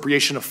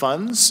misappropriation of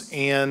funds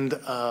and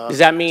does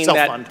that mean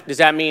self-fund. Does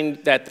that mean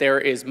that there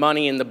is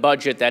money in the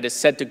budget that is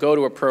said to go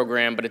to a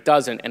program, but it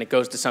doesn't, and it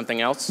goes to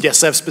something else?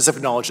 Yes, I have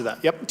specific knowledge of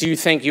that. Yep. Do you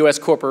think U.S.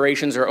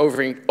 corporations are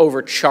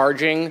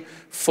overcharging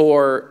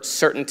for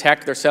certain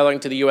tech they're selling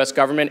to the U.S.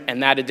 government,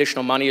 and that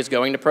additional money is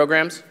going to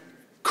programs?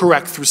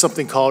 Correct, through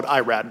something called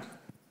IRAD.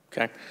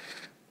 Okay.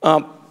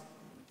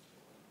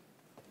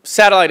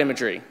 Satellite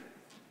imagery.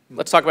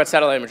 Let's talk about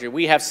satellite imagery.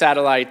 We have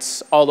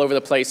satellites all over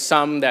the place,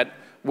 some that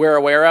we're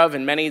aware of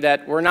and many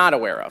that we're not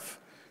aware of,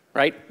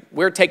 right?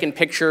 We're taking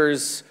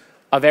pictures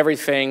of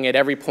everything at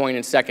every point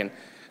and second.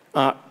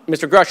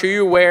 Mr. Grush, are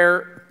you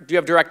aware, do you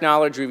have direct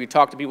knowledge, or have you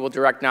talked to people with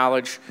direct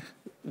knowledge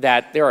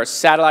that there are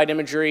satellite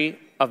imagery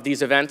of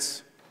these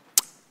events?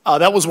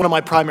 That was one of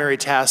my primary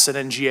tasks at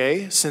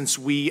NGA, since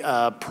we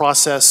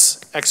process,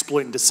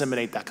 exploit, and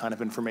disseminate that kind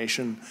of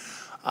information.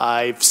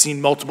 I've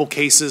seen multiple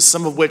cases,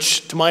 some of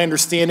which, to my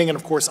understanding, and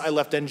of course I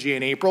left NGA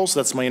in April, so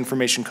that's my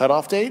information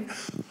cutoff date.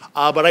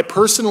 But I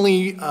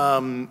personally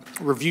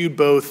reviewed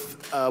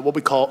both what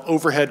we call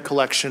overhead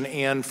collection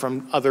and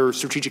from other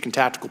strategic and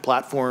tactical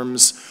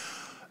platforms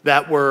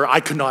that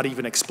I could not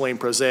even explain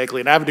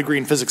prosaically. And I have a degree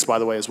in physics, by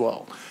the way, as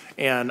well.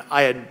 And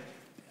I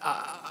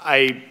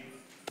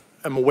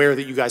am aware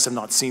that you guys have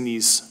not seen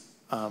these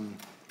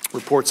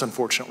reports,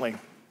 unfortunately.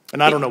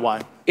 And I don't know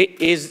why. Do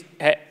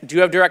you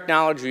have direct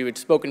knowledge, or you've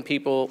spoken to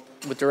people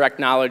with direct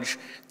knowledge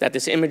that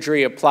this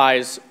imagery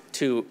applies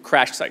to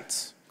crash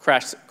sites,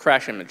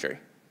 crash imagery?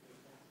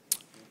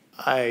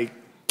 I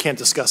can't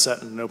discuss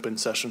that in an open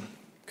session.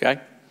 Okay.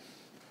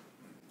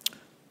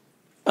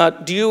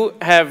 Do you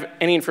have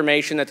any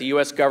information that the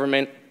U.S.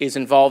 government is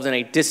involved in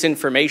a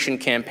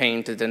disinformation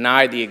campaign to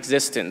deny the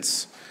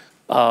existence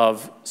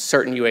of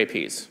certain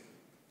UAPs?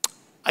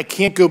 I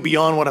can't go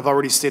beyond what I've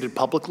already stated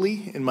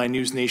publicly in my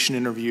News Nation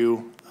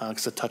interview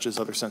because it touches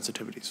other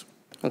sensitivities.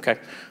 Okay.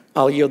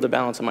 I'll yield the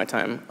balance of my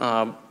time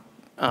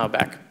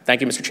back. Thank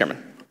you, Mr.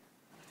 Chairman.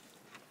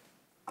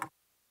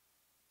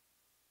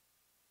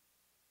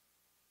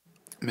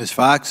 Ms.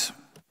 Fox?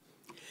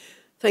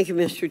 Thank you,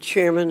 Mr.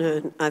 Chairman,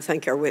 and I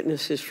thank our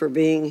witnesses for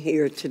being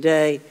here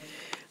today.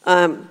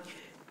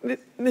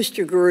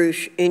 Mr.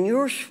 Garouche, in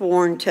your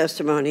sworn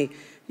testimony,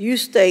 you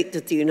state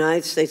that the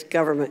United States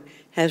government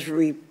has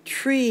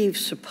retrieved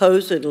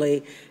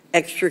supposedly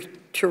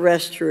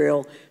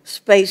extraterrestrial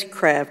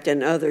spacecraft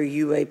and other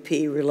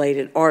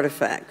UAP-related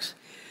artifacts.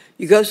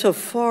 You go so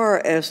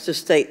far as to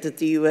state that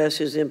the U.S.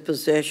 is in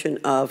possession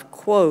of,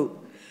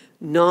 quote,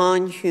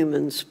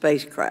 non-human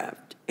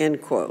spacecraft,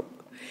 end quote,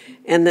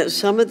 and that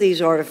some of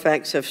these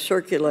artifacts have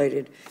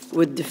circulated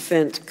with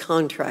defense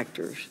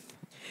contractors.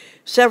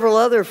 Several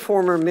other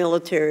former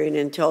military and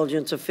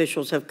intelligence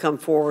officials have come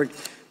forward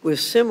with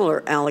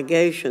similar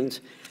allegations,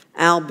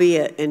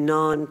 albeit in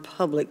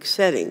non-public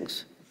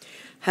settings.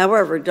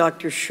 However,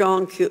 Dr.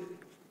 Sean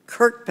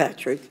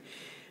Kirkpatrick,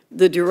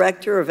 the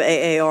director of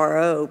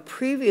AARO,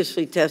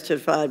 previously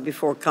testified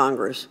before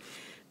Congress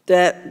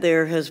that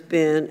there has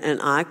been,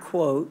 and I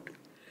quote,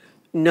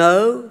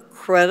 no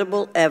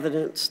credible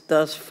evidence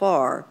thus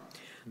far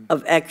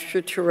of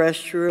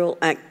extraterrestrial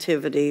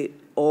activity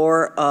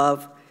or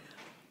of,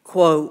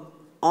 quote,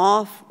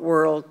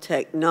 off-world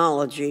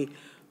technology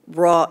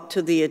brought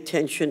to the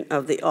attention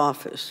of the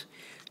office.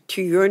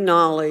 To your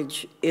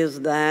knowledge,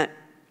 is that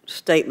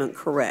statement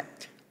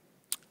correct?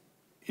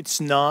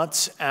 It's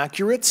not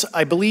accurate.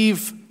 I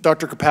believe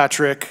Dr.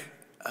 Kirkpatrick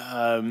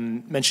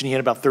mentioned he had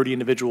about 30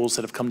 individuals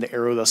that have come to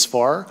Arrow thus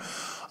far.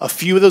 A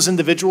few of those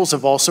individuals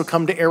have also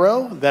come to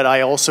Arrow that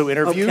I also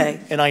interviewed,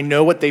 and I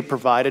know what they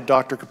provided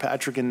Dr.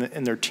 Kirkpatrick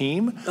and their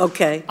team.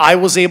 Okay. I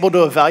was able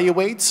to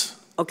evaluate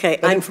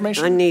that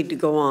information. I need to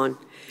go on.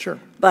 Sure.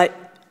 But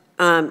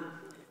my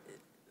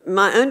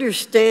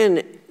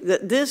understanding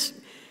that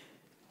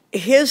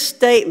his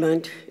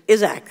statement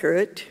is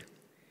accurate,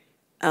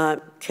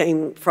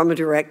 came from a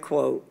direct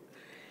quote.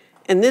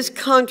 And this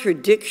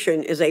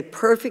contradiction is a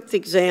perfect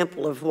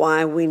example of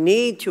why we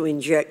need to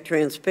inject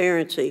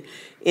transparency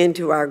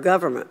into our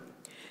government.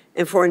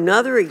 And for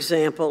another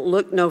example,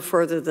 look no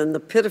further than the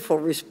pitiful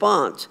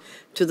response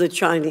to the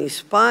Chinese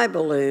spy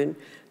balloon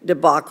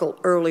debacle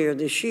earlier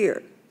this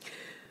year.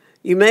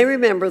 You may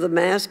remember the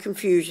mass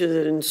confusion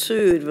that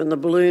ensued when the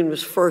balloon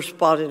was first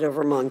spotted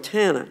over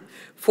Montana,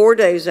 4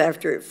 days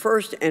after it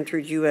first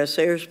entered U.S.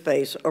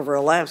 airspace over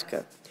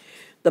Alaska.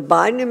 The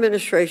Biden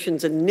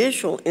administration's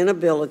initial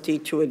inability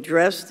to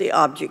address the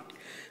object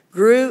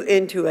grew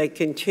into a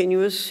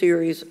continuous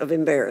series of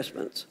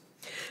embarrassments.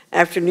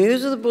 After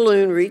news of the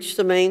balloon reached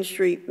the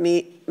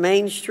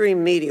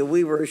mainstream media,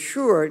 we were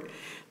assured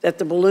that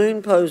the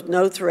balloon posed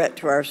no threat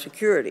to our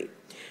security.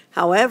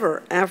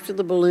 However, after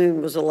the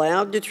balloon was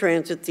allowed to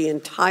transit the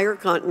entire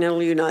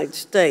continental United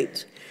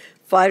States,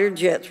 fighter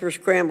jets were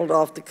scrambled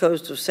off the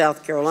coast of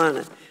South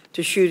Carolina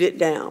to shoot it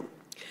down.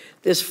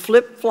 This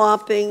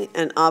flip-flopping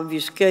and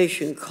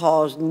obfuscation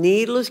caused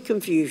needless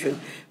confusion,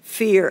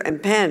 fear,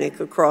 and panic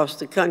across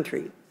the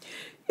country.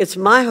 It's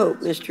my hope,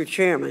 Mr.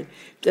 Chairman,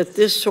 that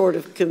this sort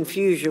of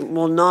confusion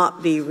will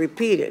not be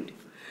repeated.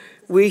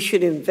 We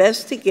should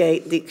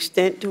investigate the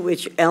extent to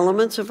which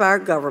elements of our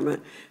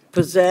government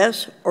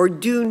possess or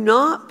do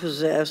not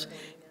possess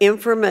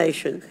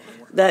information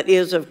that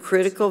is of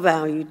critical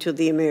value to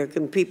the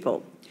American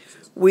people.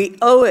 We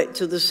owe it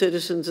to the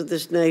citizens of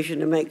this nation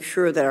to make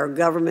sure that our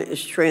government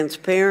is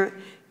transparent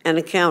and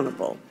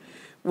accountable.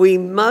 We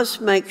must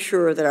make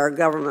sure that our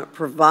government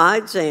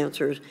provides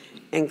answers,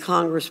 and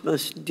Congress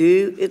must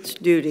do its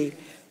duty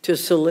to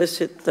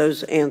solicit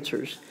those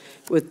answers.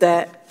 With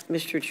that,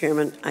 Mr.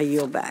 Chairman, I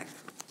yield back.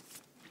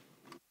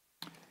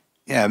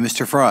 Yeah,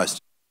 Mr.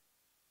 Frost.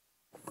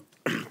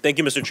 Thank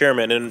you, Mr.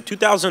 Chairman. In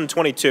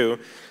 2022,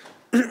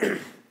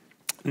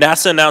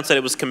 NASA announced that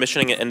it was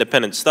commissioning an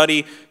independent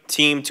study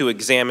team to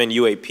examine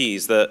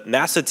UAPs. The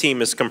NASA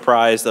team is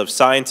comprised of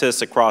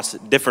scientists across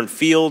different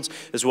fields,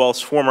 as well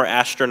as former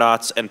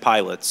astronauts and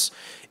pilots.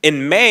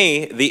 In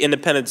May, the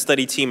independent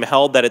study team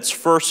held its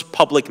first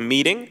public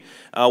meeting,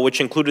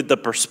 which included the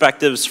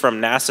perspectives from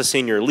NASA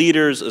senior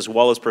leaders, as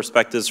well as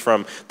perspectives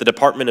from the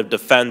Department of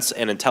Defense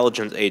and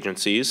intelligence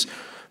agencies.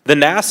 The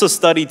NASA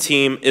study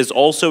team is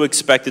also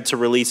expected to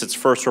release its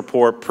first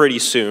report pretty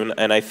soon,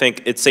 and I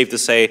think it's safe to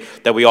say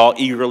that we all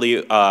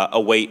eagerly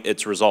await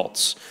its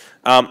results.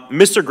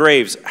 Mr.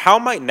 Graves, how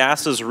might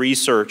NASA's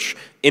research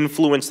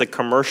influence the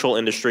commercial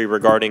industry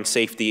regarding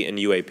safety in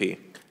UAP?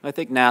 I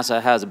think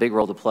NASA has a big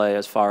role to play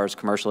as far as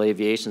commercial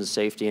aviation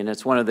safety, and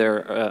it's one of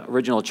their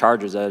original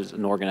charges as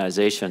an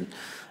organization.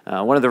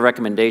 One of the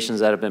recommendations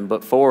that have been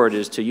put forward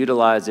is to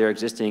utilize their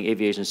existing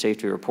aviation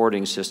safety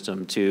reporting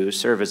system to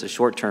serve as a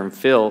short-term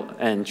fill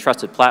and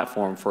trusted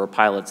platform for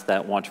pilots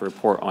that want to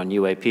report on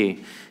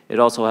UAP. It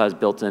also has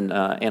built-in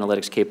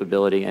analytics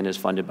capability and is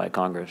funded by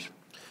Congress.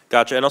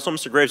 Gotcha. And also,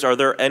 Mr. Graves, are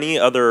there any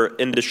other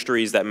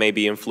industries that may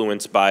be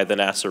influenced by the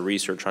NASA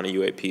research on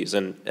UAPs?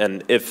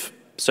 And if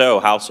so,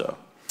 how so?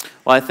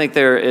 Well, I think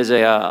there is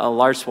a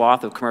large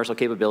swath of commercial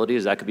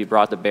capabilities that could be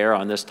brought to bear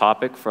on this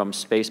topic, from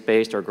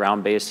space-based or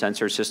ground-based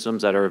sensor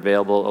systems that are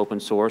available open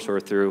source or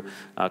through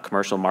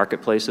commercial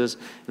marketplaces.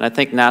 And I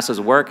think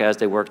NASA's work, as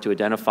they work to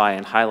identify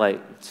and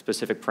highlight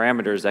specific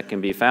parameters that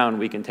can be found,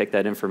 we can take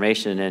that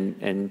information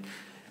and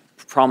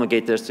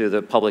promulgate this through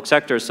the public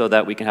sector so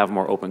that we can have a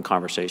more open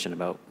conversation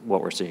about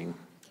what we're seeing.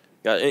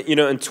 You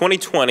know, in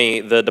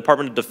 2020, the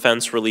Department of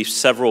Defense released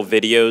several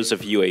videos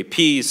of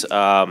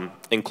UAPs,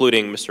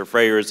 including Mr.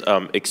 Freyer's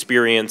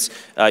experience,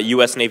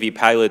 U.S. Navy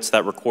pilots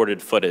that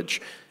recorded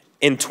footage.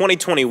 In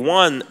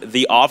 2021,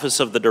 the Office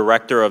of the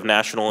Director of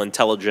National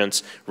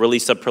Intelligence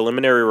released a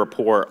preliminary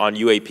report on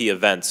UAP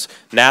events.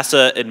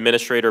 NASA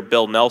Administrator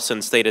Bill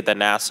Nelson stated that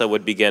NASA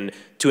would begin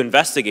to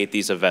investigate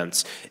these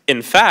events.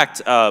 In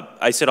fact,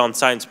 I sit on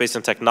Science, Space,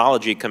 and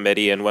Technology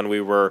Committee, and when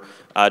we were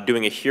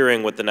doing a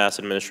hearing with the NASA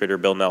Administrator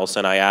Bill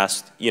Nelson, I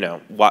asked, you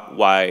know,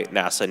 why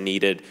NASA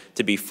needed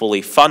to be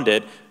fully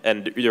funded,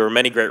 and there were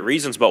many great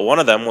reasons, but one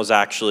of them was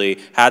actually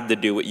had to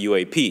do with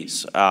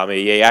UAPs.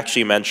 He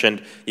actually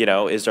mentioned, you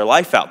know, is there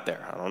life out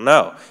there? I don't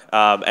know.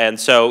 And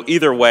so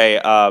either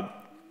way,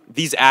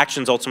 these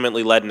actions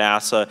ultimately led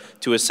NASA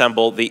to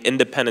assemble the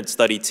independent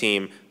study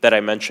team that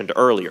I mentioned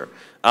earlier.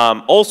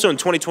 Also in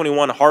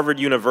 2021, Harvard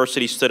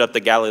University stood up the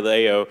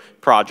Galileo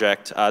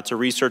project to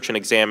research and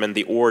examine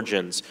the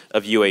origins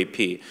of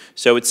UAP.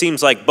 So it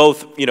seems like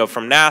both, you know,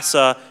 from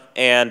NASA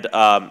and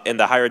in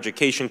the higher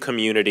education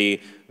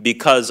community,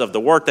 because of the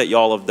work that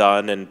y'all have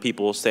done and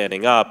people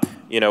standing up,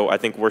 you know, I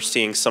think we're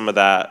seeing some of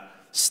that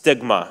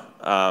stigma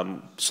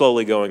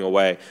slowly going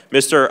away.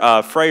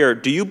 Mr. Freyer,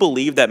 do you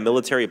believe that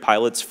military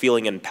pilots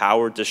feeling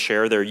empowered to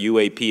share their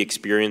UAP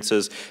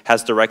experiences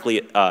has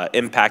directly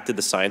impacted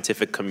the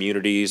scientific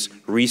community's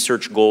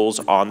research goals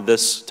on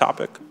this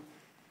topic?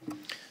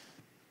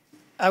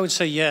 I would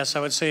say yes.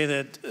 I would say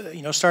that,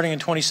 you know, starting in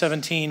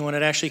 2017, when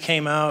it actually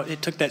came out,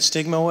 it took that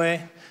stigma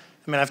away.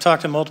 I mean, I've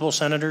talked to multiple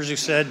senators who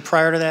said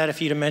prior to that,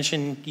 if you'd have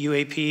mentioned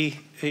UAP,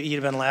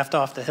 you'd have been laughed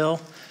off the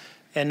hill.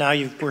 And now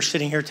we're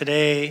sitting here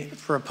today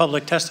for a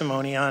public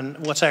testimony on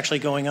what's actually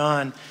going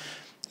on.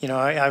 You know,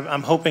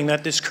 I'm hoping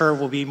that this curve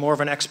will be more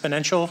of an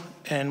exponential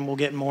and we'll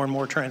get more and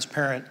more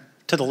transparent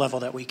to the level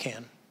that we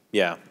can.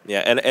 Yeah,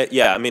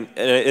 I mean,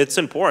 it's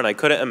important. I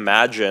couldn't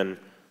imagine,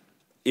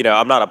 you know,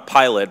 I'm not a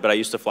pilot, but I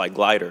used to fly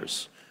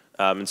gliders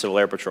in Civil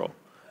Air Patrol.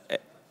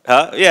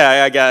 Huh?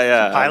 Yeah.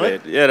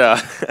 Pilot? I mean, you know.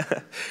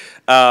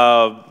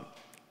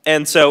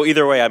 And so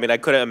either way, I mean, I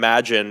couldn't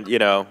imagine, you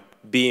know,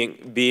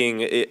 being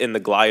in the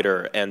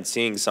glider and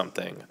seeing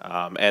something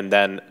and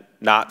then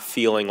not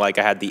feeling like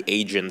I had the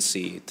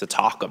agency to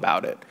talk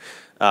about it.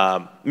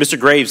 Mr.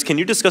 Graves, can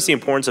you discuss the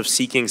importance of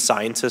seeking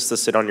scientists to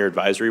sit on your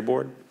advisory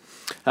board?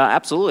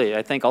 Absolutely.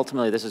 I think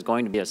ultimately this is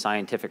going to be a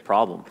scientific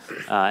problem.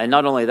 And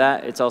not only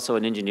that, it's also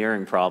an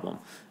engineering problem.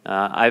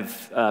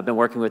 I've been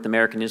working with the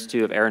American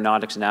Institute of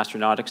Aeronautics and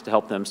Astronautics to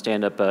help them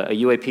stand up a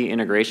UAP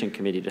integration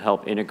committee to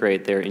help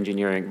integrate their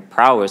engineering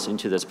prowess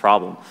into this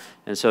problem.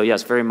 And so,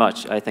 yes, very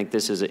much, I think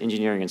this is an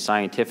engineering and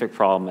scientific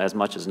problem as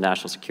much as a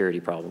national security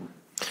problem.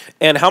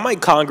 And how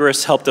might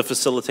Congress help to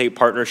facilitate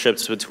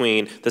partnerships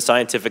between the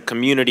scientific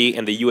community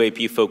and the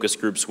UAP focus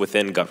groups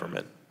within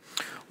government?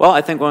 Well,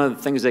 I think one of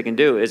the things they can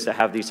do is to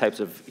have these types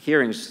of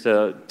hearings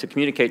to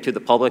communicate to the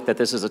public that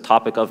this is a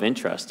topic of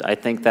interest. I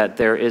think that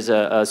there is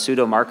a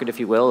pseudo-market, if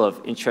you will,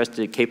 of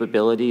interested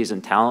capabilities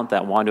and talent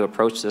that want to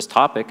approach this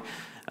topic,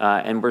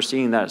 and we're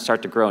seeing that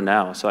start to grow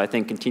now. So I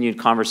think continued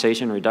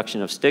conversation,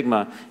 reduction of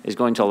stigma is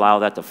going to allow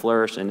that to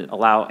flourish and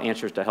allow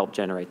answers to help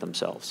generate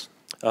themselves.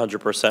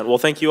 100%. Well,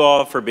 thank you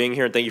all for being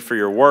here, and thank you for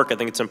your work. I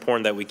think it's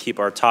important that we keep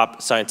our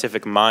top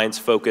scientific minds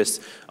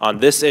focused on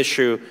this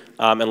issue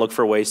and look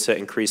for ways to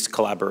increase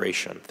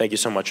collaboration. Thank you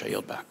so much. I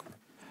yield back.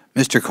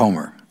 Mr.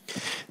 Comer.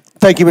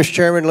 Thank you, Mr.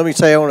 Chairman. Let me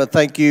say I want to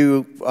thank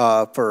you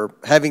for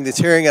having this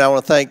hearing, and I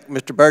want to thank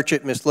Mr.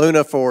 Burchett and Ms.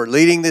 Luna for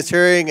leading this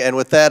hearing. And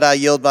with that, I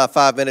yield my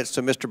 5 minutes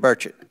to Mr.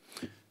 Burchett.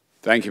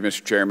 Thank you,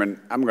 Mr. Chairman.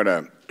 I'm going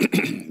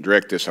to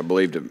direct this, I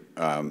believe, to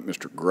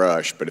Mr.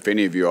 Grush, but if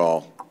any of you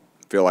all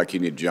feel like you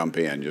need to jump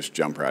in, just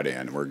jump right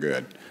in. We're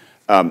good.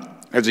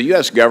 Has the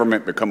U.S.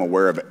 government become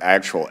aware of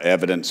actual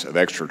evidence of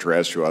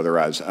extraterrestrial,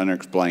 otherwise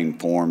unexplained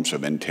forms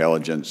of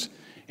intelligence?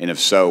 And if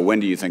so, when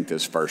do you think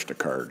this first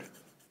occurred?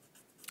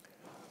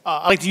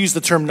 I like to use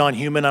the term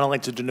non-human. I don't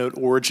like to denote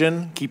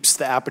origin. Keeps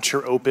the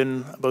aperture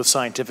open, both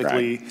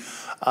scientifically.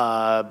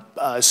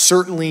 Right.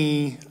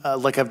 Certainly,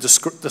 like I've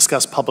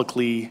discussed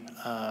publicly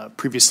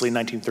previously,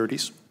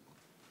 1930s.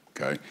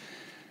 Okay.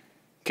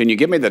 Can you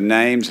give me the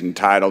names and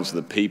titles of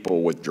the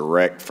people with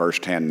direct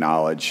firsthand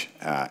knowledge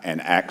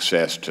and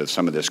access to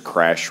some of this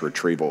crash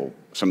retrieval,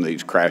 some of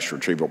these crash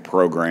retrieval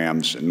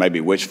programs, and maybe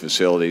which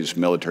facilities,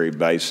 military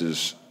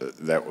bases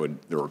that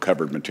the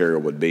recovered material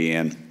would be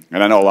in?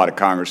 And I know a lot of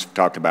Congress have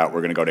talked about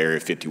we're going to go to Area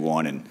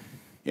 51 and,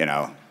 you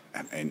know,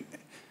 and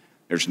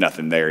there's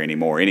nothing there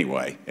anymore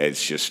anyway.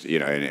 It's just, you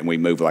know, and we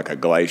move like a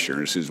glacier.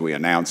 And as soon as we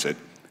announce it,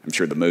 I'm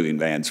sure the moving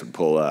vans would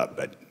pull up,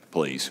 but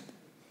please.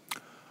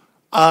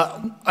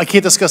 I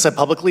can't discuss that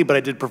publicly, but I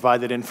did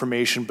provide that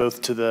information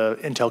both to the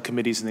Intel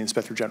committees and the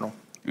Inspector General.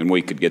 And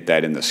we could get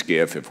that in the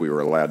SCIF if we were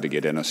allowed to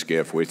get in a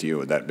SCIF with you.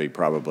 Would that be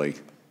probably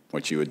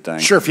what you would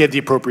think? Sure, if you had the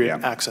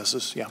appropriate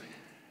accesses, yeah.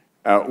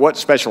 What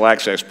special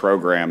access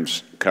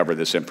programs cover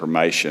this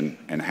information,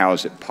 and how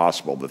is it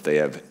possible that they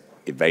have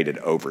evaded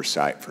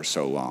oversight for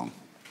so long?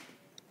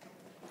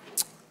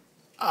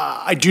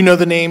 I do know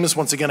the names.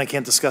 Once again, I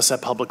can't discuss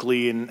that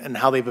publicly and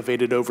how they've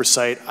evaded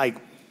oversight.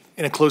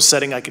 In a closed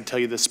setting, I can tell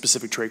you the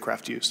specific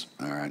tradecraft used.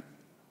 All right.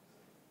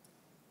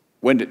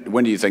 When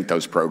do you think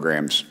those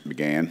programs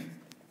began,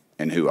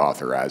 and who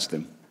authorized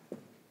them?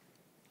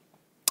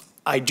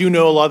 I do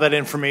know a lot of that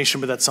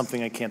information, but that's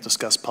something I can't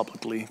discuss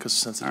publicly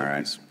because of sensitivities. All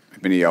right.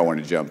 If any of y'all want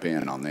to jump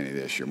in on any of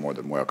this, you're more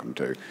than welcome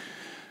to.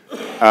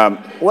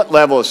 What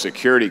level of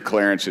security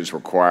clearance is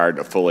required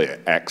to fully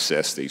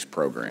access these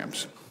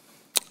programs?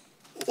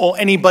 Well,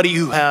 anybody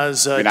who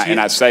has... and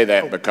I say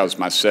that because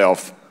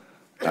myself,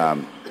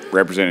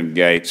 Representative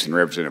Gates and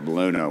Representative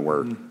Luna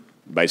were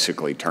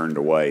basically turned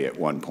away at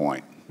one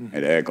point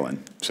at Eglin.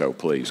 So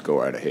please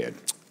go right ahead.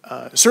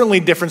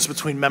 Certainly difference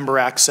between member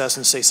access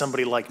and, say,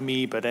 somebody like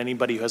me, but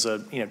anybody who has a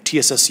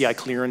TSSCI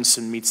clearance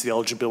and meets the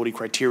eligibility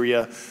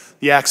criteria,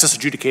 the access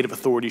adjudicative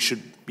authority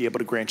should be able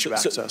to grant you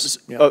access.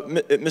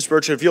 Mr.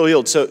 Burchett, if you'll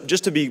yield, so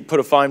just to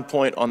put a fine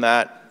point on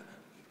that,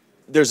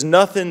 there's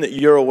nothing that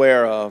you're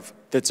aware of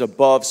that's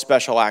above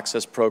special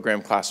access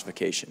program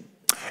classification.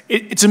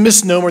 It's a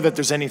misnomer that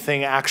there's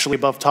anything actually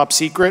above top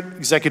secret.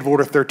 Executive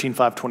Order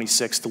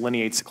 13526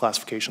 delineates the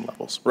classification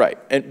levels. Right,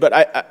 but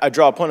I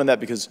draw a point on that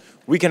because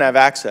we can have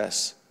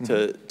access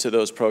to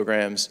those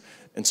programs,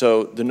 and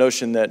so the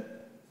notion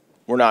that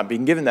we're not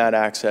being given that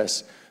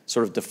access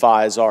sort of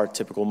defies our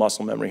typical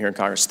muscle memory here in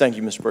Congress. Thank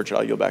you, Mr. Burchett.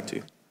 I'll yield back to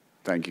you.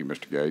 Thank you,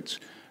 Mr. Gates.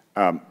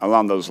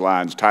 Along those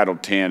lines, Title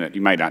 10,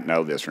 you may not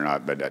know this or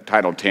not, but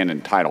Title 10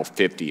 and Title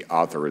 50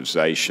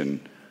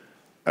 authorization,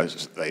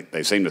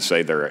 they seem to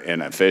say they're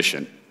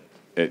inefficient.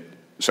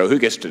 So who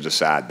gets to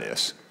decide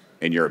this,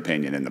 in your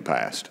opinion, in the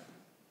past?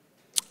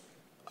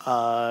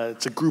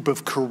 It's a group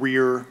of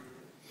career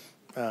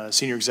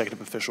senior executive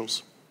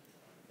officials.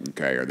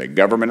 Okay, are they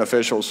government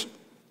officials?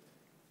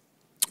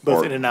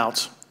 Both in and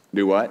out.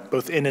 Do what?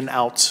 Both in and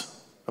out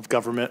of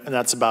government, and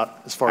that's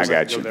about as far as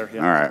I can go there.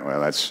 Yeah. All right, well,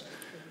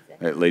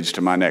 that leads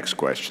to my next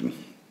question.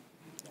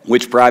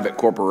 Which private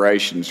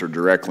corporations are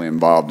directly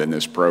involved in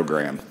this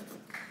program?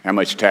 How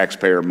much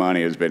taxpayer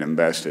money has been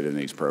invested in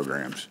these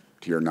programs,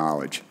 to your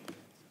knowledge?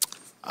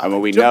 I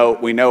mean, we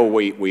know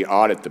we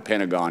audit the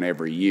Pentagon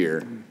every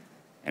year,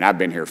 and I've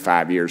been here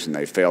 5 years, and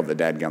they failed the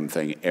dadgum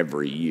thing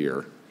every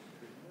year.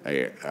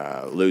 They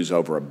lose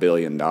over $1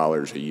 billion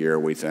a year,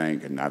 we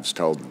think, and I was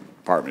told the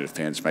Department of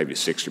Defense maybe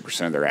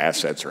 60% of their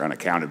assets are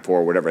unaccounted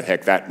for, whatever the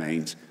heck that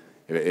means.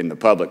 In the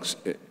public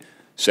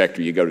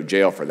sector, you go to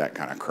jail for that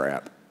kind of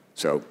crap.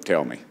 So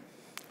tell me.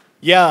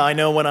 Yeah, I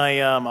know when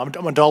I'm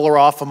 $1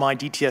 off of my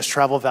DTS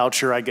travel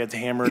voucher, I get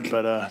hammered,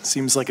 but it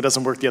seems like it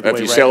doesn't work the other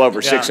way, if you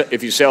right?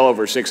 If you sell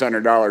over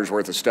 $600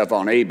 worth of stuff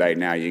on eBay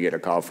now, you get a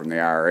call from the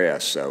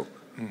IRS. So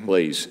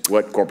please,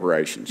 what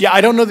corporations? Yeah,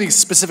 I don't know the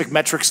specific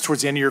metrics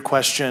towards the end of your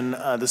question.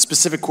 The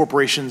specific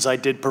corporations I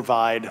did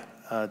provide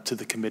to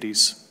the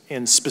committees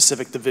in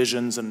specific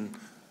divisions, and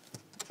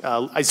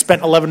I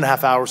spent 11 and a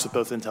half hours with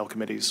both Intel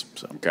committees.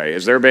 So. Okay,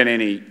 has there been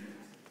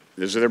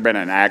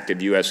an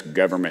active U.S.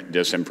 government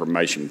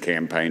disinformation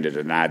campaign to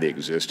deny the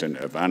existence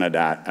of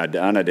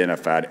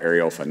unidentified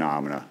aerial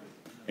phenomena?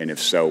 And if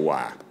so,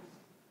 why?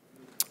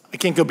 I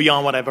can't go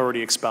beyond what I've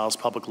already espoused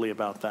publicly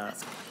about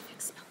that.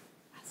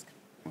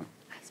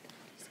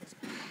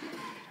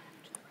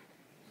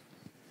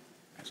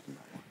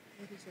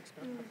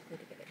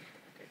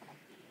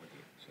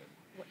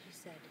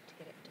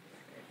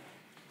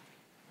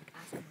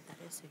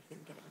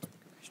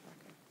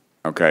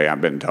 Okay, I've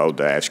been told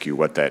to ask you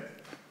what that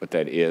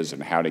what that is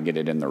and how to get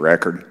it in the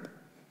record.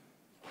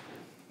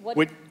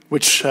 What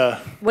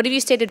have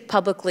you stated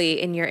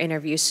publicly in your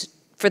interviews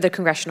for the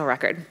congressional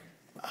record?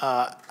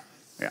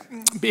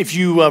 If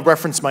you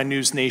reference my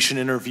News Nation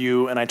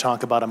interview and I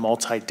talk about a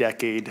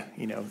multi-decade,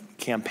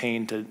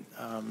 campaign to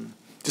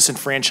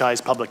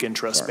disenfranchise public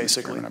interest,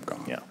 basically. Mr. Chairman, I've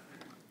gone. Yeah.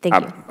 Thank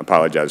you. I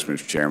apologize,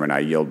 Mr. Chairman. I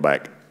yield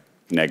back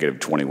negative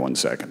 21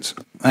 seconds.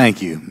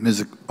 Thank you.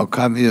 Ms.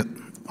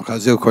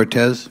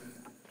 Ocasio-Cortez.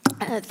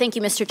 Thank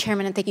you, Mr.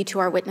 Chairman, and thank you to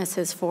our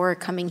witnesses for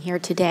coming here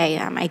today.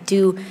 I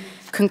do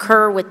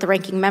concur with the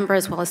ranking member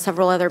as well as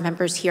several other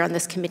members here on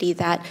this committee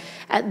that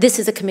this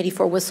is a committee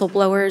for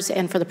whistleblowers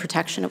and for the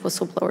protection of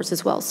whistleblowers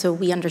as well. So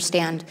we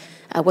understand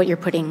what you're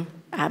putting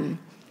on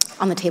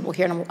the table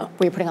here and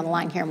what you're putting on the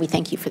line here, and we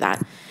thank you for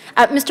that.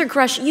 Mr.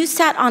 Grush, you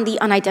sat on the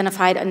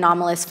Unidentified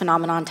Anomalous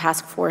Phenomenon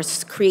Task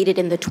Force created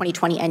in the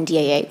 2020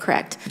 NDAA,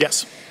 correct?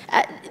 Yes.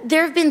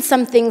 There have been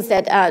some things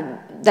that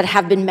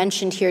have been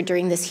mentioned here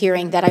during this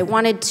hearing that I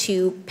wanted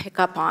to pick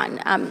up on.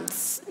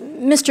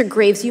 Mr.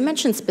 Graves, you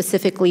mentioned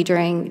specifically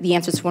during the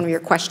answers to one of your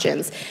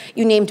questions,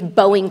 you named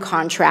Boeing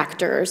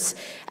contractors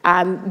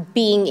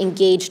being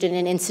engaged in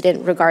an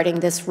incident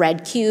regarding this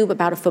red cube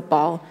about a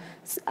football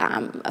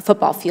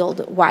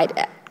field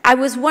wide. I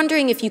was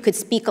wondering if you could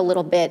speak a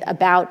little bit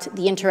about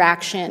the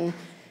interaction,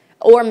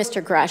 or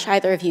Mr. Grush,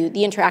 either of you,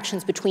 the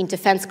interactions between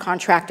defense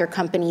contractor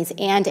companies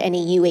and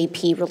any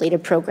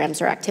UAP-related programs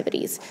or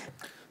activities.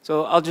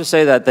 So I'll just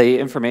say that the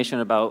information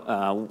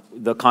about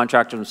the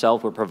contractor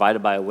himself were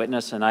provided by a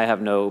witness, and I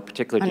have no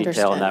particular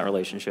detail in that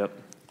relationship.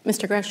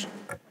 Mr. Grush.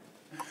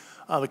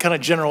 The kind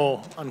of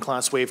general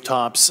unclassed wave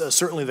tops,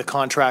 certainly the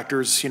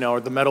contractors,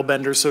 or the metal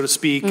benders, so to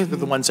speak, they're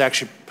the ones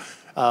actually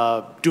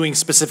doing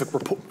specific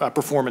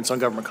performance on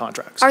government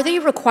contracts. Are they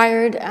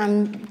required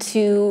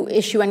to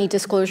issue any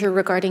disclosure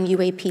regarding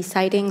UAP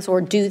sightings,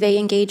 or do they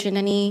engage in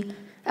any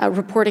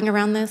reporting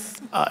around this?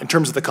 In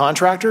terms of the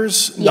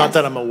contractors? Yes. Not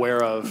that I'm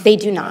aware of. They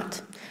do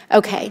not.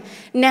 Okay.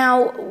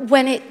 Now,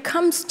 when it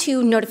comes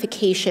to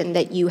notification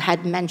that you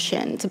had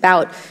mentioned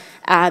about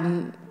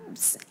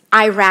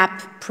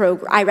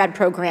IRAD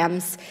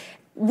programs,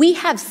 we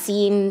have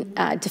seen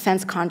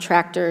defense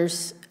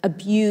contractors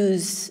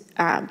abuse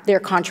their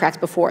contracts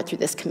before through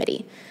this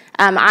committee.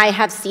 I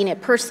have seen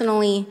it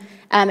personally,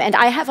 and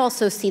I have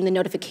also seen the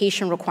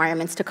notification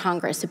requirements to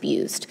Congress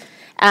abused.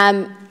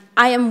 I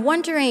am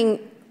wondering,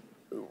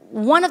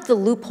 one of the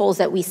loopholes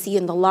that we see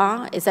in the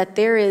law is that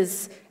there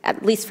is,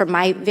 at least from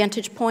my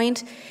vantage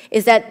point,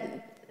 is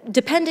that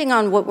depending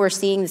on what we're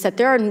seeing, is that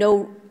there are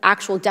no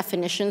actual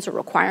definitions or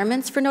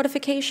requirements for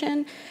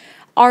notification.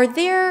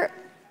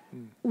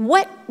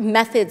 What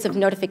methods of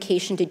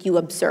notification did you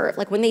observe?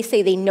 Like when they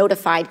say they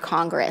notified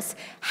Congress,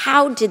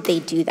 how did they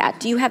do that?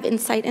 Do you have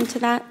insight into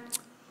that?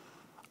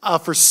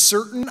 For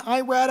certain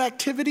IRAD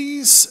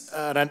activities,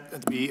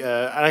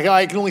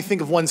 I can only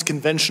think of ones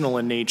conventional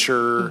in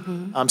nature.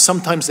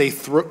 Sometimes they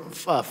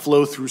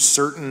flow through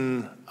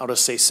certain, I'll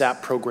just say,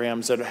 SAP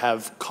programs that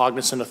have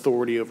cognizant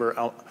authority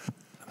over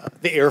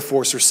the Air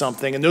Force or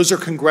something, and those are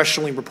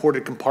congressionally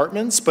reported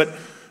compartments, but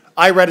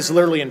IRAD is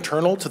literally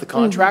internal to the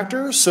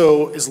contractor,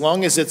 so as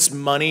long as it's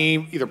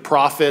money, either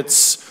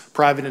profits,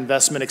 private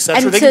investment, et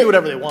cetera, they can do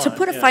whatever they want. To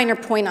put a finer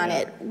point on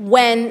it,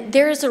 when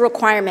there is a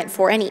requirement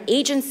for any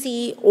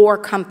agency or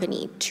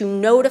company to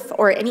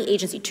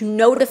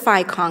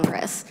notify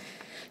Congress,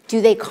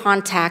 do they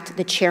contact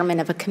the chairman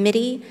of a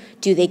committee?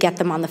 Do they get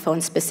them on the phone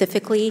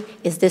specifically?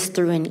 Is this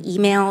through an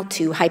email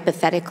to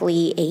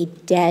hypothetically a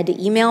dead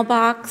email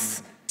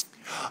box?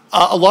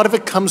 A lot of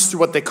it comes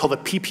through what they call the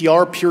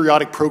PPR,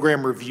 Periodic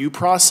Program Review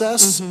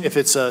process, if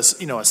it's a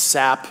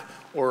SAP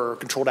or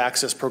Controlled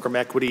Access Program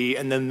Equity,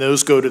 and then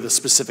those go to the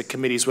specific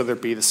committees, whether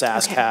it be the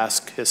SAS,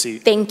 CASC,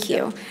 HISI. Thank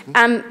you.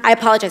 I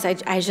apologize,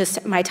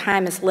 my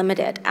time is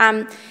limited.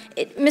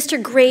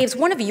 Mr. Graves,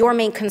 one of your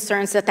main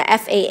concerns is that the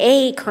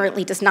FAA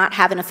currently does not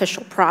have an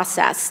official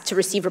process to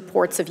receive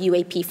reports of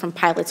UAP from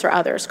pilots or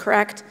others,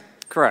 correct?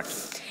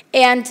 Correct.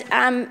 And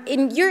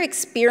in your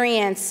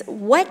experience,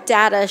 what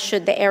data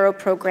should the AERO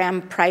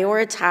program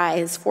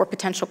prioritize for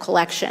potential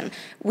collection?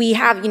 We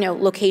have,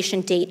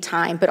 location, date,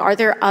 time, but are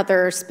there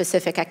other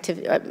specific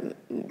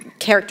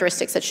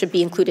characteristics that should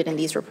be included in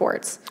these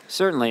reports?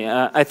 Certainly.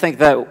 I think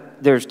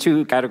that there's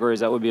two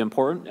categories that would be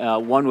important.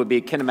 One would be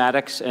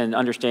kinematics and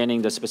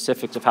understanding the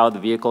specifics of how the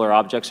vehicle or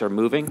objects are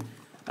moving.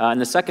 And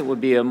the second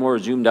would be a more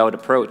zoomed out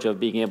approach of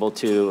being able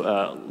to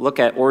look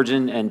at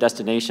origin and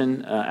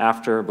destination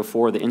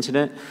before the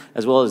incident,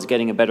 as well as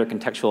getting a better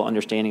contextual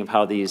understanding of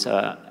how these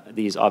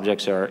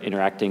objects are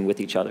interacting with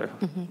each other.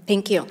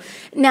 Thank you.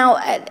 Now,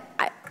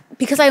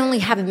 because I only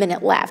have a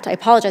minute left, I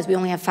apologize, we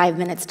only have 5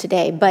 minutes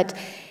today, but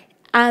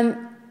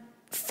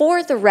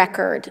for the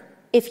record,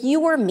 if you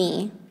were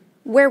me,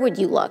 where would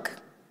you look?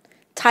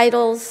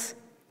 Titles,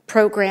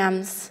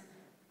 programs,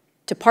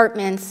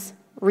 departments,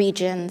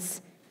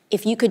 regions,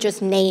 if you could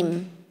just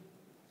name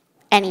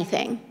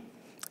anything.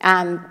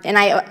 And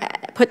I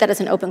put that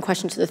as an open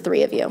question to the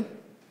three of you.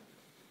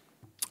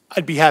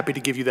 I'd be happy to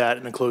give you that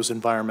in a closed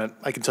environment.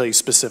 I can tell you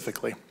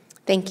specifically.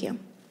 Thank you.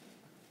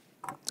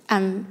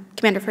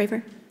 Commander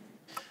Fravor?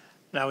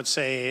 And I would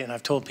say, and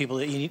I've told people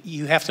that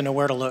you have to know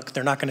where to look.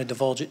 They're not going to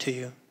divulge it to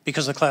you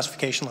because of the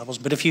classification levels.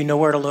 But if you know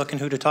where to look and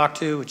who to talk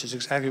to, which is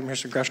exactly what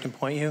Mr. Grush can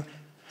point you,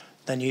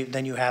 then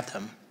you have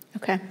them.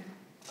 Okay.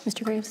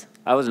 Mr. Graves?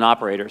 I was an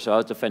operator, so I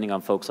was depending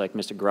on folks like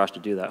Mr. Grush to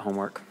do that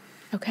homework.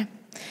 Okay.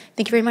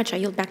 Thank you very much. I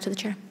yield back to the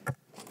chair.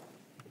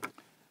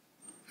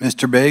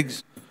 Mr.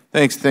 Biggs?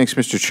 Thanks,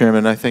 Mr.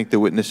 Chairman. I thank the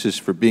witnesses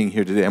for being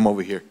here today. I'm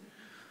over here.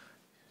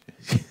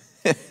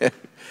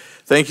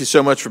 Thank you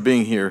so much for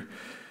being here.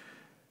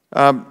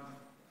 I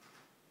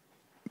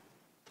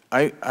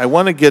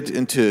want to get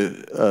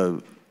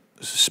into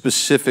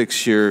specifics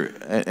here,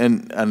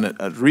 and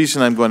the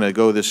reason I'm going to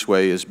go this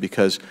way is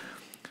because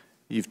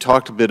you've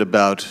talked a bit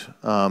about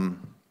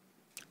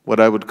what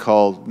I would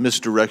call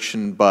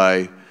misdirection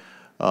by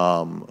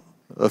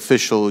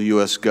official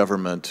U.S.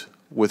 government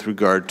with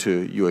regard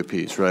to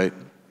UAPs, right?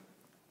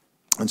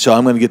 And so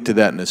I'm going to get to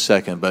that in a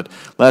second. But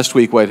last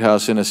week, White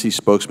House NSC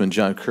spokesman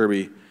John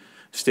Kirby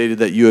stated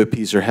that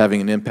UAPs are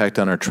having an impact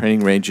on our training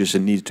ranges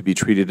and need to be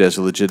treated as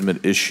a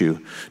legitimate issue.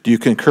 Do you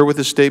concur with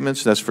the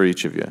statements? That's for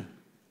each of you.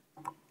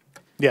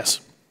 Yes.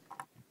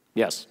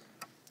 Yes.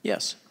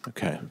 Yes.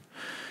 Okay.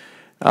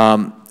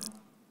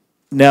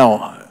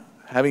 Now,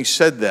 having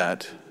said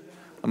that,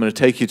 I'm going to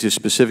take you to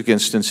specific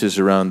instances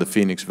around the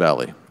Phoenix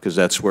Valley, because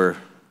that's where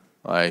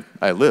I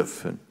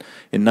live. And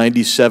in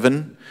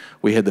 '97,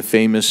 we had the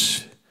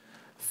famous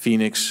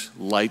Phoenix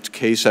Light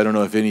case. I don't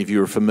know if any of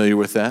you are familiar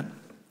with that.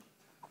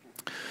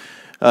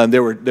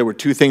 There were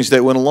two things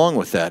that went along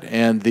with that,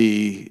 and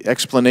the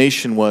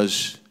explanation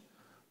was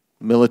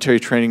military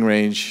training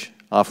range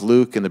off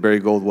Luke and the Barry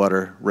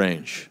Goldwater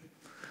Range.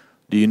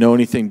 Do you know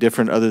anything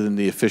different other than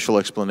the official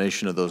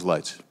explanation of those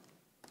lights?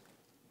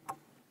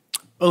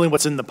 Only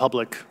what's in the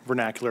public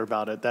vernacular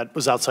about it. That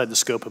was outside the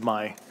scope of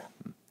my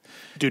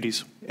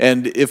duties.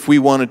 And if we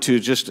wanted to,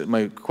 just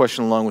my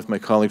question along with my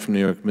colleague from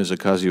New York, Ms.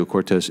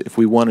 Ocasio-Cortez, if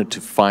we wanted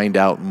to find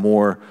out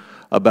more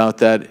about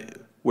that,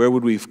 where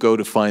would we go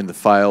to find the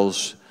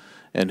files,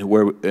 and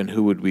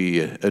who would we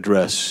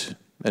address?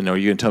 And are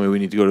you going to tell me we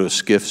need to go to a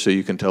SCIF so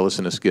you can tell us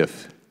in a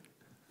SCIF?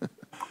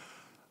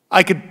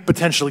 I could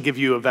potentially give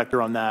you a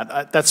vector on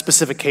that. That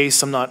specific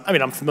case,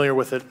 I'm familiar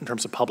with it in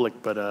terms of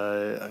public, but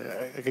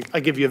I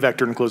give you a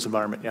vector in closed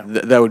environment, yeah.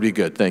 That would be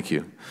good, thank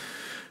you.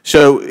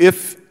 So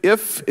if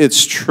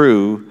it's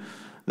true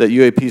that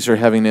UAPs are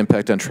having an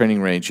impact on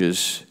training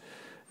ranges,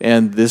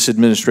 and this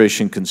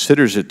administration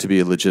considers it to be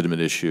a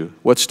legitimate issue,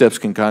 what steps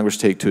can Congress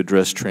take to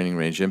address training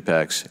range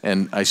impacts?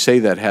 And I say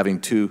that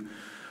having two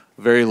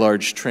very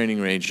large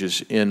training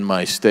ranges in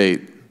my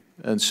state.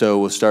 And so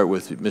we'll start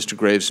with Mr.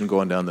 Graves and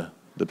going down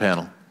the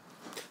panel.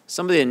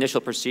 Some of the initial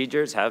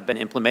procedures have been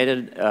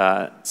implemented,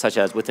 such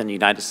as within the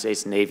United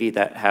States Navy,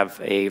 that have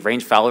a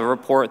range failure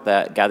report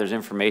that gathers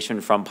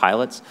information from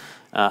pilots.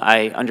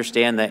 I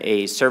understand that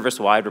a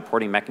service-wide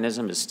reporting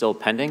mechanism is still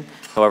pending.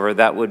 However,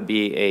 that would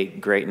be a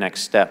great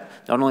next step,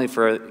 not only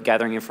for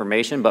gathering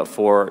information, but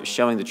for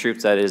showing the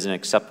troops that it is an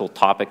acceptable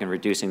topic and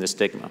reducing the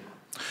stigma.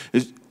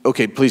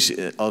 Okay, please,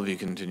 all of you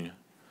continue.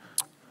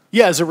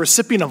 Yeah, as a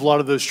recipient of a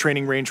lot of those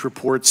training range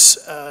reports,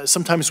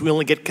 sometimes we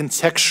only get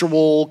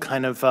contextual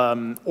kind of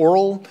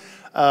oral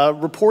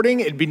reporting.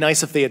 It'd be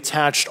nice if they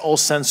attached all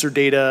sensor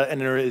data and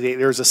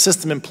there's a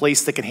system in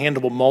place that can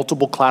handle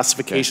multiple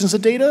classifications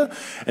of data.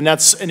 And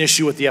that's an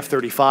issue with the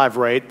F-35,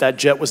 right? That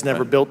jet was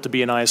never built to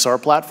be an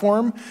ISR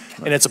platform.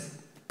 And it's a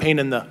pain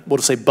in the, we'll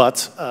just say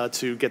butt,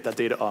 to get that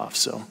data off,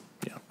 so,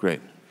 yeah.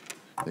 Great,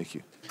 thank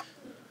you.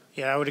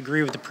 Yeah, I would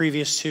agree with the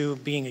previous two,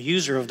 being a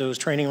user of those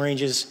training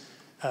ranges,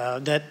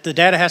 that the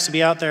data has to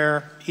be out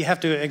there. You have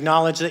to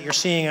acknowledge that you're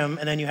seeing them,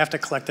 and then you have to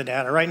collect the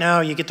data. Right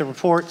now, you get the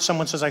report,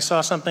 someone says, I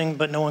saw something,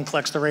 but no one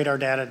collects the radar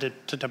data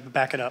to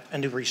back it up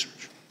and do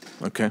research.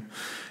 Okay.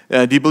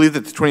 Do you believe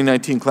that the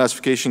 2019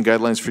 classification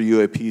guidelines for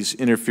UAPs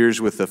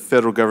interferes with the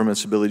federal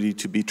government's ability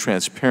to be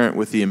transparent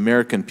with the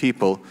American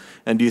people?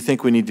 And do you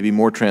think we need to be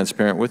more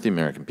transparent with the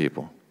American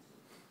people?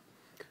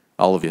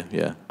 All of you,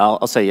 yeah.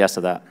 I'll say yes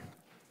to that.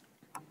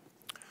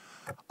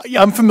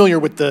 Yeah, I'm familiar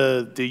with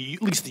at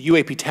least the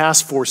UAP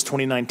Task Force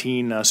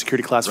 2019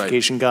 Security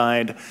Classification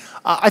Guide.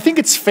 I think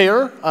it's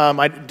fair.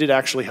 I did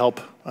actually help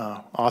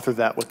author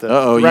that with the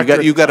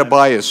director. you got a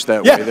bias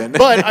that way then.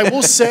 But I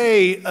will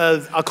say,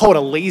 I'll call it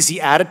a lazy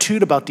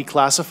attitude about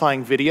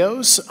declassifying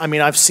videos. I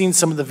mean, I've seen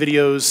some of the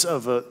videos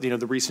of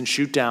the recent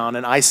shoot down,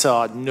 and I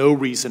saw no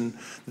reason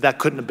that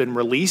couldn't have been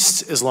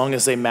released as long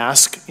as they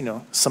mask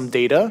some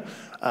data.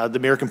 The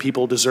American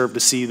people deserve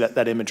to see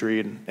that imagery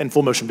and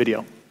full motion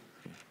video.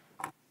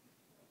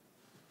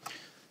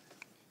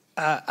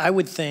 I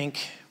would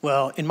think,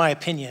 well, in my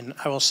opinion,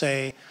 I will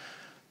say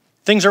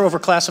things are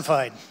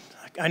overclassified.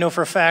 I know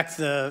for a fact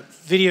the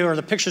video or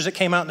the pictures that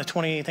came out in the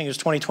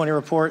 2020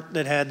 report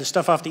that had the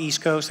stuff off the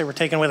East Coast, they were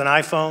taken with an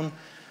iPhone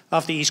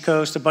off the East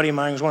Coast. A buddy of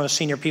mine was one of the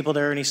senior people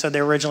there, and he said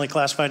they were originally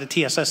classified to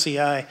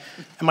TSSCI.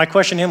 And my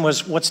question to him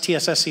was, what's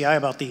TSSCI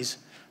about these?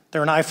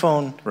 They're an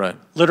iPhone Right.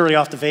 literally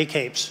off the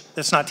vacapes.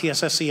 That's not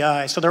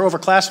TSSCI. So they're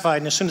overclassified,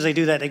 and as soon as they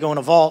do that, they go in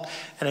a vault,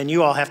 and then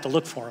you all have to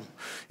look for them.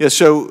 Yeah,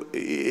 so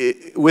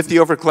with the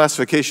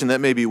overclassification, that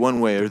may be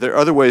one way. Are there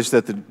other ways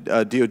that the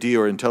DOD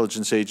or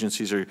intelligence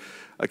agencies are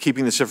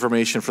keeping this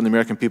information from the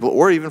American people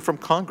or even from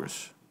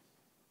Congress?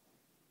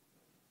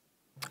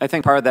 I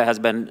think part of that has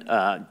been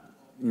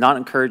not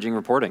encouraging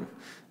reporting.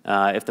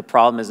 If the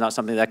problem is not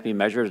something that can be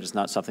measured, it's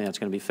not something that's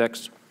going to be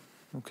fixed.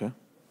 Okay,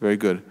 very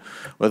good.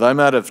 Well, I'm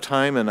out of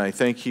time, and I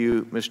thank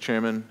you, Mr.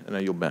 Chairman, and I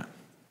yield back.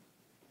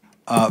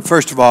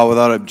 First of all,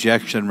 without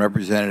objection,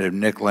 Representative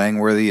Nick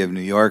Langworthy of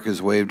New York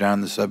has waived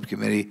down the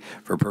subcommittee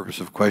for purpose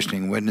of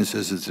questioning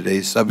witnesses at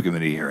today's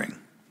subcommittee hearing.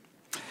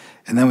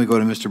 And then we go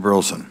to Mr.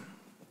 Burleson.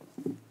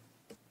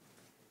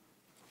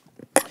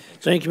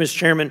 Thank you, Mr.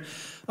 Chairman.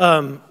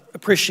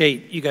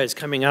 Appreciate you guys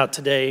coming out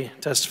today,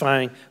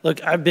 testifying.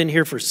 Look, I've been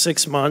here for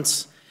 6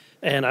 months,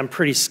 and I'm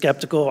pretty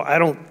skeptical. I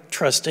don't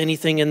trust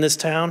anything in this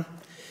town,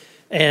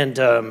 and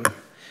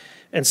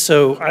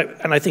so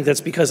I think that's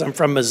because I'm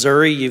from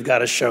Missouri. You've got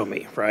to show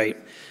me, right?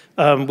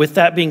 With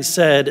that being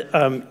said,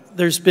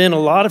 there's been a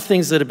lot of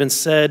things that have been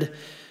said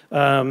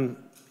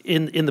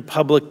in the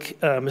public,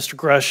 Mr.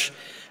 Grush,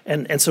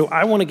 and so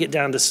I want to get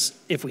down to,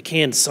 if we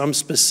can, some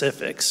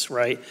specifics,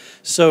 right?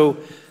 So.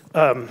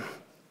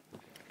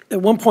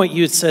 At one point,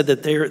 you had said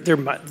that there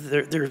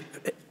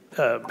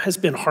has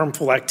been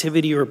harmful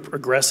activity or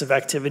aggressive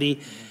activity.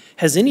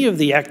 Has any of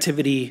the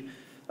activity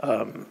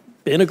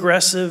been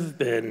aggressive,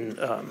 been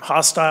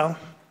hostile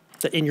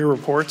in your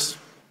reports?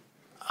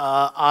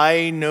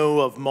 I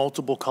know of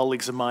multiple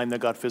colleagues of mine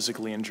that got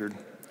physically injured.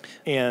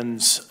 And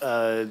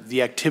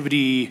the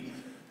activity,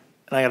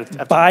 and I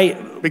got by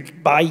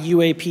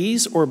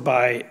UAPs or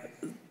by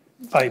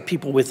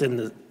people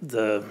within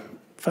the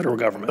federal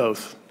government?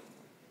 Both.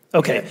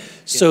 Okay,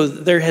 so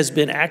there has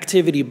been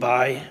activity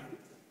by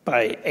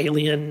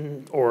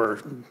alien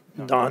or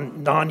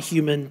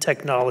non-human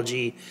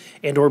technology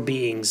and or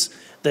beings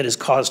that has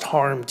caused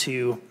harm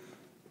to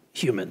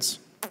humans.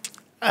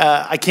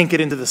 I can't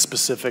get into the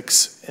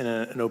specifics in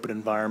an open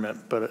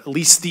environment, but at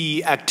least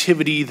the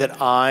activity that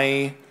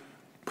I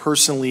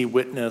personally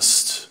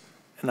witnessed,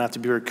 and I have to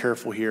be very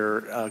careful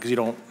here because they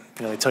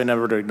tell you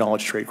never to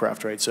acknowledge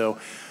tradecraft, right? So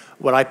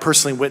what I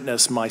personally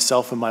witnessed,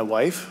 myself and my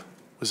wife,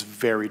 was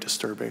very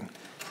disturbing.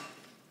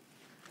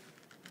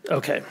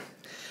 Okay.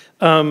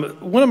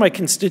 One of my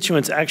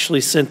constituents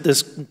actually sent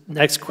this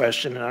next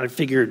question, and I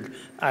figured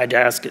I'd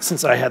ask it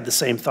since I had the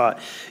same thought.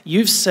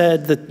 You've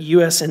said that the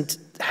U.S.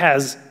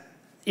 has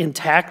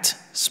intact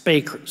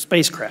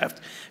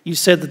spacecraft. You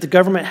said that the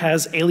government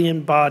has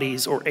alien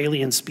bodies or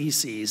alien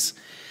species.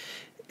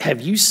 Have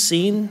you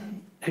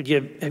seen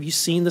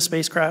the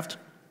spacecraft?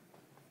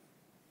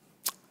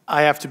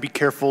 I have to be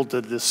careful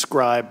to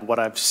describe what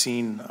I've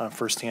seen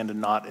firsthand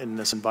and not in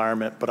this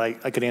environment, but I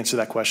could answer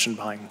that question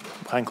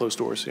behind closed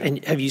doors. Yeah.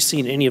 And have you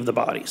seen any of the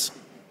bodies?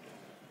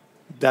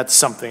 That's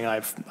something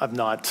I've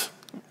not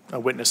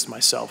witnessed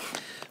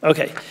myself.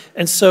 Okay,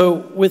 and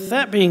so with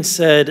that being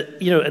said,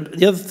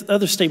 the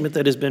other statement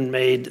that has been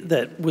made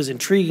that was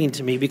intriguing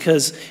to me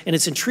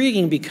it's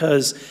intriguing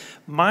because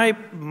my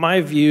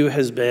view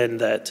has been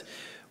that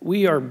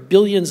we are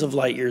billions of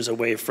light years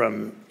away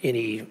from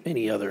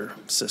any other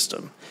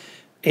system.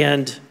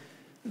 And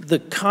the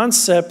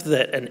concept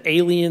that an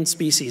alien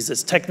species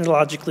that's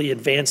technologically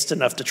advanced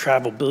enough to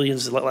travel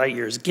billions of light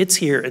years gets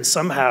here and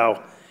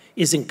somehow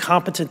is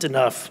incompetent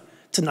enough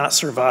to not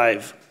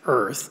survive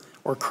Earth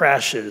or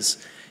crashes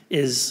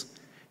is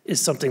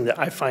something that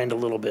I find a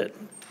little bit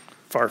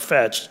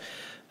far-fetched.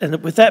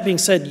 And with that being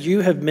said, you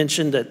have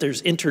mentioned that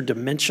there's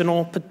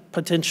interdimensional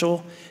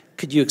potential.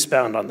 Could you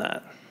expound on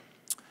that?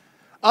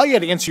 Yeah,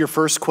 to answer your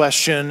first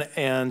question,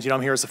 and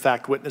I'm here as a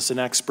fact witness and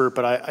expert,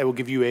 but I will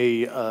give you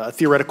a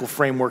theoretical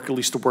framework, at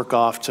least to work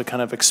off, to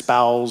kind of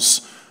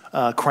espouse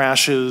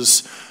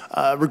crashes,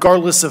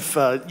 regardless of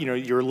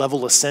your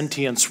level of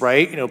sentience,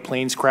 right?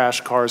 Planes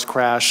crash, cars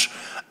crash,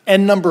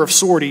 n number of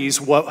sorties,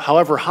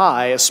 however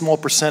high, a small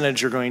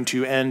percentage are going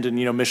to end in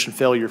mission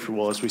failure, if you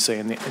will, as we say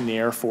in the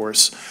Air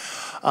Force.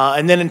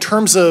 And then in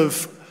terms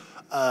of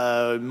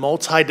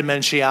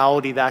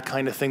multidimensionality, that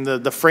kind of thing,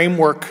 the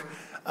framework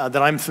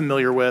that I'm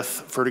familiar with,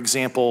 for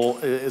example,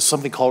 is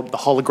something called the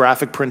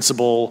holographic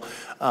principle.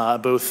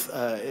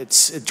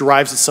 It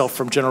derives itself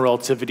from general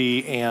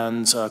relativity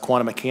and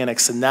quantum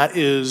mechanics, and that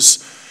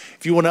is,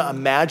 if you want to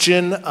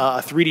imagine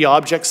a 3D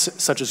object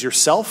such as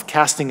yourself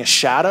casting a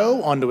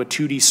shadow onto a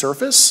 2D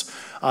surface,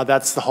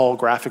 that's the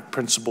holographic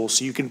principle.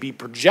 So you can be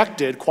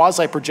projected,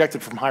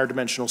 quasi-projected from higher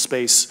dimensional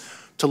space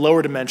to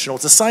lower dimensional.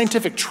 It's a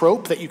scientific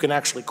trope that you can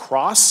actually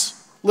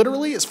cross,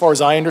 literally, as far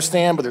as I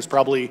understand, but there's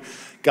probably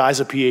guys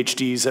with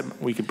PhDs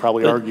that we could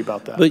probably argue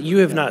about that. But you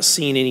have not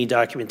seen any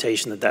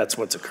documentation that that's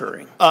what's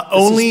occurring?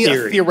 Only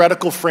a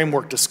theoretical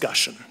framework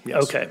discussion,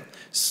 yes. Okay.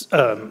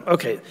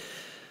 Okay.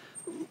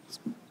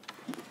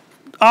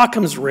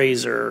 Occam's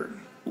razor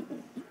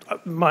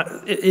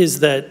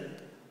is that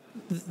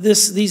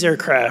these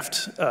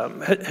aircraft,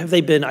 have they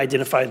been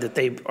identified that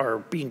they are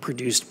being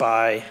produced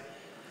by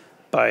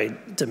by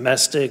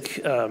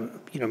domestic,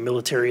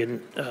 military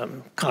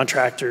and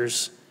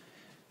contractors?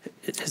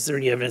 Is there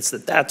any evidence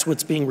that that's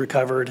what's being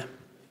recovered?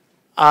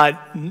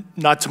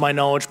 Not to my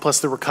knowledge,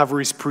 plus the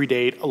recoveries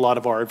predate a lot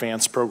of our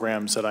advanced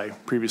programs that I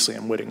previously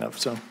am witting of.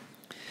 So,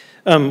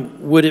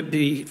 would it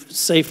be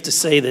safe to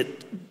say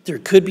that there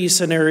could be a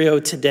scenario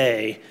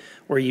today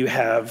where you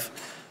have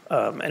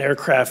an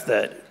aircraft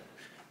that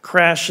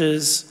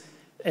crashes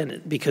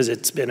and because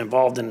it's been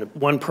involved in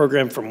one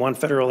program from one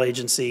federal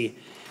agency,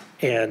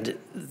 and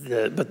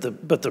but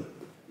the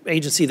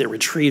agency that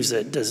retrieves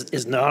it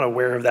is not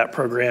aware of that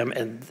program,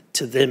 and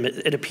to them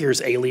it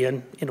appears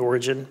alien in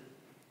origin?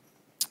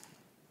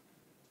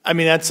 I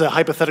mean, that's a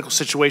hypothetical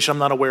situation. I'm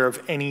not aware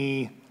of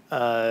any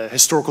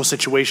historical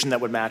situation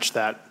that would match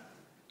that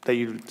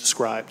you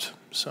described.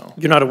 So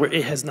you're not aware,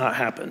 it has not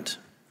happened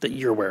that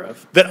you're aware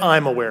of? That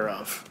I'm aware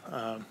of.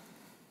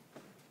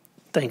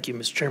 Thank you,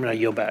 Mr. Chairman. I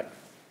yield back.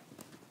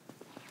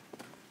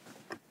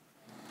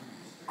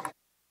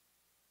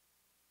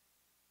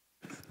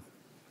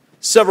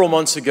 Several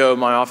months ago,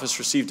 my office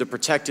received a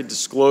protected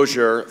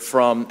disclosure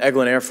from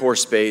Eglin Air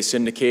Force Base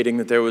indicating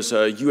that there was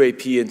a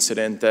UAP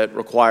incident that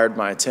required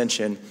my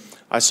attention.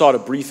 I sought a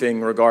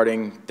briefing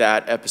regarding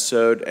that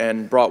episode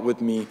and brought with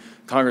me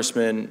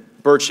Congressman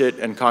Burchett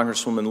and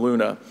Congresswoman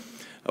Luna.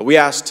 We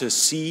asked to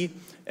see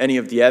any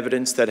of the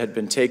evidence that had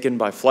been taken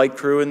by flight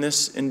crew in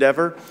this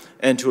endeavor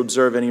and to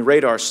observe any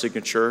radar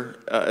signature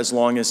as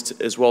well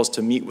as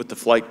to meet with the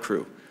flight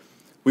crew.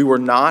 We were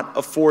not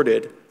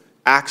afforded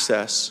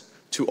access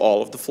to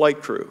all of the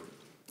flight crew.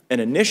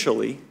 And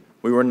initially,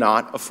 we were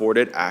not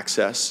afforded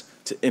access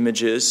to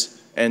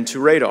images and to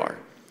radar.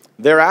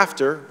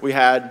 Thereafter, we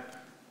had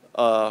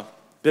a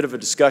bit of a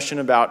discussion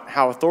about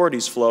how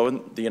authorities flow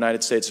in the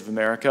United States of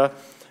America,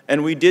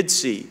 and we did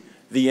see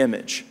the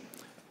image.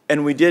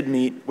 And we did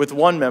meet with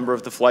one member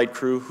of the flight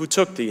crew who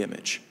took the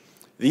image.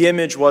 The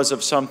image was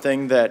of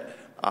something that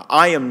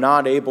I am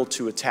not able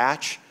to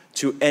attach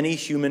to any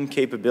human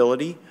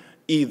capability,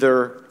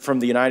 either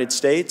from the United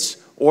States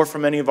or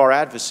from any of our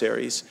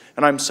adversaries.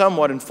 And I'm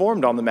somewhat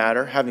informed on the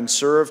matter, having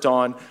served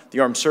on the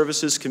Armed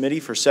Services Committee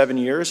for 7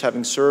 years,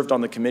 having served on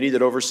the committee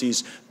that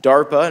oversees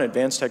DARPA and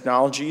advanced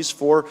technologies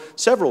for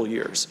several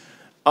years.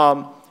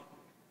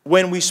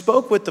 When we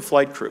spoke with the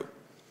flight crew,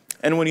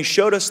 and when he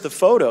showed us the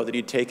photo that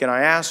he'd taken,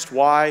 I asked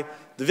why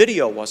the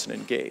video wasn't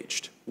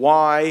engaged,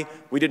 why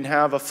we didn't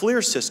have a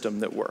FLIR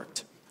system that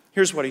worked.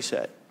 Here's what he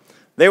said.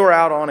 They were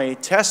out on a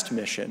test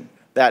mission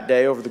that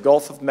day over the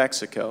Gulf of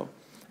Mexico.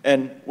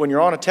 And when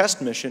you're on a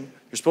test mission,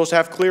 you're supposed to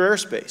have clear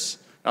airspace.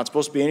 Not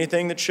supposed to be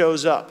anything that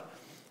shows up.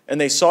 And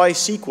they saw a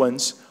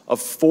sequence of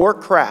 4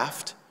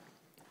 craft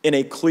in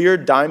a clear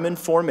diamond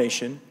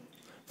formation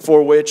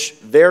for which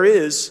there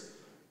is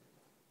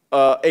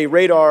a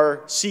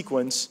radar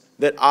sequence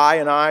that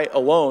I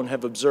alone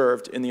have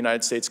observed in the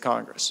United States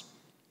Congress.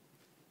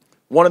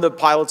 One of the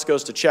pilots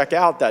goes to check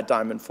out that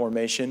diamond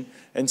formation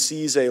and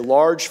sees a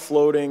large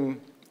floating,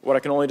 what I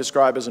can only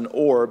describe as an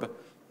orb.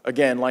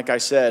 Again, like I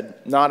said,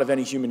 not of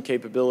any human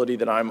capability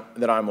that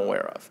I'm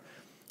aware of.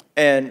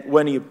 And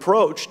when he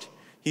approached,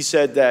 he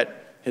said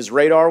that his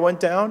radar went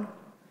down,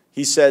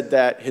 he said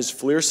that his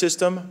FLIR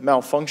system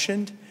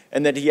malfunctioned,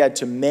 and that he had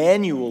to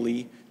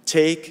manually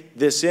take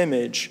this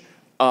image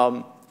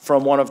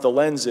from one of the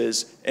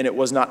lenses, and it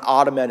was not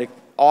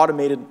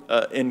automated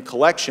in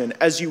collection,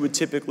 as you would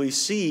typically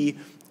see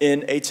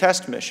in a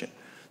test mission.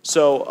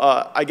 So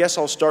I guess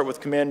I'll start with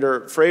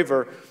Commander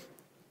Fravor.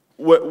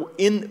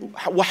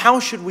 How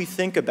should we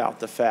think about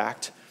the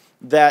fact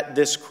that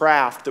this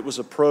craft that was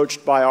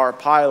approached by our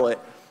pilot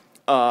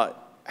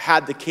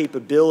had the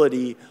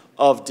capability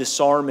of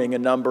disarming a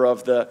number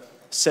of the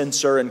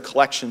sensor and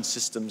collection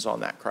systems on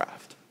that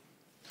craft?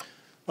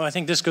 Well, I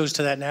think this goes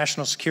to that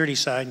national security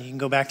side, and you can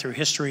go back through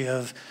history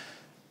of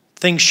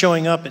things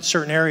showing up at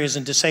certain areas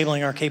and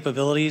disabling our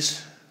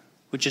capabilities,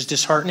 which is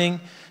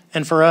disheartening.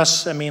 And for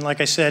us, I mean,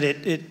 like I said,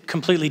 it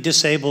completely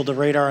disabled the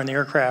radar on the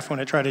aircraft when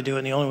it tried to do it,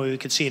 and the only way we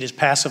could see it is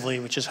passively,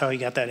 which is how he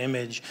got that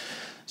image.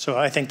 So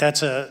I think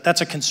that's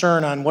a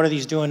concern on what are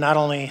these doing, not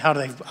only how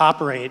do they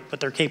operate, but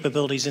their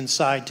capabilities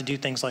inside to do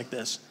things like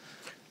this.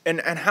 And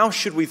how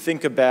should we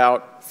think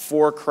about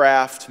 4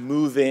 craft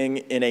moving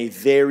in a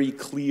very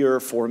clear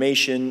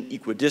formation,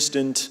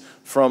 equidistant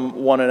from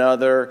one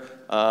another,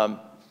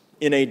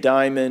 in a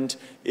diamond?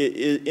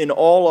 In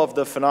all of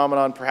the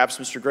phenomenon, perhaps,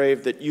 Mr.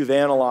 Grave, that you've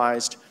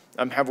analyzed,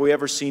 have we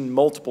ever seen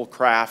multiple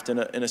craft in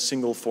a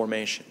single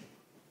formation?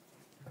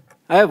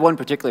 I have one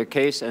particular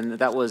case, and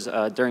that was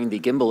during the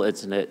gimbal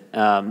incident.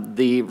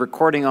 The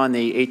recording on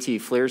the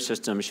AT FLIR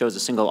system shows a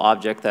single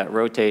object that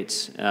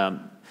rotates.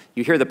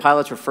 You hear the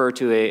pilots refer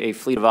to a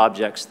fleet of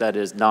objects that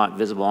is not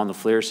visible on the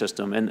FLIR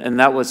system, and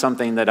that was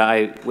something that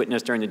I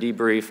witnessed during the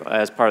debrief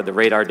as part of the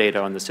radar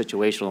data on the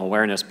situational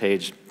awareness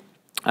page.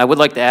 I would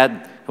like to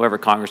add, however,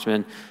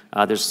 Congressman,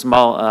 there's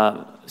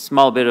a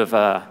small bit of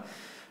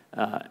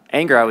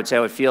anger, I would say I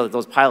would feel that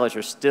those pilots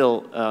are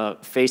still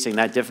facing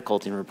that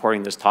difficulty in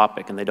reporting this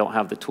topic, and they don't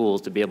have the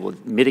tools to be able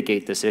to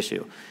mitigate this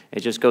issue. It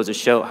just goes to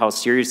show how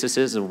serious this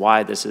is and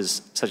why this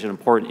is such an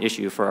important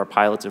issue for our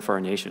pilots and for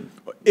our nation.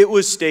 It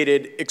was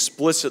stated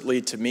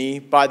explicitly to me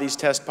by these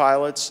test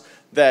pilots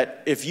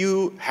that if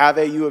you have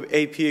a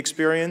UAP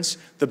experience,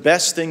 the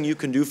best thing you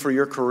can do for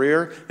your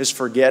career is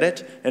forget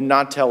it and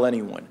not tell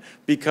anyone.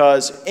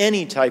 Because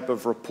any type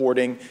of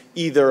reporting,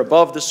 either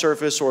above the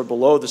surface or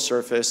below the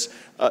surface,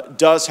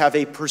 does have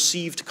a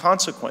perceived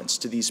consequence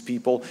to these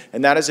people,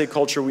 and that is a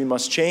culture we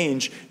must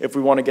change if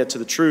we want to get to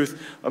the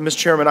truth. Mr.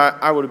 Chairman,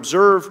 I would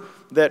observe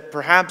that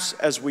perhaps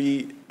as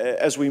we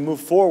move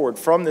forward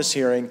from this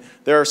hearing,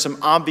 there are some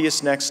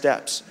obvious next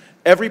steps.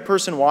 Every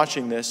person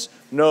watching this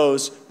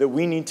knows that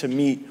we need to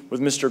meet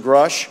with Mr.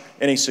 Grush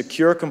in a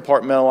secure,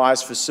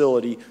 compartmentalized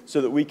facility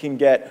so that we can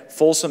get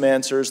fulsome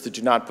answers that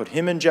do not put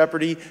him in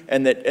jeopardy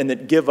and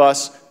that give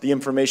us the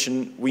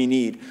information we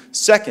need.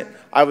 Second,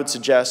 I would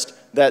suggest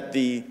that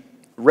the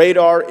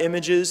radar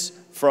images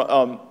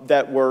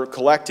that were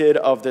collected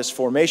of this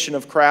formation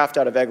of craft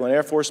out of Eglin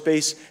Air Force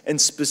Base, and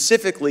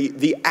specifically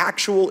the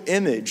actual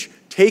image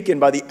taken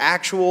by the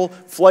actual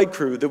flight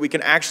crew that we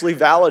can actually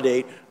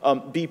validate,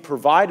 be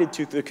provided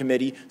to the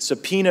committee,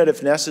 subpoenaed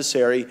if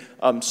necessary,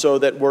 so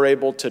that we're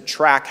able to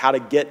track how to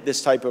get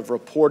this type of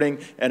reporting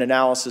and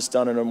analysis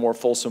done in a more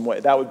fulsome way.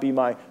 That would be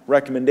my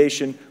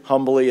recommendation,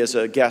 humbly, as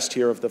a guest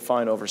here of the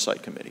fine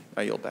Oversight Committee.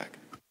 I yield back.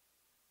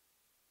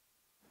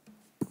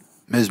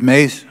 Ms.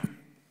 Mays.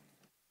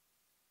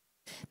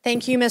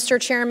 Thank you, Mr.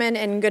 Chairman,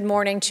 and good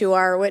morning to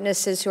our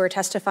witnesses who are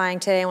testifying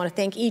today. I want to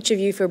thank each of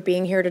you for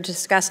being here to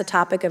discuss a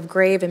topic of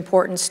grave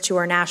importance to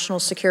our national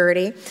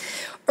security.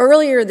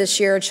 Earlier this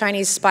year, a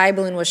Chinese spy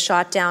balloon was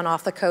shot down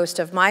off the coast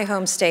of my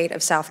home state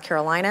of South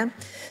Carolina.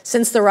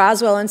 Since the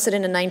Roswell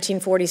incident in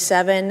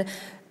 1947,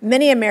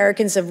 many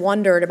Americans have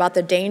wondered about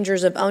the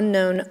dangers of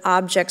unknown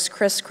objects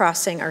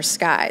crisscrossing our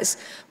skies,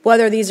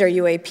 whether these are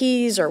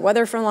UAPs or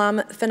weather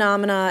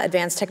phenomena,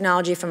 advanced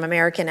technology from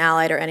American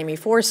allied or enemy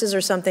forces,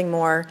 or something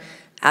more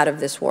out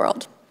of this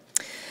world.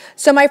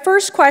 So my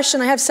first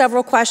question, I have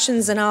several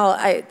questions, and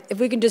if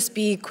we can just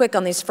be quick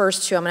on these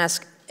first two, I'm going to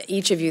ask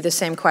each of you the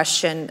same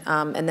question,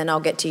 and then I'll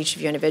get to each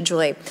of you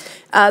individually.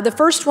 The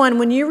first one,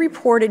 when you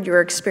reported your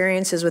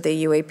experiences with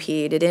a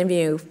UAP, did any of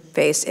you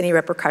face any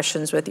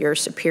repercussions with your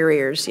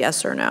superiors,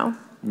 yes or no?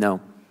 No.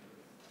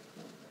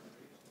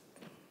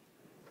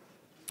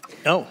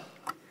 No.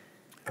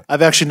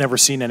 I've actually never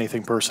seen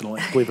anything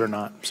personally, believe it or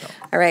not. So.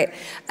 All right.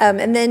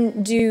 And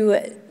then do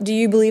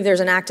you believe there's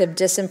an active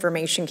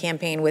disinformation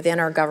campaign within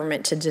our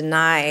government to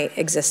deny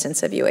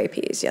existence of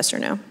UAPs, yes or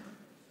no?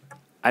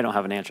 I don't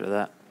have an answer to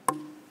that.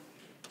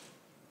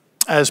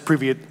 As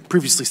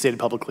previously stated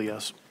publicly,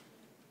 yes.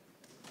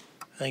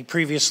 I think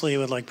previously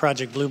with like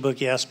Project Blue Book,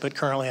 yes, but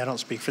currently I don't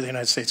speak for the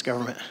United States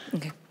government.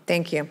 Okay,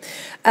 thank you.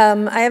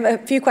 I have a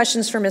few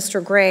questions for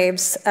Mr.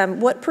 Graves.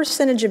 What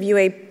percentage of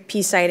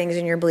UAP sightings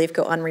in your belief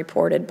go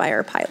unreported by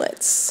our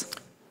pilots?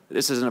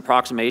 This is an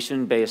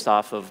approximation based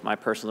off of my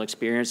personal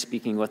experience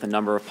speaking with a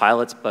number of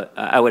pilots, but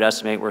I would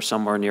estimate we're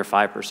somewhere near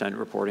 5%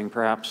 reporting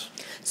perhaps.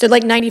 So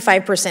like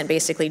 95%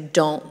 basically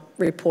don't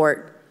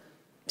report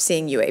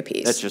seeing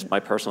UAPs. That's just my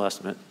personal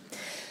estimate.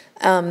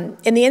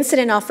 In the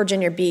incident off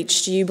Virginia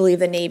Beach, do you believe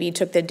the Navy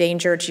took the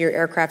danger to your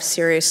aircraft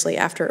seriously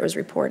after it was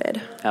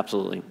reported?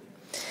 Absolutely.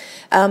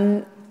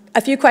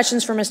 A few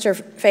questions for Mr.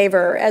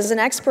 Favor. As an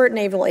expert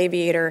naval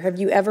aviator, have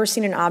you ever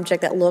seen an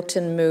object that looked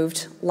and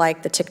moved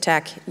like the Tic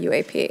Tac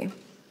UAP?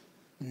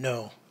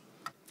 No.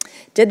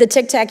 Did the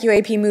Tic Tac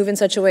UAP move in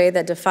such a way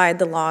that defied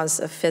the laws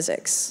of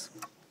physics?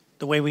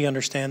 The way we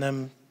understand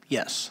them,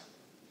 yes.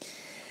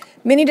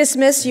 Many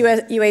dismiss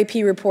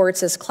UAP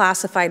reports as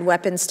classified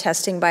weapons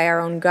testing by our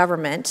own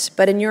government,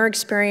 but in your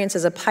experience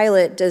as a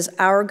pilot, does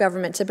our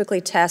government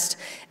typically test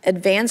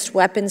advanced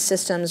weapon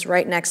systems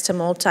right next to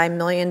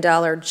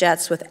multi-million-dollar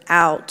jets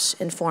without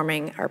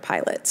informing our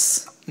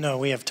pilots? No,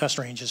 we have test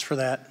ranges for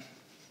that.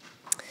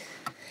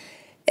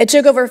 It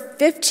took over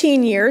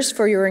 15 years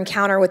for your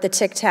encounter with the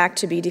Tic Tac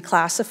to be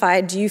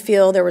declassified. Do you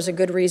feel there was a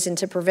good reason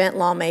to prevent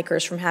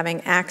lawmakers from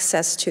having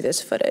access to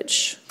this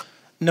footage?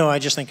 No, I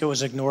just think it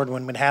was ignored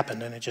when it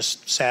happened, and it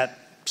just sat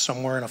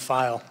somewhere in a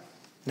file.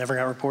 Never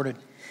got reported.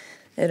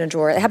 In a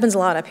drawer. It happens a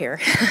lot up here.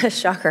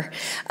 Shocker.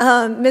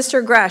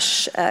 Mr.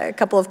 Grush, a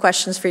couple of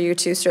questions for you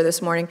too, sir,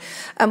 this morning.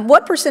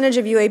 What percentage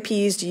of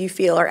UAPs do you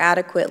feel are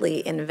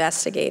adequately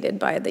investigated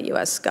by the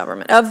U.S.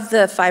 government, of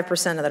the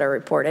 5% that are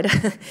reported?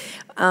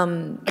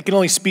 I can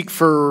only speak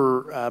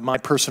for my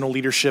personal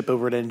leadership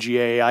over at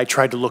NGA. I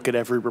tried to look at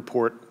every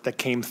report that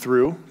came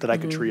through that I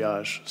could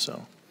triage,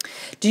 so.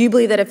 Do you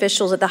believe that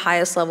officials at the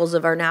highest levels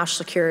of our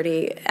national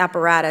security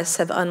apparatus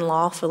have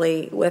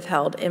unlawfully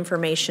withheld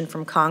information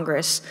from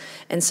Congress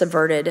and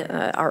subverted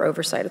our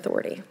oversight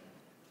authority?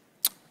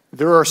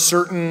 There are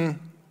certain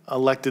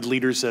elected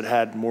leaders that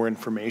had more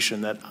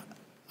information that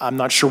I'm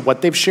not sure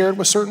what they've shared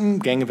with certain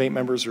Gang of Eight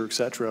members or et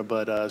cetera,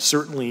 but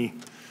certainly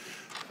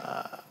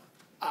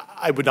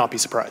I would not be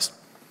surprised.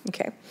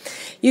 Okay.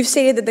 You've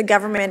stated that the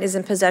government is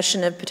in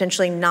possession of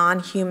potentially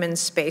non-human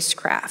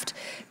spacecraft.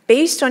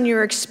 Based on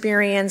your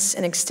experience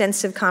and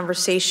extensive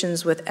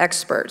conversations with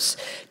experts,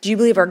 do you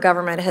believe our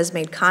government has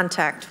made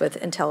contact with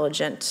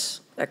intelligent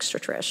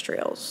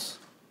extraterrestrials?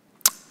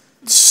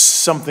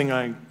 Something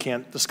I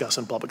can't discuss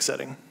in public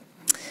setting.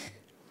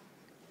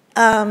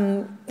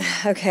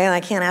 Okay, I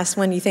can't ask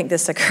when you think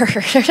this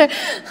occurred.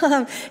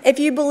 If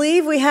you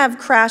believe we have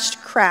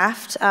crashed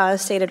craft,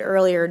 stated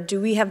earlier, do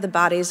we have the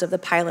bodies of the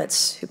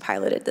pilots who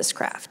piloted this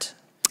craft?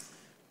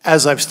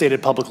 As I've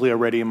stated publicly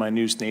already in my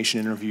News Nation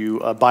interview,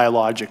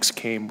 biologics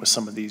came with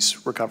some of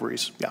these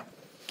recoveries, yeah.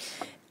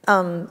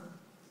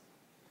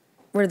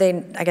 Were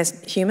they, I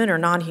guess, human or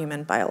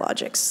non-human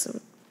biologics?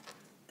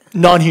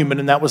 Non-human,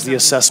 and that was the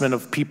assessment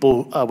of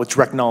people with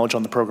direct knowledge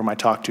on the program I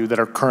talked to that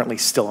are currently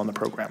still on the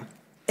program.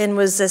 And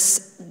was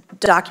this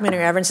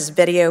documentary evidence, this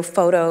video,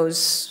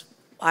 photos,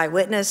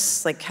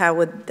 eyewitness? Like, how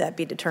would that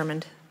be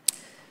determined?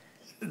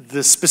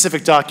 The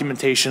specific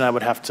documentation I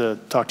would have to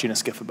talk to you in a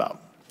skiff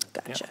about.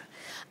 Gotcha.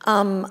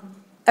 Yeah.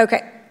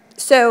 Okay.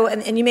 So,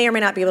 and you may or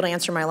may not be able to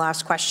answer my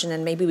last question,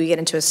 and maybe we get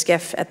into a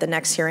skiff at the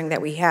next hearing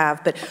that we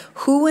have, but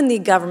who in the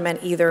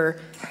government,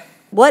 either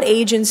what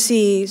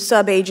agency,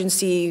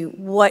 sub-agency,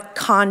 what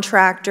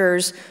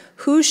contractors,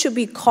 who should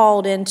be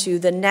called into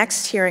the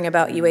next hearing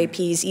about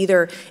UAPs,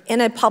 either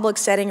in a public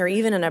setting or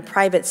even in a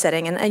private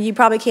setting? And you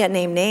probably can't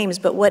name names,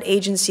 but what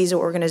agencies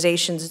or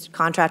organizations,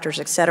 contractors,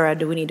 et cetera,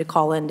 do we need to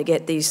call in to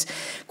get these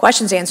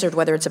questions answered,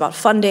 whether it's about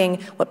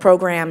funding, what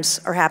programs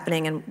are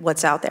happening, and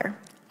what's out there?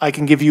 I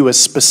can give you a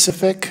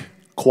specific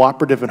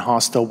cooperative and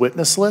hostile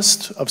witness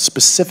list of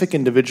specific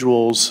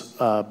individuals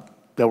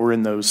that were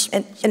in those.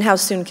 And how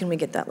soon can we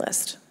get that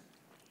list?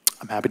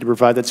 I'm happy to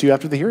provide that to you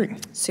after the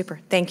hearing. Super.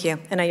 Thank you.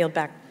 And I yield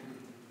back.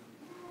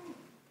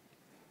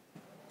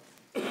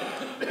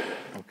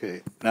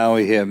 Okay, now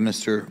we have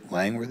Mr.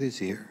 Langworthy. Is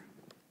he here?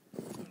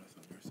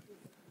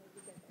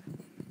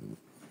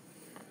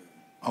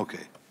 Okay.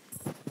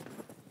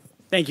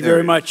 Thank you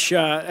very much.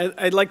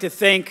 I'd like to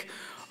thank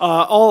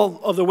all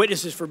of the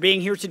witnesses for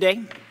being here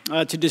today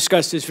to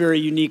discuss this very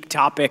unique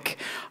topic.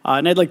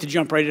 And I'd like to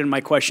jump right into my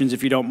questions,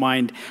 if you don't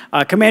mind.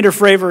 Commander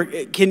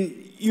Fravor, can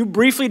you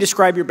briefly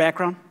describe your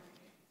background?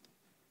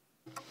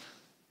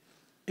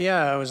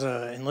 Yeah, I was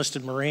an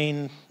enlisted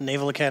Marine,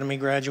 Naval Academy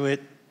graduate,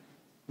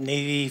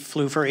 Navy,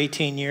 flew for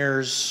 18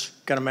 years,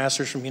 got a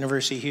master's from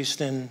University of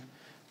Houston,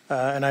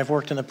 and I've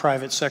worked in the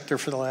private sector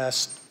for the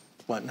last,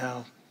 what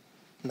now,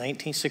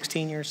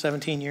 16 years,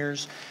 17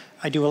 years.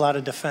 I do a lot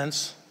of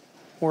defense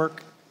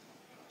work.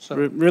 So.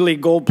 Really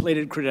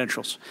gold-plated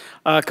credentials.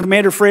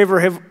 Commander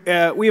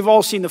Fravor, we have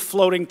all seen the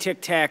floating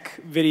Tic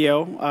Tac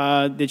video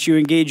that you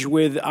engaged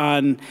with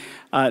on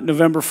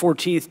November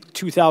 14th,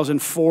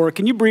 2004.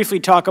 Can you briefly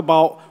talk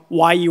about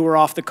why you were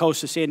off the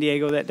coast of San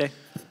Diego that day?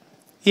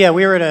 Yeah,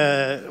 we were at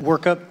a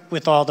workup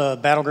with all the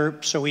battle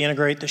groups, so we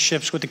integrate the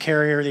ships with the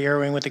carrier, the air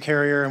wing with the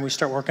carrier, and we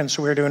start working.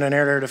 So we were doing an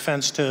air-to-air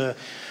defense to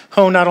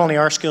hone not only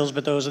our skills,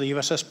 but those of the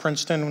USS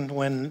Princeton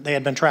when they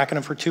had been tracking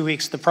them for 2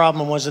 weeks. The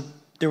problem was that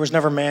there was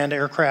never manned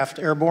aircraft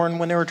airborne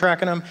when they were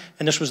tracking them,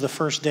 and this was the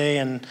first day,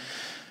 and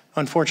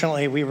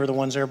unfortunately, we were the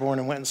ones airborne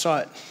and went and saw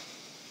it.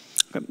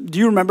 Do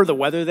you remember the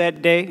weather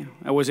that day?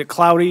 Was it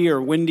cloudy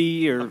or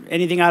windy or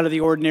anything out of the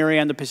ordinary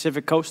on the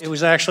Pacific coast? It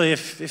was actually,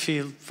 if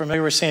you're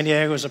familiar with San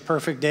Diego, it was a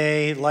perfect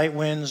day, light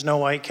winds, no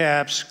white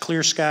caps,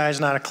 clear skies,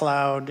 not a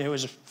cloud. It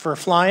was, for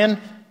flying,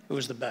 it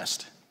was the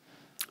best.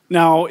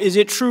 Now, is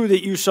it true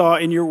that you saw,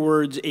 in your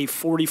words, a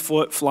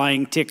 40-foot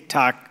flying Tic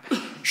Tac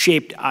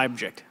shaped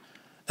object?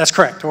 That's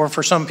correct. Or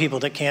for some people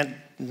that can't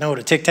know what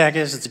a Tic Tac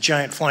is, it's a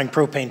giant flying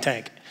propane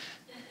tank.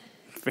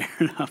 Fair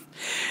enough.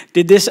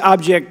 Did this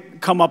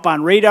object come up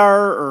on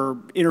radar or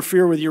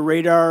interfere with your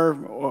radar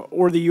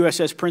or the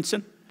USS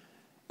Princeton?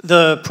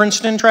 The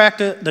Princeton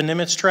tracked it, the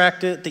Nimitz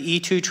tracked it, the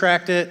E-2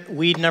 tracked it.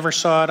 We never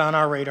saw it on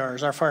our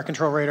radars. Our fire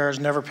control radars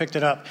never picked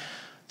it up.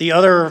 The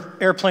other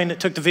airplane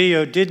that took the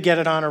video did get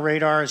it on a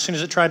radar. As soon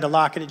as it tried to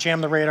lock it, it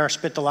jammed the radar,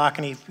 spit the lock,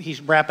 and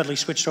he rapidly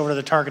switched over to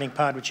the targeting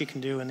pod, which you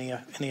can do in the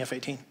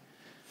F-18.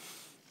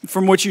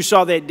 From what you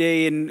saw that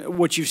day and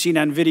what you've seen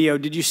on video,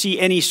 did you see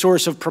any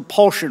source of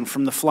propulsion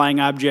from the flying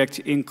object,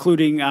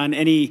 including on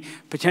any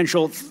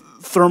potential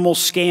thermal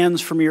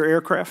scans from your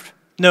aircraft?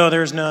 No,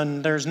 there's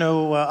none. There's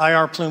no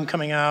IR plume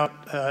coming out.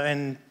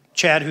 And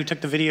Chad, who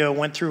took the video,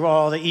 went through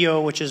all the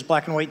EO, which is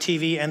black and white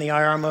TV, and the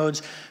IR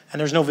modes,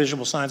 and there's no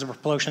visible signs of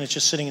propulsion. It's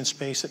just sitting in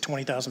space at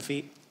 20,000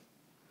 feet.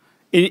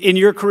 In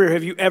your career,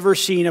 have you ever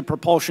seen a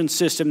propulsion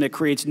system that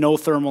creates no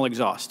thermal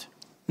exhaust?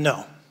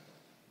 No.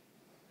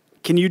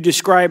 Can you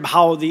describe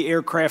how the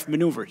aircraft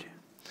maneuvered?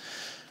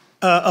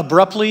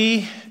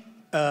 Abruptly,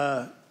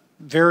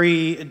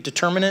 very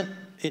determinate.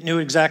 It knew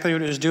exactly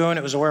what it was doing.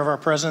 It was aware of our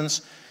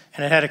presence,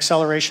 and it had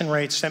acceleration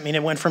rates. I mean,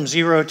 it went from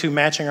 0 to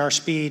matching our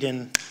speed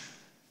in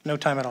no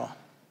time at all.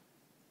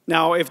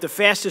 Now, if the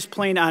fastest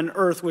plane on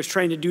Earth was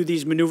trying to do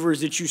these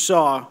maneuvers that you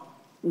saw,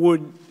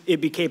 would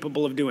it be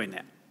capable of doing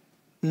that?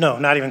 No,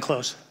 not even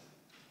close.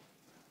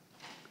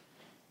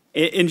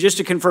 And just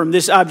to confirm,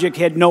 this object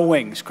had no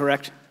wings,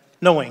 correct?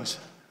 No wings.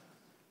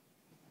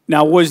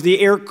 Now, was the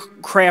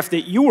aircraft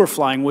that you were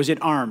flying, was it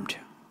armed?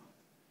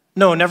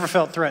 No, never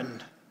felt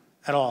threatened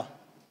at all.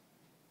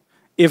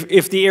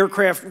 If the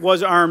aircraft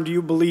was armed, do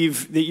you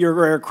believe that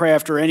your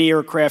aircraft or any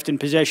aircraft in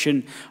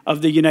possession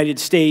of the United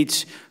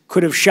States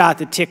could have shot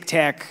the Tic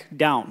Tac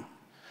down?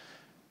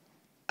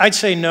 I'd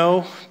say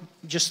no.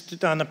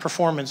 Just on the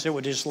performance, it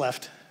would just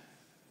left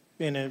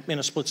in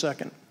a split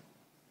second.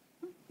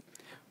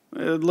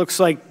 It looks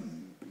like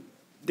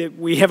that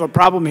we have a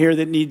problem here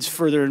that needs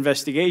further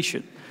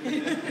investigation.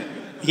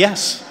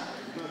 Yes.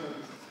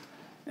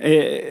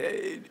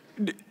 In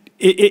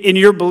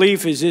your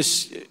belief, is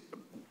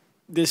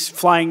this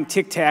flying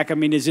Tic Tac, I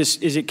mean, is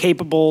it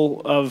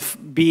capable of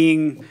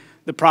being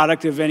the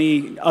product of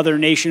any other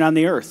nation on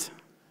the earth?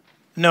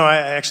 No,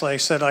 like I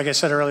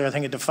said earlier, I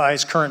think it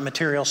defies current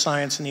material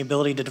science and the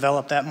ability to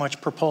develop that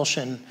much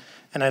propulsion.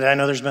 And I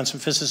know there's been some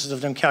physicists that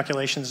have done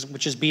calculations,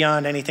 which is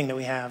beyond anything that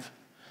we have.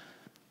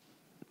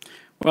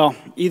 Well,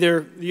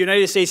 either the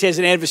United States has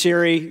an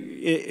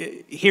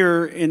adversary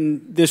here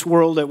in this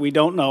world that we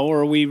don't know,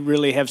 or we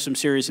really have some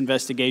serious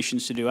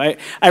investigations to do.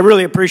 I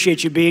really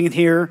appreciate you being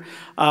here.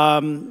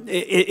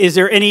 Is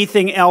there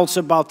anything else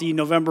about the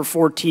November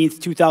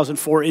 14th,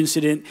 2004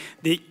 incident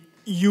that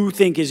you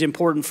think is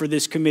important for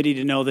this committee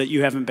to know that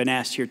you haven't been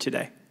asked here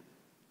today?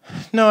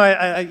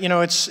 No, you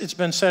know, it's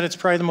been said it's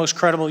probably the most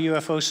credible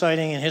UFO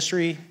sighting in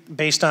history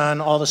based on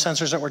all the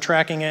sensors that were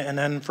tracking it, and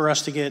then for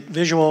us to get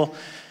visual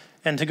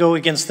and to go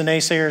against the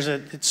naysayers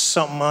that it's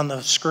something on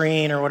the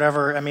screen or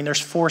whatever. I mean, there's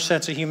 4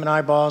 sets of human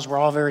eyeballs. We're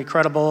all very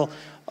credible.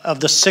 Of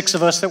the 6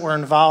 of us that were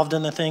involved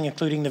in the thing,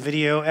 including the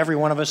video, every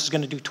one of us is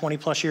going to do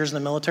 20+ years in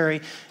the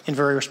military in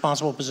very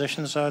responsible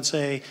positions. So I'd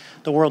say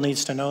the world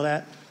needs to know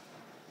that.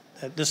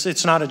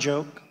 It's not a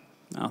joke.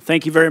 Well,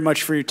 thank you very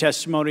much for your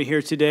testimony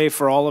here today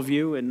for all of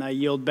you, and I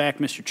yield back,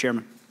 Mr.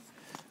 Chairman.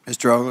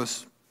 Mr.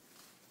 Douglas.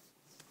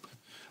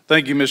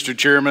 Thank you, Mr.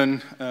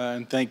 Chairman,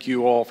 and thank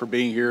you all for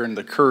being here and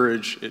the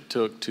courage it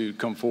took to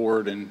come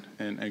forward and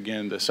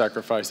again, the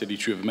sacrifice that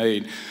each of you have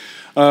made.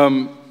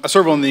 I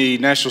serve on the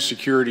National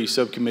Security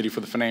Subcommittee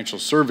for the Financial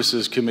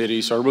Services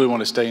Committee, so I really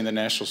want to stay in the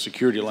national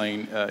security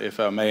lane, if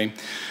I may.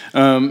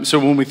 So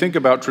when we think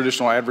about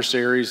traditional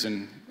adversaries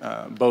and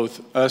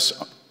both us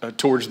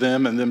towards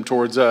them and them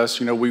towards us,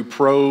 you know, we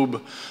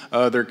probe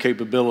their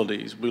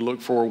capabilities. We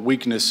look for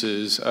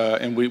weaknesses,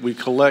 and we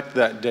collect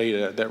that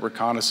data, that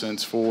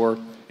reconnaissance for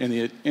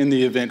in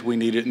the event we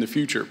need it in the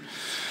future.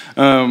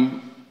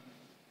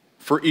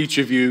 For each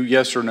of you,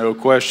 yes or no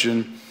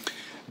question,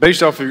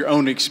 based off of your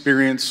own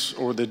experience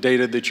or the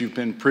data that you've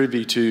been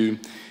privy to,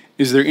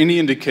 is there any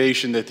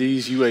indication that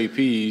these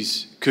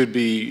UAPs could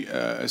be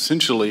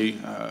essentially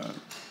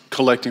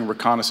collecting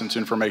reconnaissance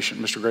information?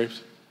 Mr.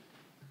 Graves?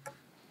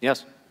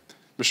 Yes.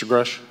 Mr.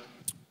 Grush?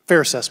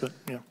 Fair assessment,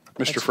 yeah.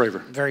 Mr.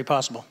 Fravor? Very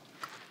possible.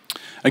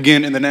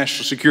 Again, in the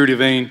national security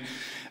vein,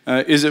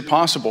 is it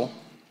possible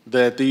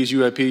that these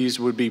UAPs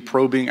would be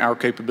probing our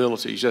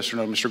capabilities? Yes or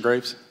no, Mr.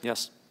 Graves?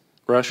 Yes.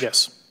 Grush?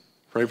 Yes.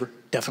 Fravor?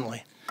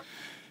 Definitely.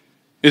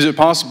 Is it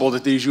possible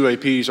that these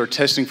UAPs are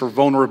testing for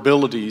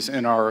vulnerabilities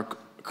in our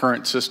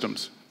current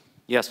systems?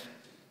 Yes.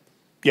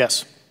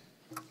 Yes.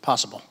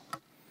 Possible.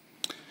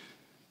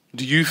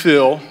 Do you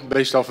feel,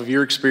 based off of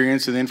your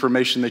experience and the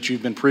information that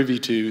you've been privy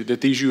to, that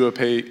these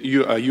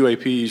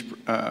UAPs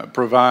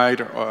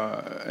provide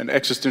an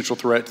existential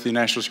threat to the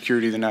national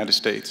security of the United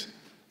States?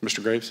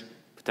 Mr. Graves?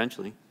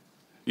 Potentially.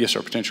 Yes,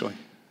 sir, potentially.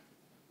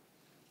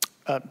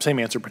 Same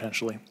answer,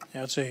 potentially.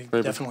 Yeah, I'd say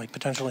Fravor? definitely,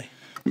 potentially.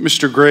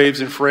 Mr.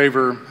 Graves and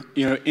Fravor,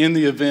 you know, in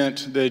the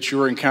event that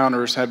your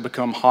encounters had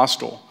become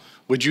hostile,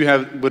 would you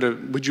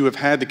have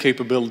had the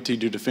capability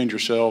to defend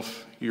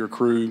yourself, your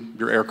crew,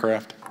 your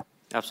aircraft?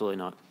 Absolutely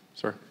not.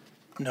 Sir?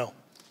 No.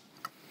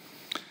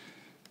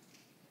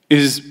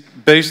 Is,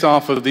 based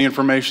off of the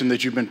information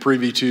that you've been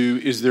privy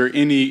to, is there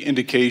any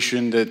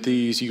indication that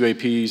these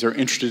UAPs are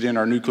interested in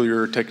our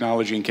nuclear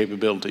technology and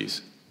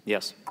capabilities?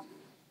 Yes.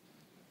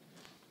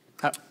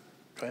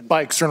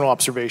 By external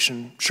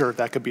observation, sure,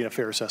 that could be a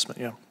fair assessment,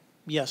 yeah.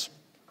 Yes.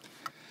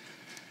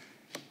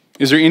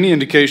 Is there any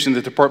indication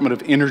that the Department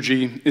of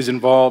Energy is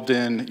involved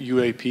in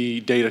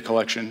UAP data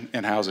collection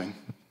and housing?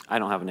 I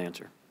don't have an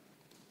answer.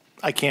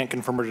 I can't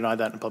confirm or deny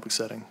that in a public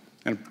setting.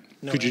 And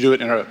could you do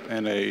it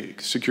in a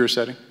secure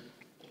setting?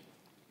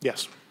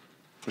 Yes.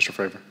 Mr.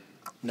 Fravor?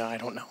 No, I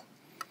don't know.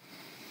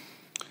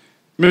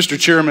 Mr.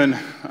 Chairman,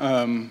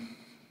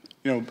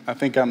 you know, I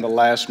think I'm the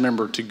last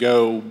member to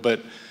go,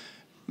 but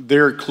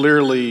there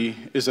clearly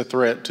is a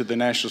threat to the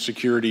national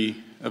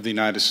security of the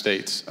United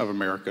States of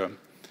America.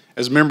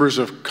 As members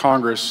of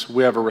Congress,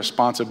 we have a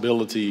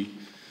responsibility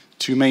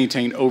to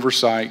maintain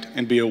oversight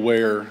and be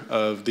aware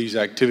of these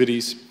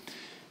activities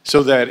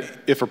so that,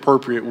 if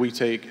appropriate, we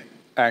take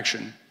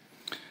action.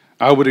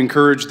 I would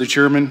encourage the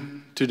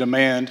chairman to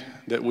demand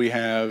that we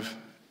have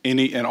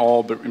any and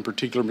all, but in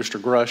particular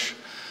Mr. Grush,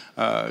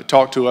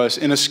 talk to us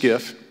in a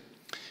skiff.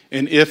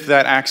 And if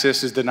that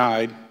access is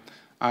denied,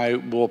 I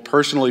will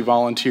personally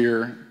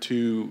volunteer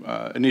to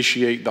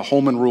initiate the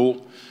Holman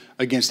Rule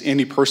against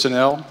any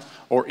personnel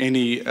or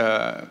any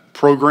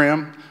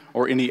program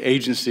or any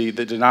agency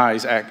that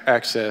denies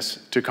access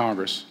to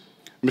Congress.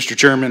 Mr.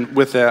 Chairman,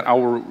 with that, I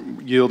will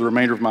yield the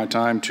remainder of my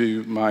time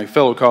to my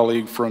fellow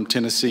colleague from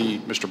Tennessee,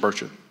 Mr.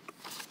 Burchett.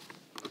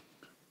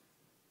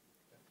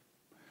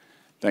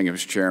 Thank you,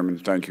 Mr. Chairman.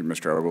 Thank you,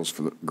 Mr. Ogles,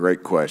 for the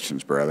great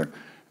questions, brother.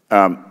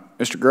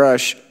 Mr.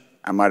 Grush,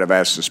 I might have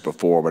asked this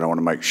before, but I want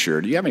to make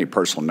sure. Do you have any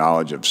personal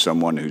knowledge of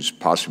someone who's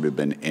possibly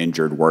been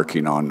injured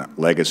working on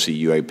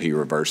legacy UAP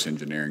reverse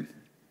engineering?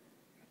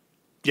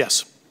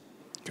 Yes.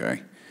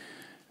 Okay.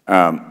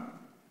 How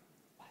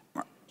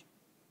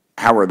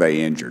were they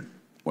injured?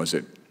 Is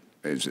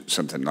it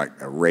something like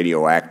a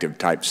radioactive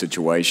type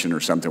situation or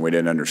something we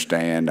didn't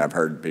understand? I've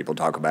heard people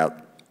talk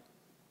about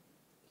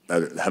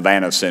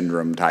Havana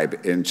syndrome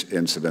type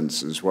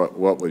incidences.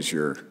 What was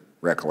your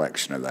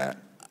recollection of that?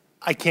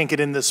 I can't get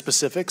into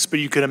specifics, but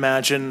you can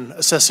imagine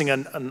assessing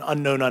an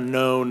unknown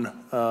unknown.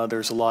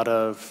 There's a lot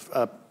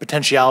of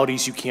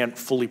potentialities you can't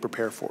fully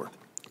prepare for.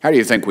 How do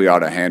you think we ought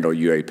to handle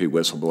UAP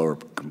whistleblower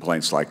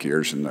complaints like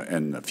yours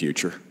in the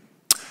future?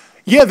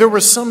 Yeah, there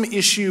was some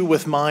issue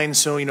with mine.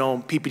 So,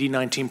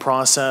 PPD-19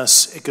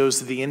 process, it goes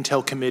to the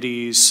Intel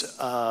committees,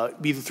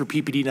 either through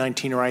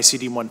PPD-19 or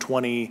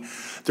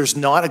ICD-120. There's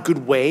not a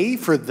good way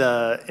for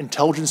the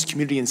Intelligence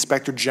Community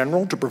Inspector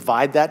General to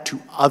provide that to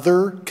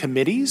other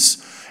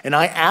committees. And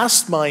I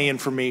asked my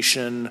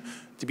information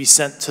to be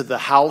sent to the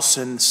House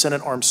and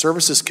Senate Armed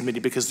Services Committee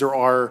because there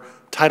are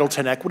Title X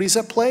equities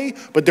at play,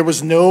 but there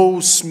was no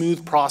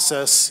smooth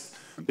process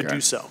to do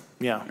so.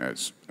 Yeah.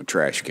 That's a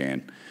trash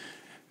can.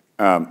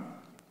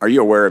 Are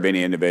you aware of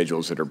any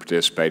individuals that are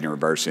participating in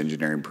reverse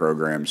engineering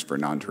programs for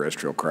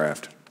non-terrestrial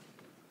craft?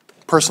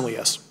 Personally,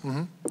 yes.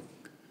 Do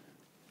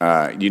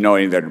you know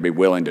any that would be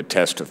willing to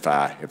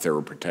testify if there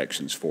were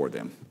protections for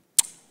them?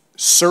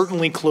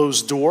 Certainly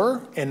closed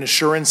door and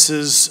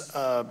assurances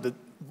that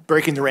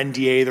breaking their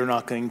NDA, they're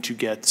not going to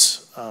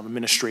get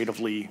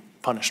administratively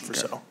punished for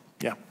so.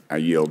 Yeah. I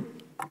yield,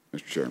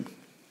 Mr. Chairman.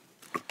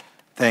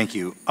 Thank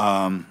you.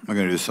 We're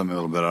going to do something a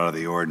little bit out of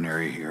the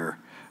ordinary here.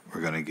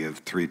 We're going to give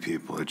 3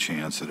 people a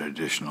chance at an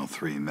additional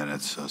 3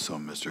 minutes. So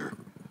Mr.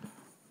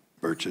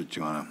 Burchett, do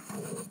you want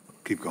to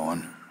keep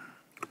going?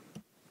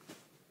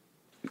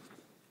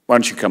 Why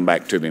don't you come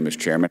back to me, Mr.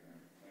 Chairman?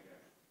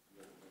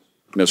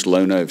 Ms.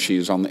 Luna, if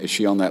she's on, is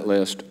she on that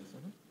list?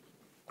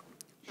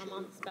 I'm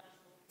on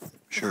the special.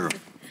 Sure.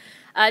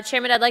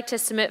 Chairman, I'd like to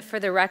submit for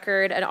the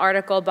record an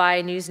article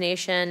by News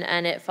Nation,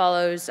 and it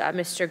follows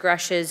Mr.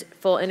 Grush's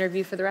full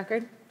interview for the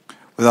record.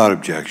 Without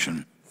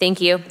objection. Thank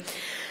you.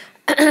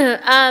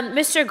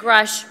 Mr.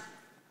 Grush,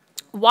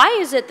 why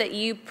is it that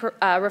you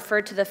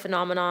refer to the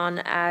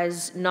phenomenon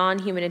as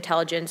non-human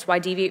intelligence? Why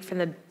deviate from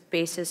the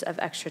basis of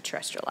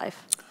extraterrestrial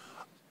life?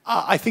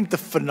 I think the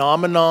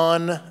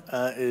phenomenon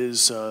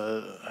is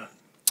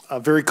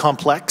very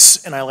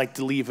complex, and I like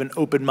to leave an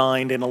open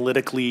mind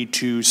analytically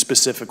to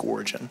specific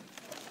origin.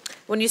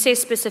 When you say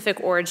specific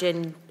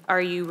origin,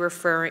 are you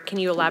referring, can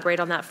you elaborate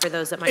on that for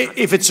those that might not?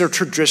 If it's a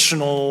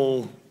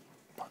traditional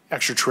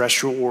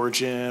extraterrestrial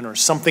origin or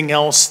something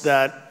else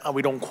that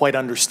we don't quite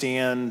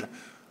understand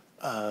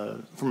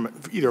from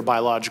either a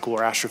biological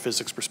or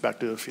astrophysics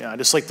perspective, yeah, I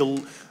just like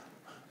to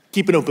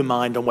keep an open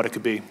mind on what it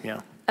could be,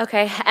 yeah.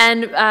 Okay,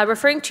 and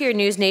referring to your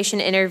News Nation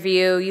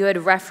interview, you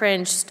had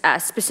referenced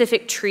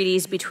specific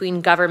treaties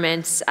between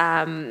governments.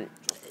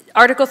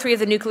 Article 3 of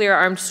the Nuclear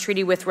Arms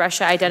Treaty with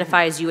Russia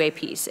identifies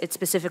UAPs. It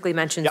specifically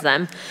mentions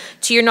them.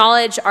 To your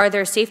knowledge, are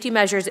there safety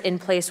measures in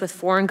place with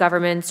foreign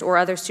governments or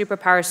other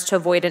superpowers to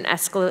avoid an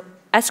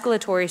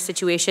escalatory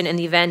situation in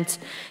the event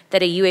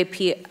that a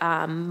UAP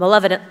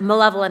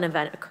malevolent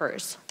event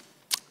occurs?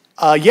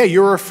 Yeah,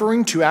 you're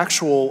referring to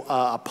actual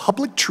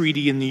public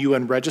treaty in the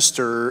UN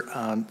Register.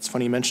 It's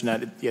funny you mentioned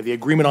that. Yeah, the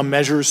Agreement on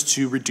Measures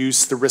to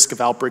Reduce the Risk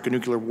of Outbreak of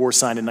Nuclear War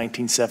signed in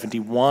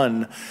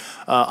 1971.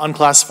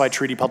 Unclassified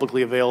treaty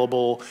publicly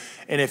available.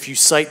 And if you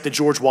cite the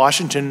George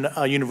Washington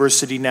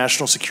University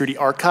National Security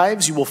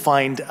Archives, you will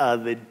find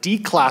the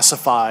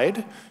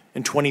declassified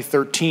in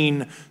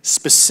 2013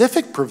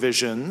 specific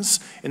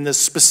provisions in the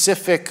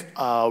specific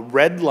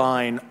red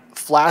line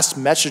flash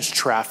message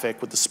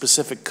traffic with the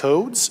specific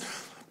codes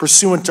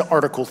pursuant to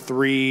Article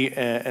 3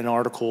 and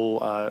Article,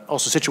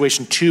 also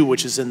Situation 2,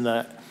 which is in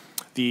the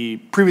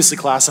previously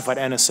classified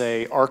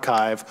NSA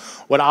archive.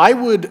 What I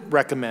would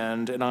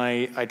recommend, and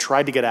I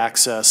tried to get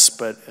access,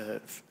 but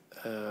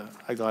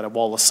I got a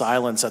wall of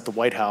silence at the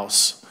White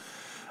House,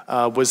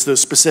 was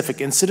those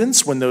specific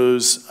incidents when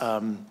those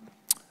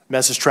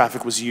message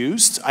traffic was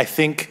used. I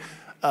think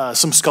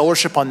some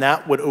scholarship on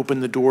that would open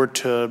the door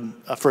to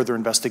a further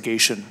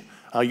investigation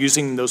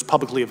using those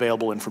publicly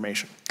available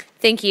information.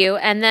 Thank you.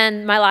 And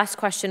then my last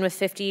question with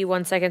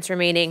 51 seconds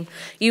remaining.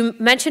 You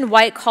mentioned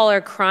white-collar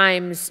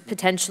crimes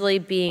potentially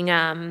being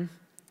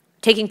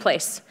taking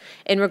place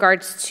in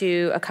regards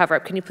to a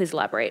cover-up. Can you please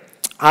elaborate?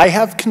 I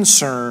have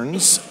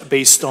concerns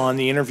based on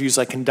the interviews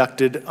I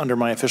conducted under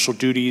my official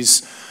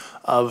duties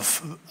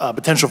of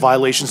potential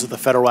violations of the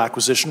Federal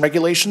Acquisition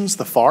Regulations,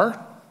 the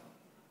FAR.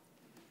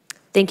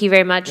 Thank you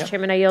very much.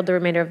 Chairman, I yield the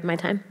remainder of my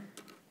time.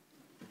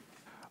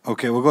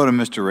 Okay, we'll go to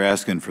Mr.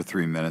 Raskin for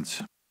 3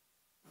 minutes.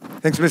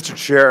 Thanks, Mr.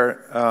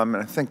 Chair, and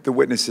I thank the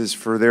witnesses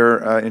for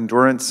their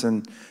endurance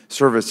and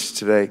service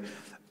today.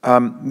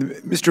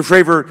 Mr.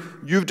 Fravor,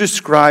 you've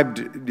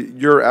described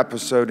your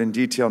episode in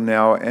detail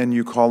now, and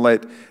you call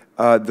it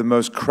the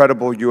most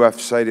credible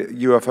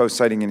UFO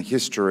sighting in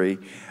history.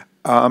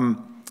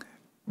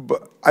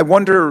 But I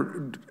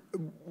wonder,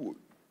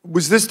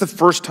 was this the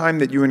first time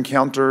that you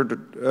encountered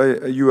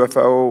a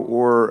UFO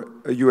or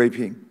a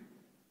UAP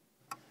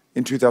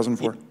in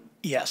 2004?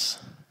 Yes.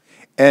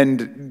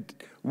 And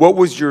what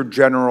was your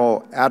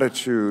general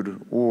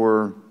attitude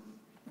or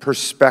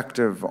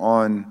perspective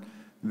on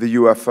the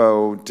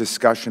UFO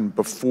discussion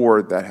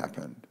before that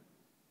happened?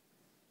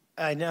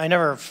 I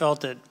never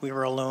felt that we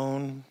were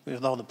alone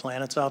with all the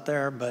planets out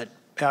there, but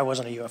I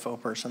wasn't a UFO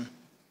person.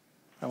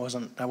 I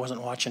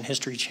wasn't watching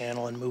History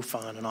Channel and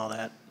MUFON and all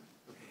that.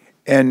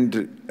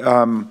 And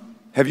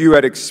have you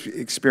had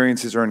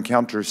experiences or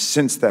encounters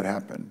since that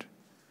happened?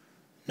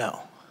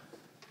 No.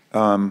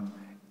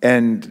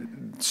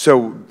 And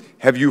so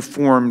have you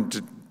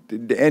formed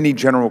any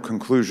general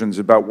conclusions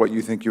about what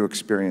you think you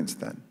experienced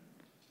then?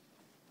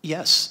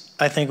 Yes,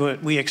 I think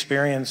what we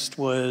experienced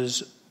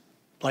was,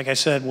 like I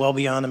said, well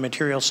beyond the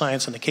material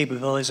science and the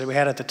capabilities that we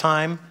had at the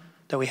time,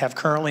 that we have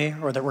currently,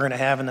 or that we're going to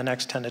have in the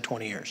next 10 to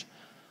 20 years.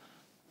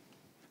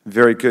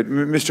 Very good.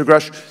 Mr.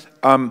 Grush,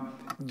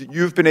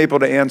 you've been able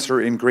to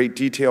answer in great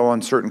detail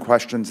on certain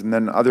questions, and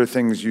then other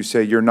things you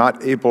say you're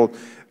not able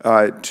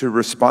to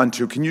respond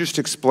to. Can you just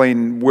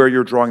explain where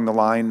you're drawing the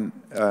line,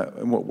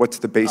 and what's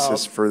the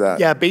basis for that?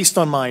 Yeah, based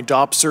on my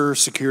DOPSR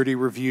security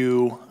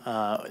review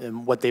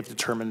and what they've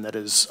determined that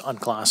is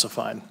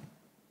unclassified.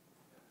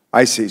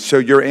 I see. So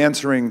you're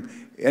answering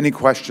any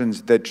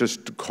questions that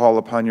just call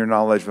upon your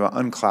knowledge of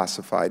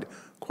unclassified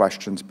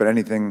questions, but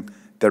anything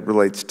that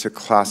relates to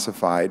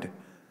classified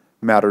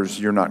matters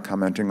you're not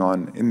commenting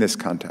on in this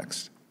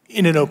context?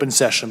 In an open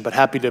session, but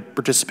happy to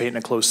participate in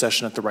a closed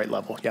session at the right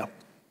level, yeah.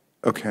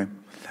 Okay.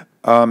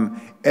 And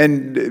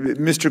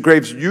Mr.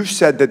 Graves, you've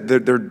said that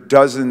there are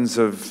dozens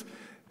of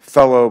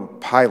fellow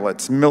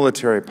pilots,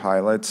 military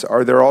pilots.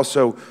 Are there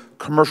also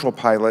commercial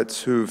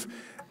pilots who've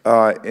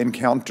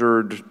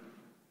encountered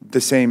the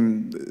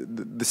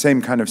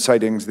same kind of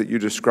sightings that you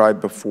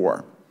described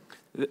before?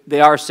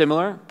 They are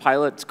similar.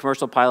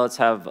 Commercial pilots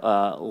have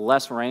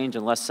less range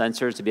and less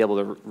sensors to be able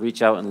to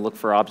reach out and look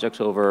for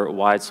objects over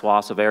wide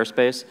swaths of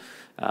airspace.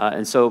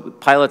 And so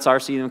pilots are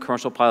seeing them,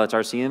 commercial pilots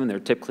are seeing them, and they're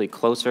typically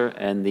closer,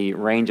 and the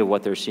range of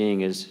what they're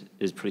seeing is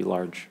pretty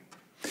large.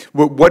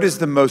 What is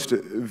the most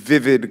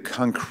vivid,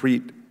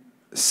 concrete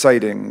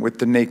sighting with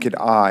the naked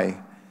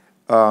eye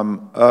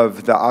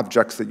of the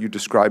objects that you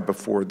described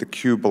before, the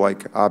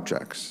cube-like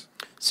objects?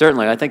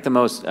 Certainly. I think the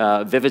most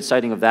vivid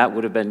sighting of that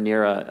would have been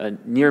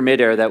near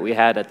midair that we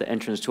had at the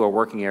entrance to our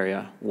working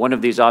area. One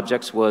of these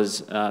objects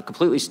was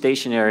completely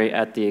stationary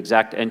at the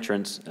exact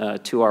entrance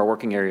to our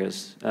working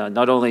areas,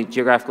 not only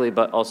geographically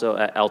but also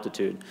at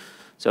altitude.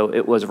 So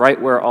it was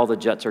right where all the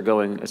jets are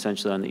going,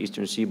 essentially, on the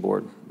eastern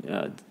seaboard.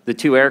 The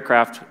two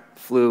aircraft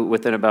flew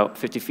within about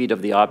 50 feet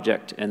of the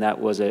object, and that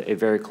was a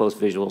very close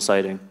visual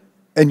sighting.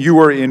 And you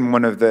were in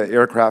one of the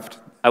aircraft?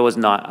 I was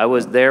not. I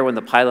was there when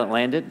the pilot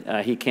landed.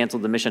 He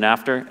canceled the mission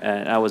after,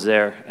 and I was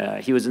there.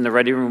 He was in the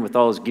ready room with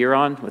all his gear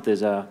on, with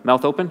his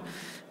mouth open,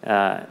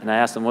 and I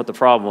asked him what the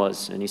problem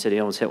was, and he said he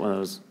almost hit one of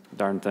those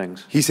darn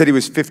things. He said he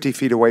was 50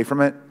 feet away from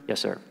it? Yes,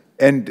 sir.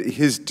 And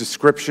his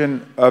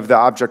description of the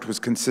object was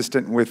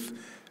consistent with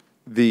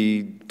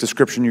the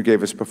description you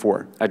gave us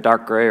before? A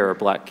dark gray or a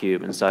black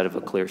cube inside of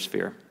a clear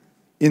sphere.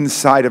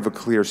 Inside of a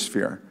clear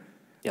sphere?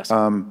 Yes.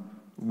 And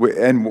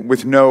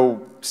with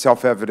no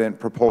self-evident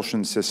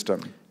propulsion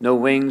system? No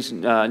wings,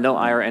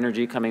 no IR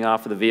energy coming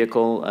off of the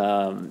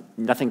vehicle,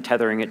 nothing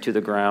tethering it to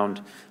the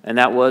ground. And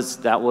that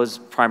was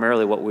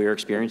primarily what we were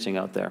experiencing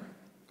out there.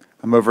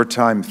 I'm over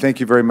time. Thank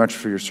you very much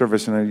for your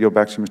service, and I yield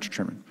back to you, Mr.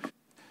 Chairman.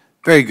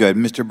 Very good.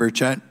 Mr.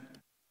 Burchett.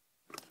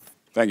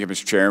 Thank you,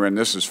 Mr. Chairman.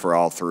 This is for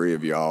all three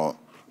of y'all,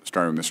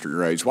 starting with Mr.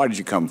 Graves. Why did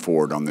you come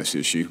forward on this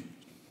issue?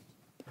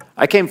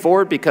 I came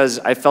forward because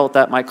I felt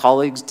that my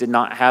colleagues did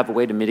not have a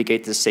way to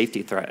mitigate this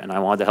safety threat, and I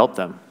wanted to help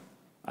them.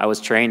 I was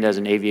trained as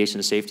an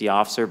aviation safety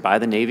officer by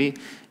the Navy,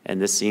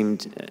 and this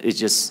it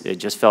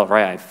just felt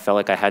right. I felt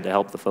like I had to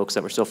help the folks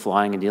that were still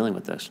flying and dealing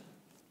with this.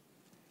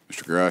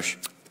 Mr. Grush.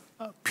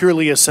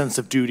 Purely a sense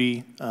of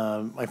duty.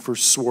 I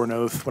first swore an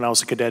oath when I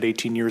was a cadet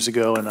 18 years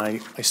ago, and I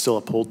still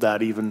uphold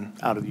that even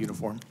out of the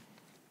uniform.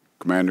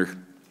 Commander.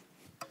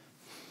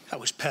 I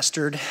was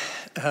pestered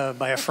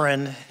by a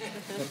friend,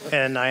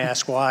 and I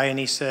asked why, and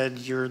he said,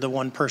 "You're the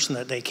one person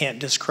that they can't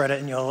discredit,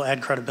 and you'll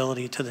add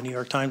credibility to the New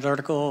York Times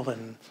article."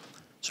 And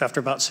so after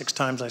about 6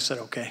 times, I said,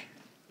 okay.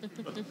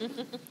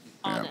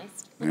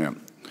 Honest. Yeah.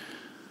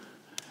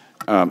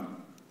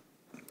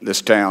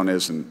 This town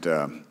isn't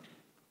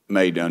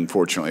made,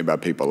 unfortunately, by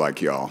people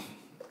like y'all.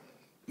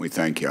 We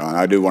thank y'all. And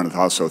I do want to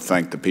also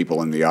thank the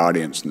people in the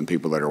audience and the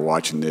people that are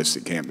watching this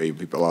that can't be,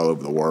 people all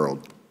over the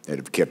world that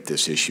have kept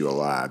this issue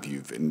alive.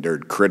 You've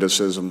endured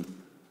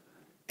criticism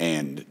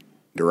and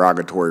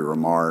derogatory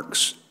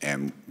remarks,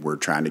 and we're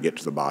trying to get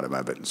to the bottom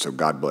of it. And so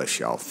God bless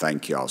y'all.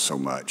 Thank y'all so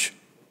much.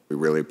 We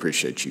really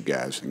appreciate you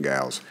guys and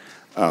gals.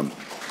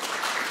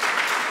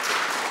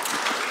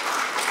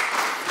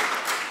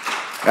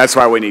 That's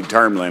why we need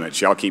term limits.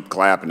 Y'all keep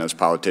clapping, us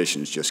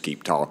politicians just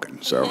keep talking.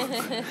 So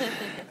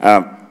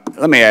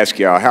let me ask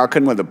y'all, how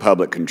can the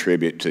public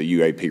contribute to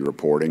UAP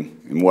reporting,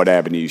 and what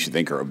avenues you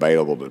think are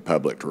available to the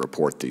public to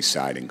report these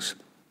sightings?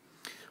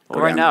 Well,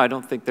 right now, I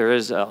don't think there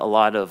is a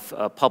lot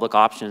of public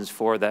options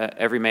for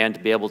every man to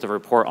be able to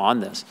report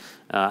on this.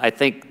 I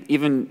think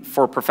even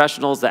for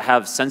professionals that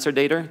have sensor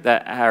data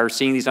that are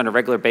seeing these on a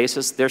regular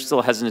basis, they're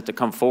still hesitant to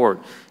come forward.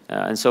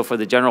 And so for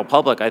the general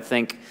public, I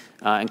think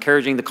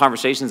encouraging the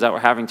conversations that we're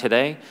having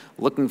today,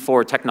 looking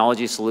for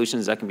technology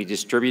solutions that can be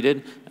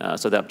distributed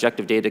so that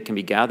objective data can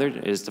be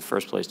gathered is the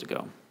first place to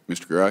go.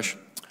 Mr. Grush?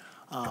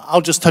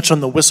 I'll just touch on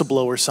the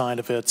whistleblower side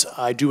of it.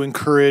 I do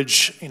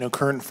encourage,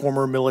 current and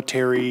former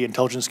military,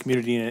 intelligence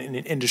community, and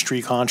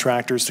industry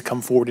contractors to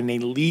come forward in a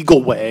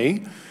legal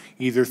way,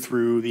 either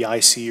through the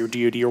IC or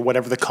DoD or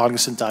whatever the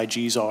cognizant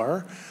IGs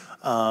are,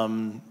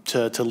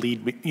 to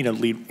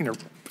lead,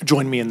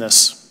 join me in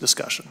this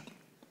discussion.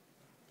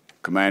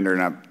 Commander,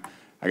 and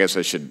I guess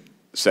I should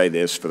say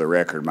this for the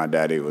record. My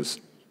daddy was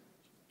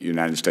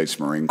United States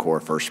Marine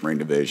Corps, 1st Marine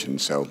Division,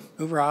 so.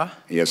 Hoorah.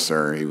 Yes,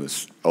 sir. He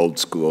was old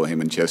school,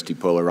 him and Chesty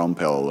Puller on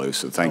Peleliu,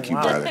 so thank you,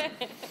 wow. brother.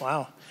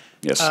 Wow.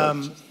 Yes,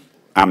 sir.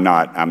 I'm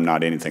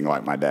not anything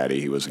like my daddy.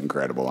 He was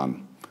incredible.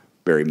 I'm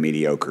very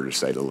mediocre, to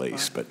say the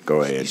least, but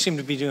go ahead. You seem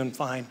to be doing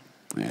fine.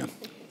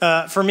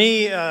 Yeah. For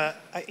me, I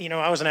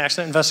was an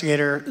accident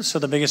investigator, so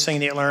the biggest thing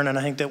that you learn, and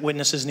I think that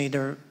witnesses need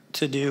to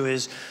do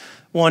is,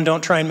 one,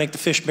 don't try and make the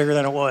fish bigger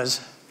than it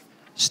was.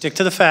 Stick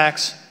to the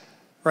facts.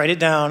 Write it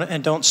down,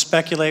 and don't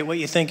speculate what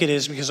you think it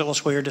is because it will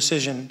sway your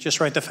decision. Just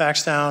write the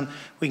facts down.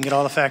 We can get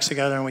all the facts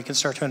together, and we can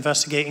start to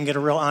investigate and get a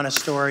real honest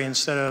story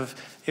instead of,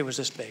 it was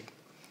this big.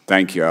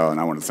 Thank you all, and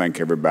I want to thank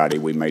everybody.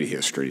 We made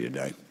history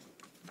today.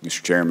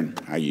 Mr. Chairman,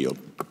 I yield.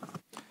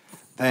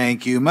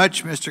 Thank you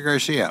much, Mr.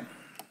 Garcia.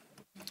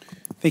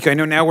 Thank you. I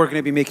know now we're going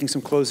to be making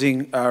some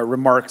closing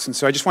remarks, and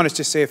so I just wanted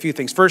to say a few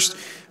things. First,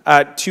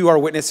 to our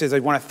witnesses, I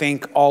want to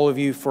thank all of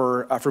you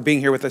for being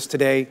here with us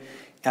today.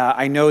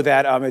 I know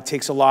that it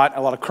takes a lot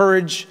of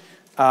courage.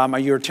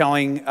 You're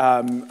telling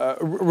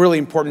really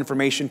important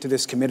information to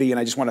this committee, and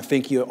I just want to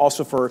thank you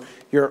also for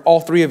all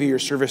three of you, your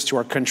service to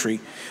our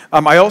country.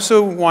 I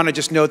also want to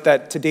just note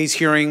that today's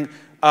hearing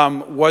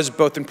was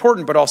both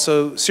important but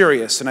also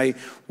serious, and I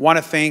want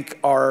to thank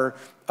our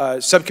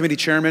subcommittee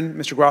chairman,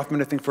 Mr.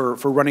 Grothman, I think for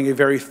running a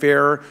very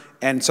fair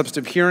and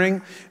substantive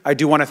hearing. I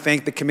do want to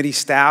thank the committee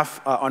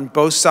staff on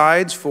both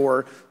sides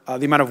for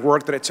the amount of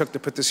work that it took to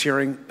put this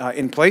hearing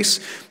in place,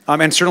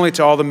 and certainly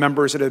to all the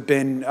members that have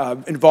been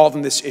involved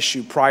in this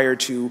issue prior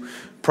to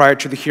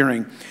the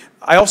hearing.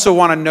 I also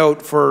want to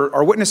note for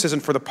our witnesses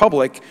and for the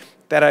public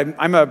that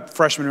I'm a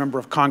freshman member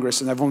of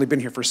Congress, and I've only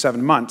been here for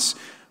 7 months,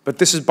 but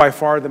this is by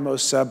far the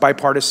most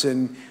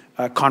bipartisan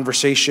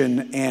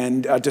conversation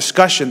and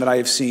discussion that I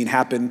have seen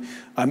happen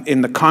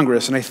in the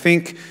Congress. And I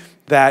think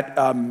that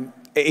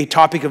a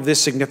topic of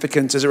this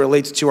significance as it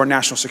relates to our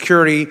national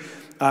security,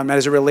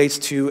 as it relates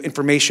to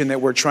information that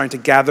we're trying to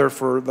gather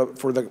for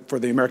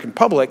the American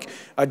public,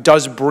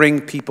 does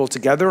bring people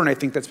together, and I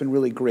think that's been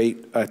really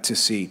great to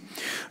see.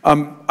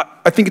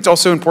 I think it's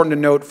also important to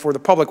note for the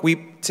public,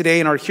 today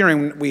in our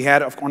hearing, we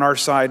had on our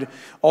side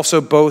also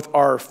both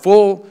our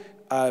full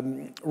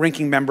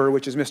ranking member,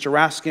 which is Mr.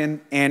 Raskin,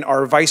 and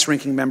our vice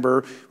ranking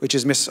member, which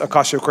is Ms.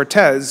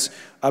 Ocasio-Cortez,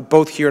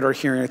 both here at our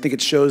hearing. I think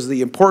it shows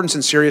the importance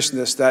and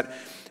seriousness that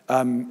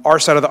our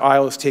side of the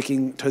aisle is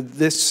taking to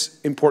this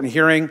important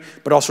hearing,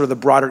 but also to the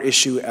broader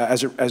issue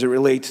as it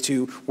relates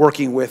to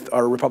working with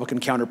our Republican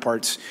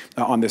counterparts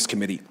on this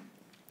committee.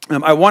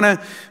 I want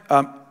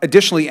to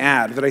additionally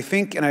add that I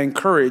think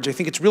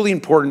it's really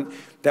important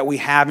that we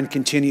have and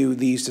continue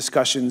these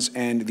discussions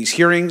and these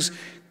hearings.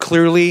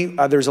 Clearly,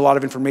 there's a lot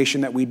of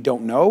information that we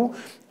don't know,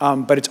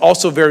 but it's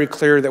also very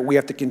clear that we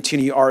have to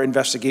continue our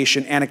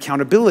investigation and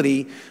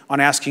accountability on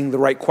asking the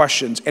right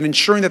questions and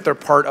ensuring that they're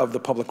part of the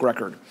public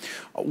record.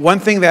 One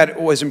thing that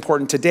was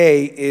important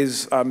today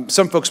is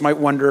some folks might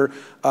wonder,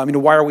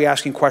 why are we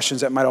asking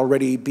questions that might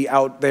already be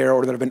out there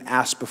or that have been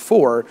asked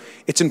before?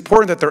 It's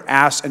important that they're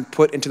asked and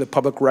put into the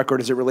public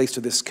record as it relates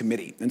to this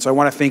committee. And so I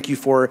want to thank you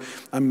for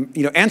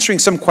answering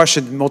some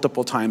questions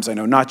multiple times, I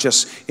know, not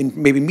just in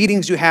maybe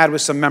meetings you had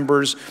with some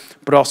members,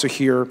 but also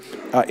here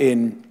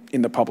in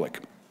the public.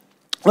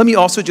 Let me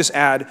also just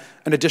add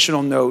an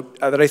additional note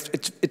that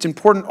it's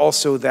important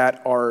also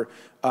that our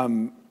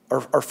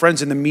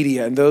friends in the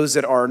media and those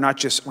that are not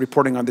just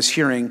reporting on this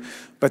hearing,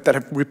 but that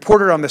have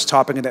reported on this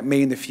topic and that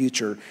may in the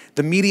future,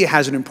 the media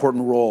has an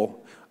important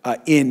role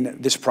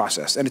in this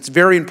process. And it's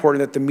very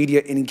important that the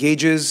media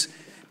engages,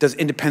 does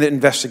independent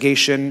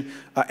investigation,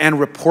 and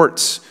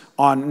reports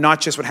on not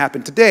just what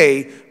happened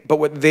today, but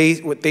what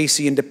they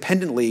see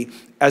independently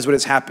as what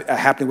is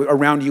happening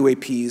around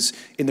UAPs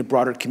in the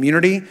broader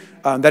community.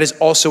 That is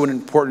also an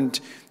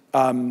important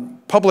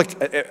public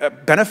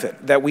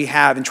benefit that we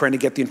have in trying to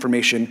get the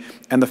information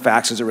and the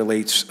facts as it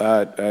relates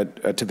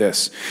to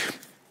this.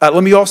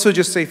 Let me also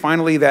just say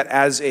finally that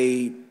as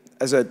a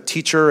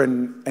teacher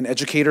and an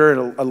educator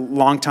and a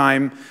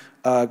longtime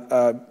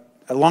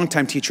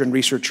teacher and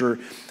researcher,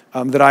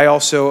 that I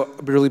also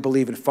really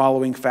believe in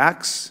following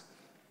facts,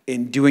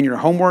 in doing your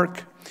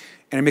homework,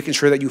 and in making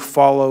sure that you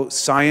follow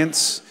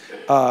science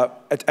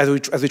as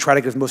we try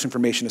to get as most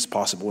information as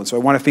possible. And so I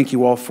want to thank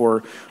you all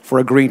for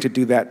agreeing to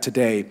do that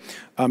today.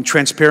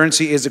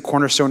 Transparency is a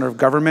cornerstone of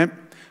government.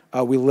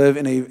 We live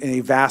in a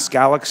vast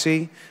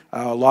galaxy,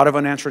 a lot of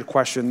unanswered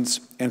questions,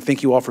 and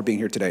thank you all for being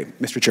here today.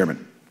 Mr.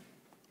 Chairman.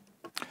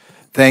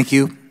 Thank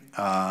you.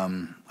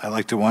 I'd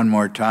like to one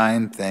more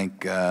time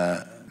thank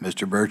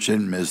Mr. Burchett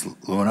and Ms.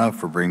 Luna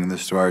for bringing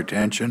this to our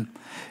attention.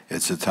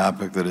 It's a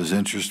topic that has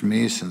interested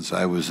me since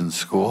I was in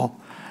school.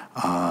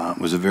 It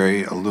was a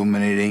very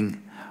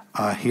illuminating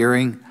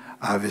hearing.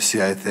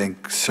 Obviously, I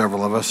think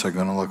several of us are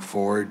going to look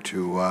forward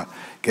to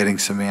getting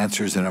some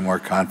answers in a more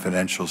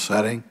confidential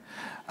setting.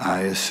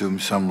 I assume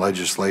some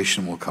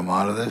legislation will come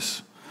out of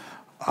this.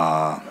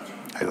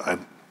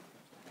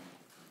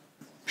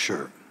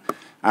 Sure.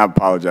 I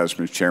apologize,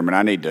 Mr. Chairman.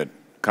 I need to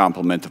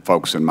compliment the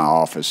folks in my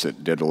office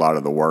that did a lot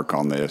of the work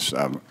on this.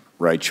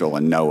 Rachel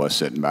and Noah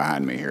sitting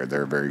behind me here.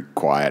 They're very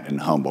quiet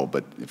and humble,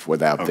 but if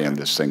without them,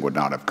 this thing would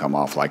not have come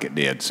off like it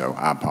did, so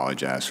I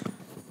apologize.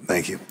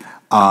 Thank you.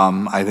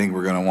 I think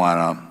we're going to want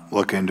to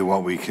look into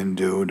what we can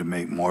do to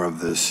make more of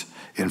this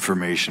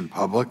information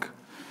public.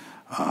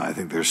 I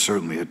think there's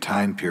certainly a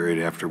time period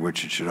after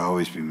which it should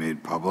always be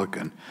made public,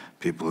 and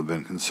people have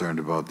been concerned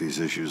about these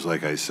issues,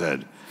 like I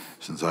said,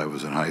 since I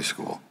was in high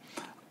school.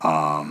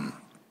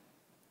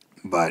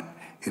 But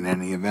in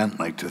any event, I'd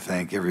like to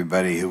thank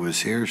everybody who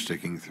was here,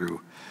 sticking through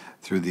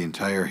the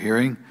entire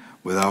hearing.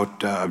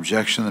 Without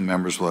objection, the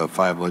members will have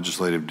 5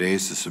 legislative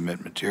days to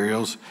submit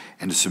materials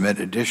and to submit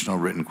additional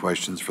written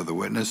questions for the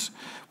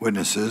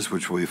witnesses,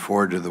 which will be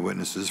forwarded to the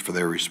witnesses for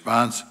their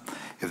response.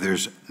 If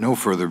there's no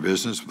further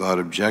business, without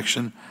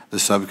objection, the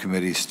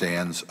subcommittee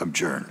stands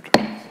adjourned.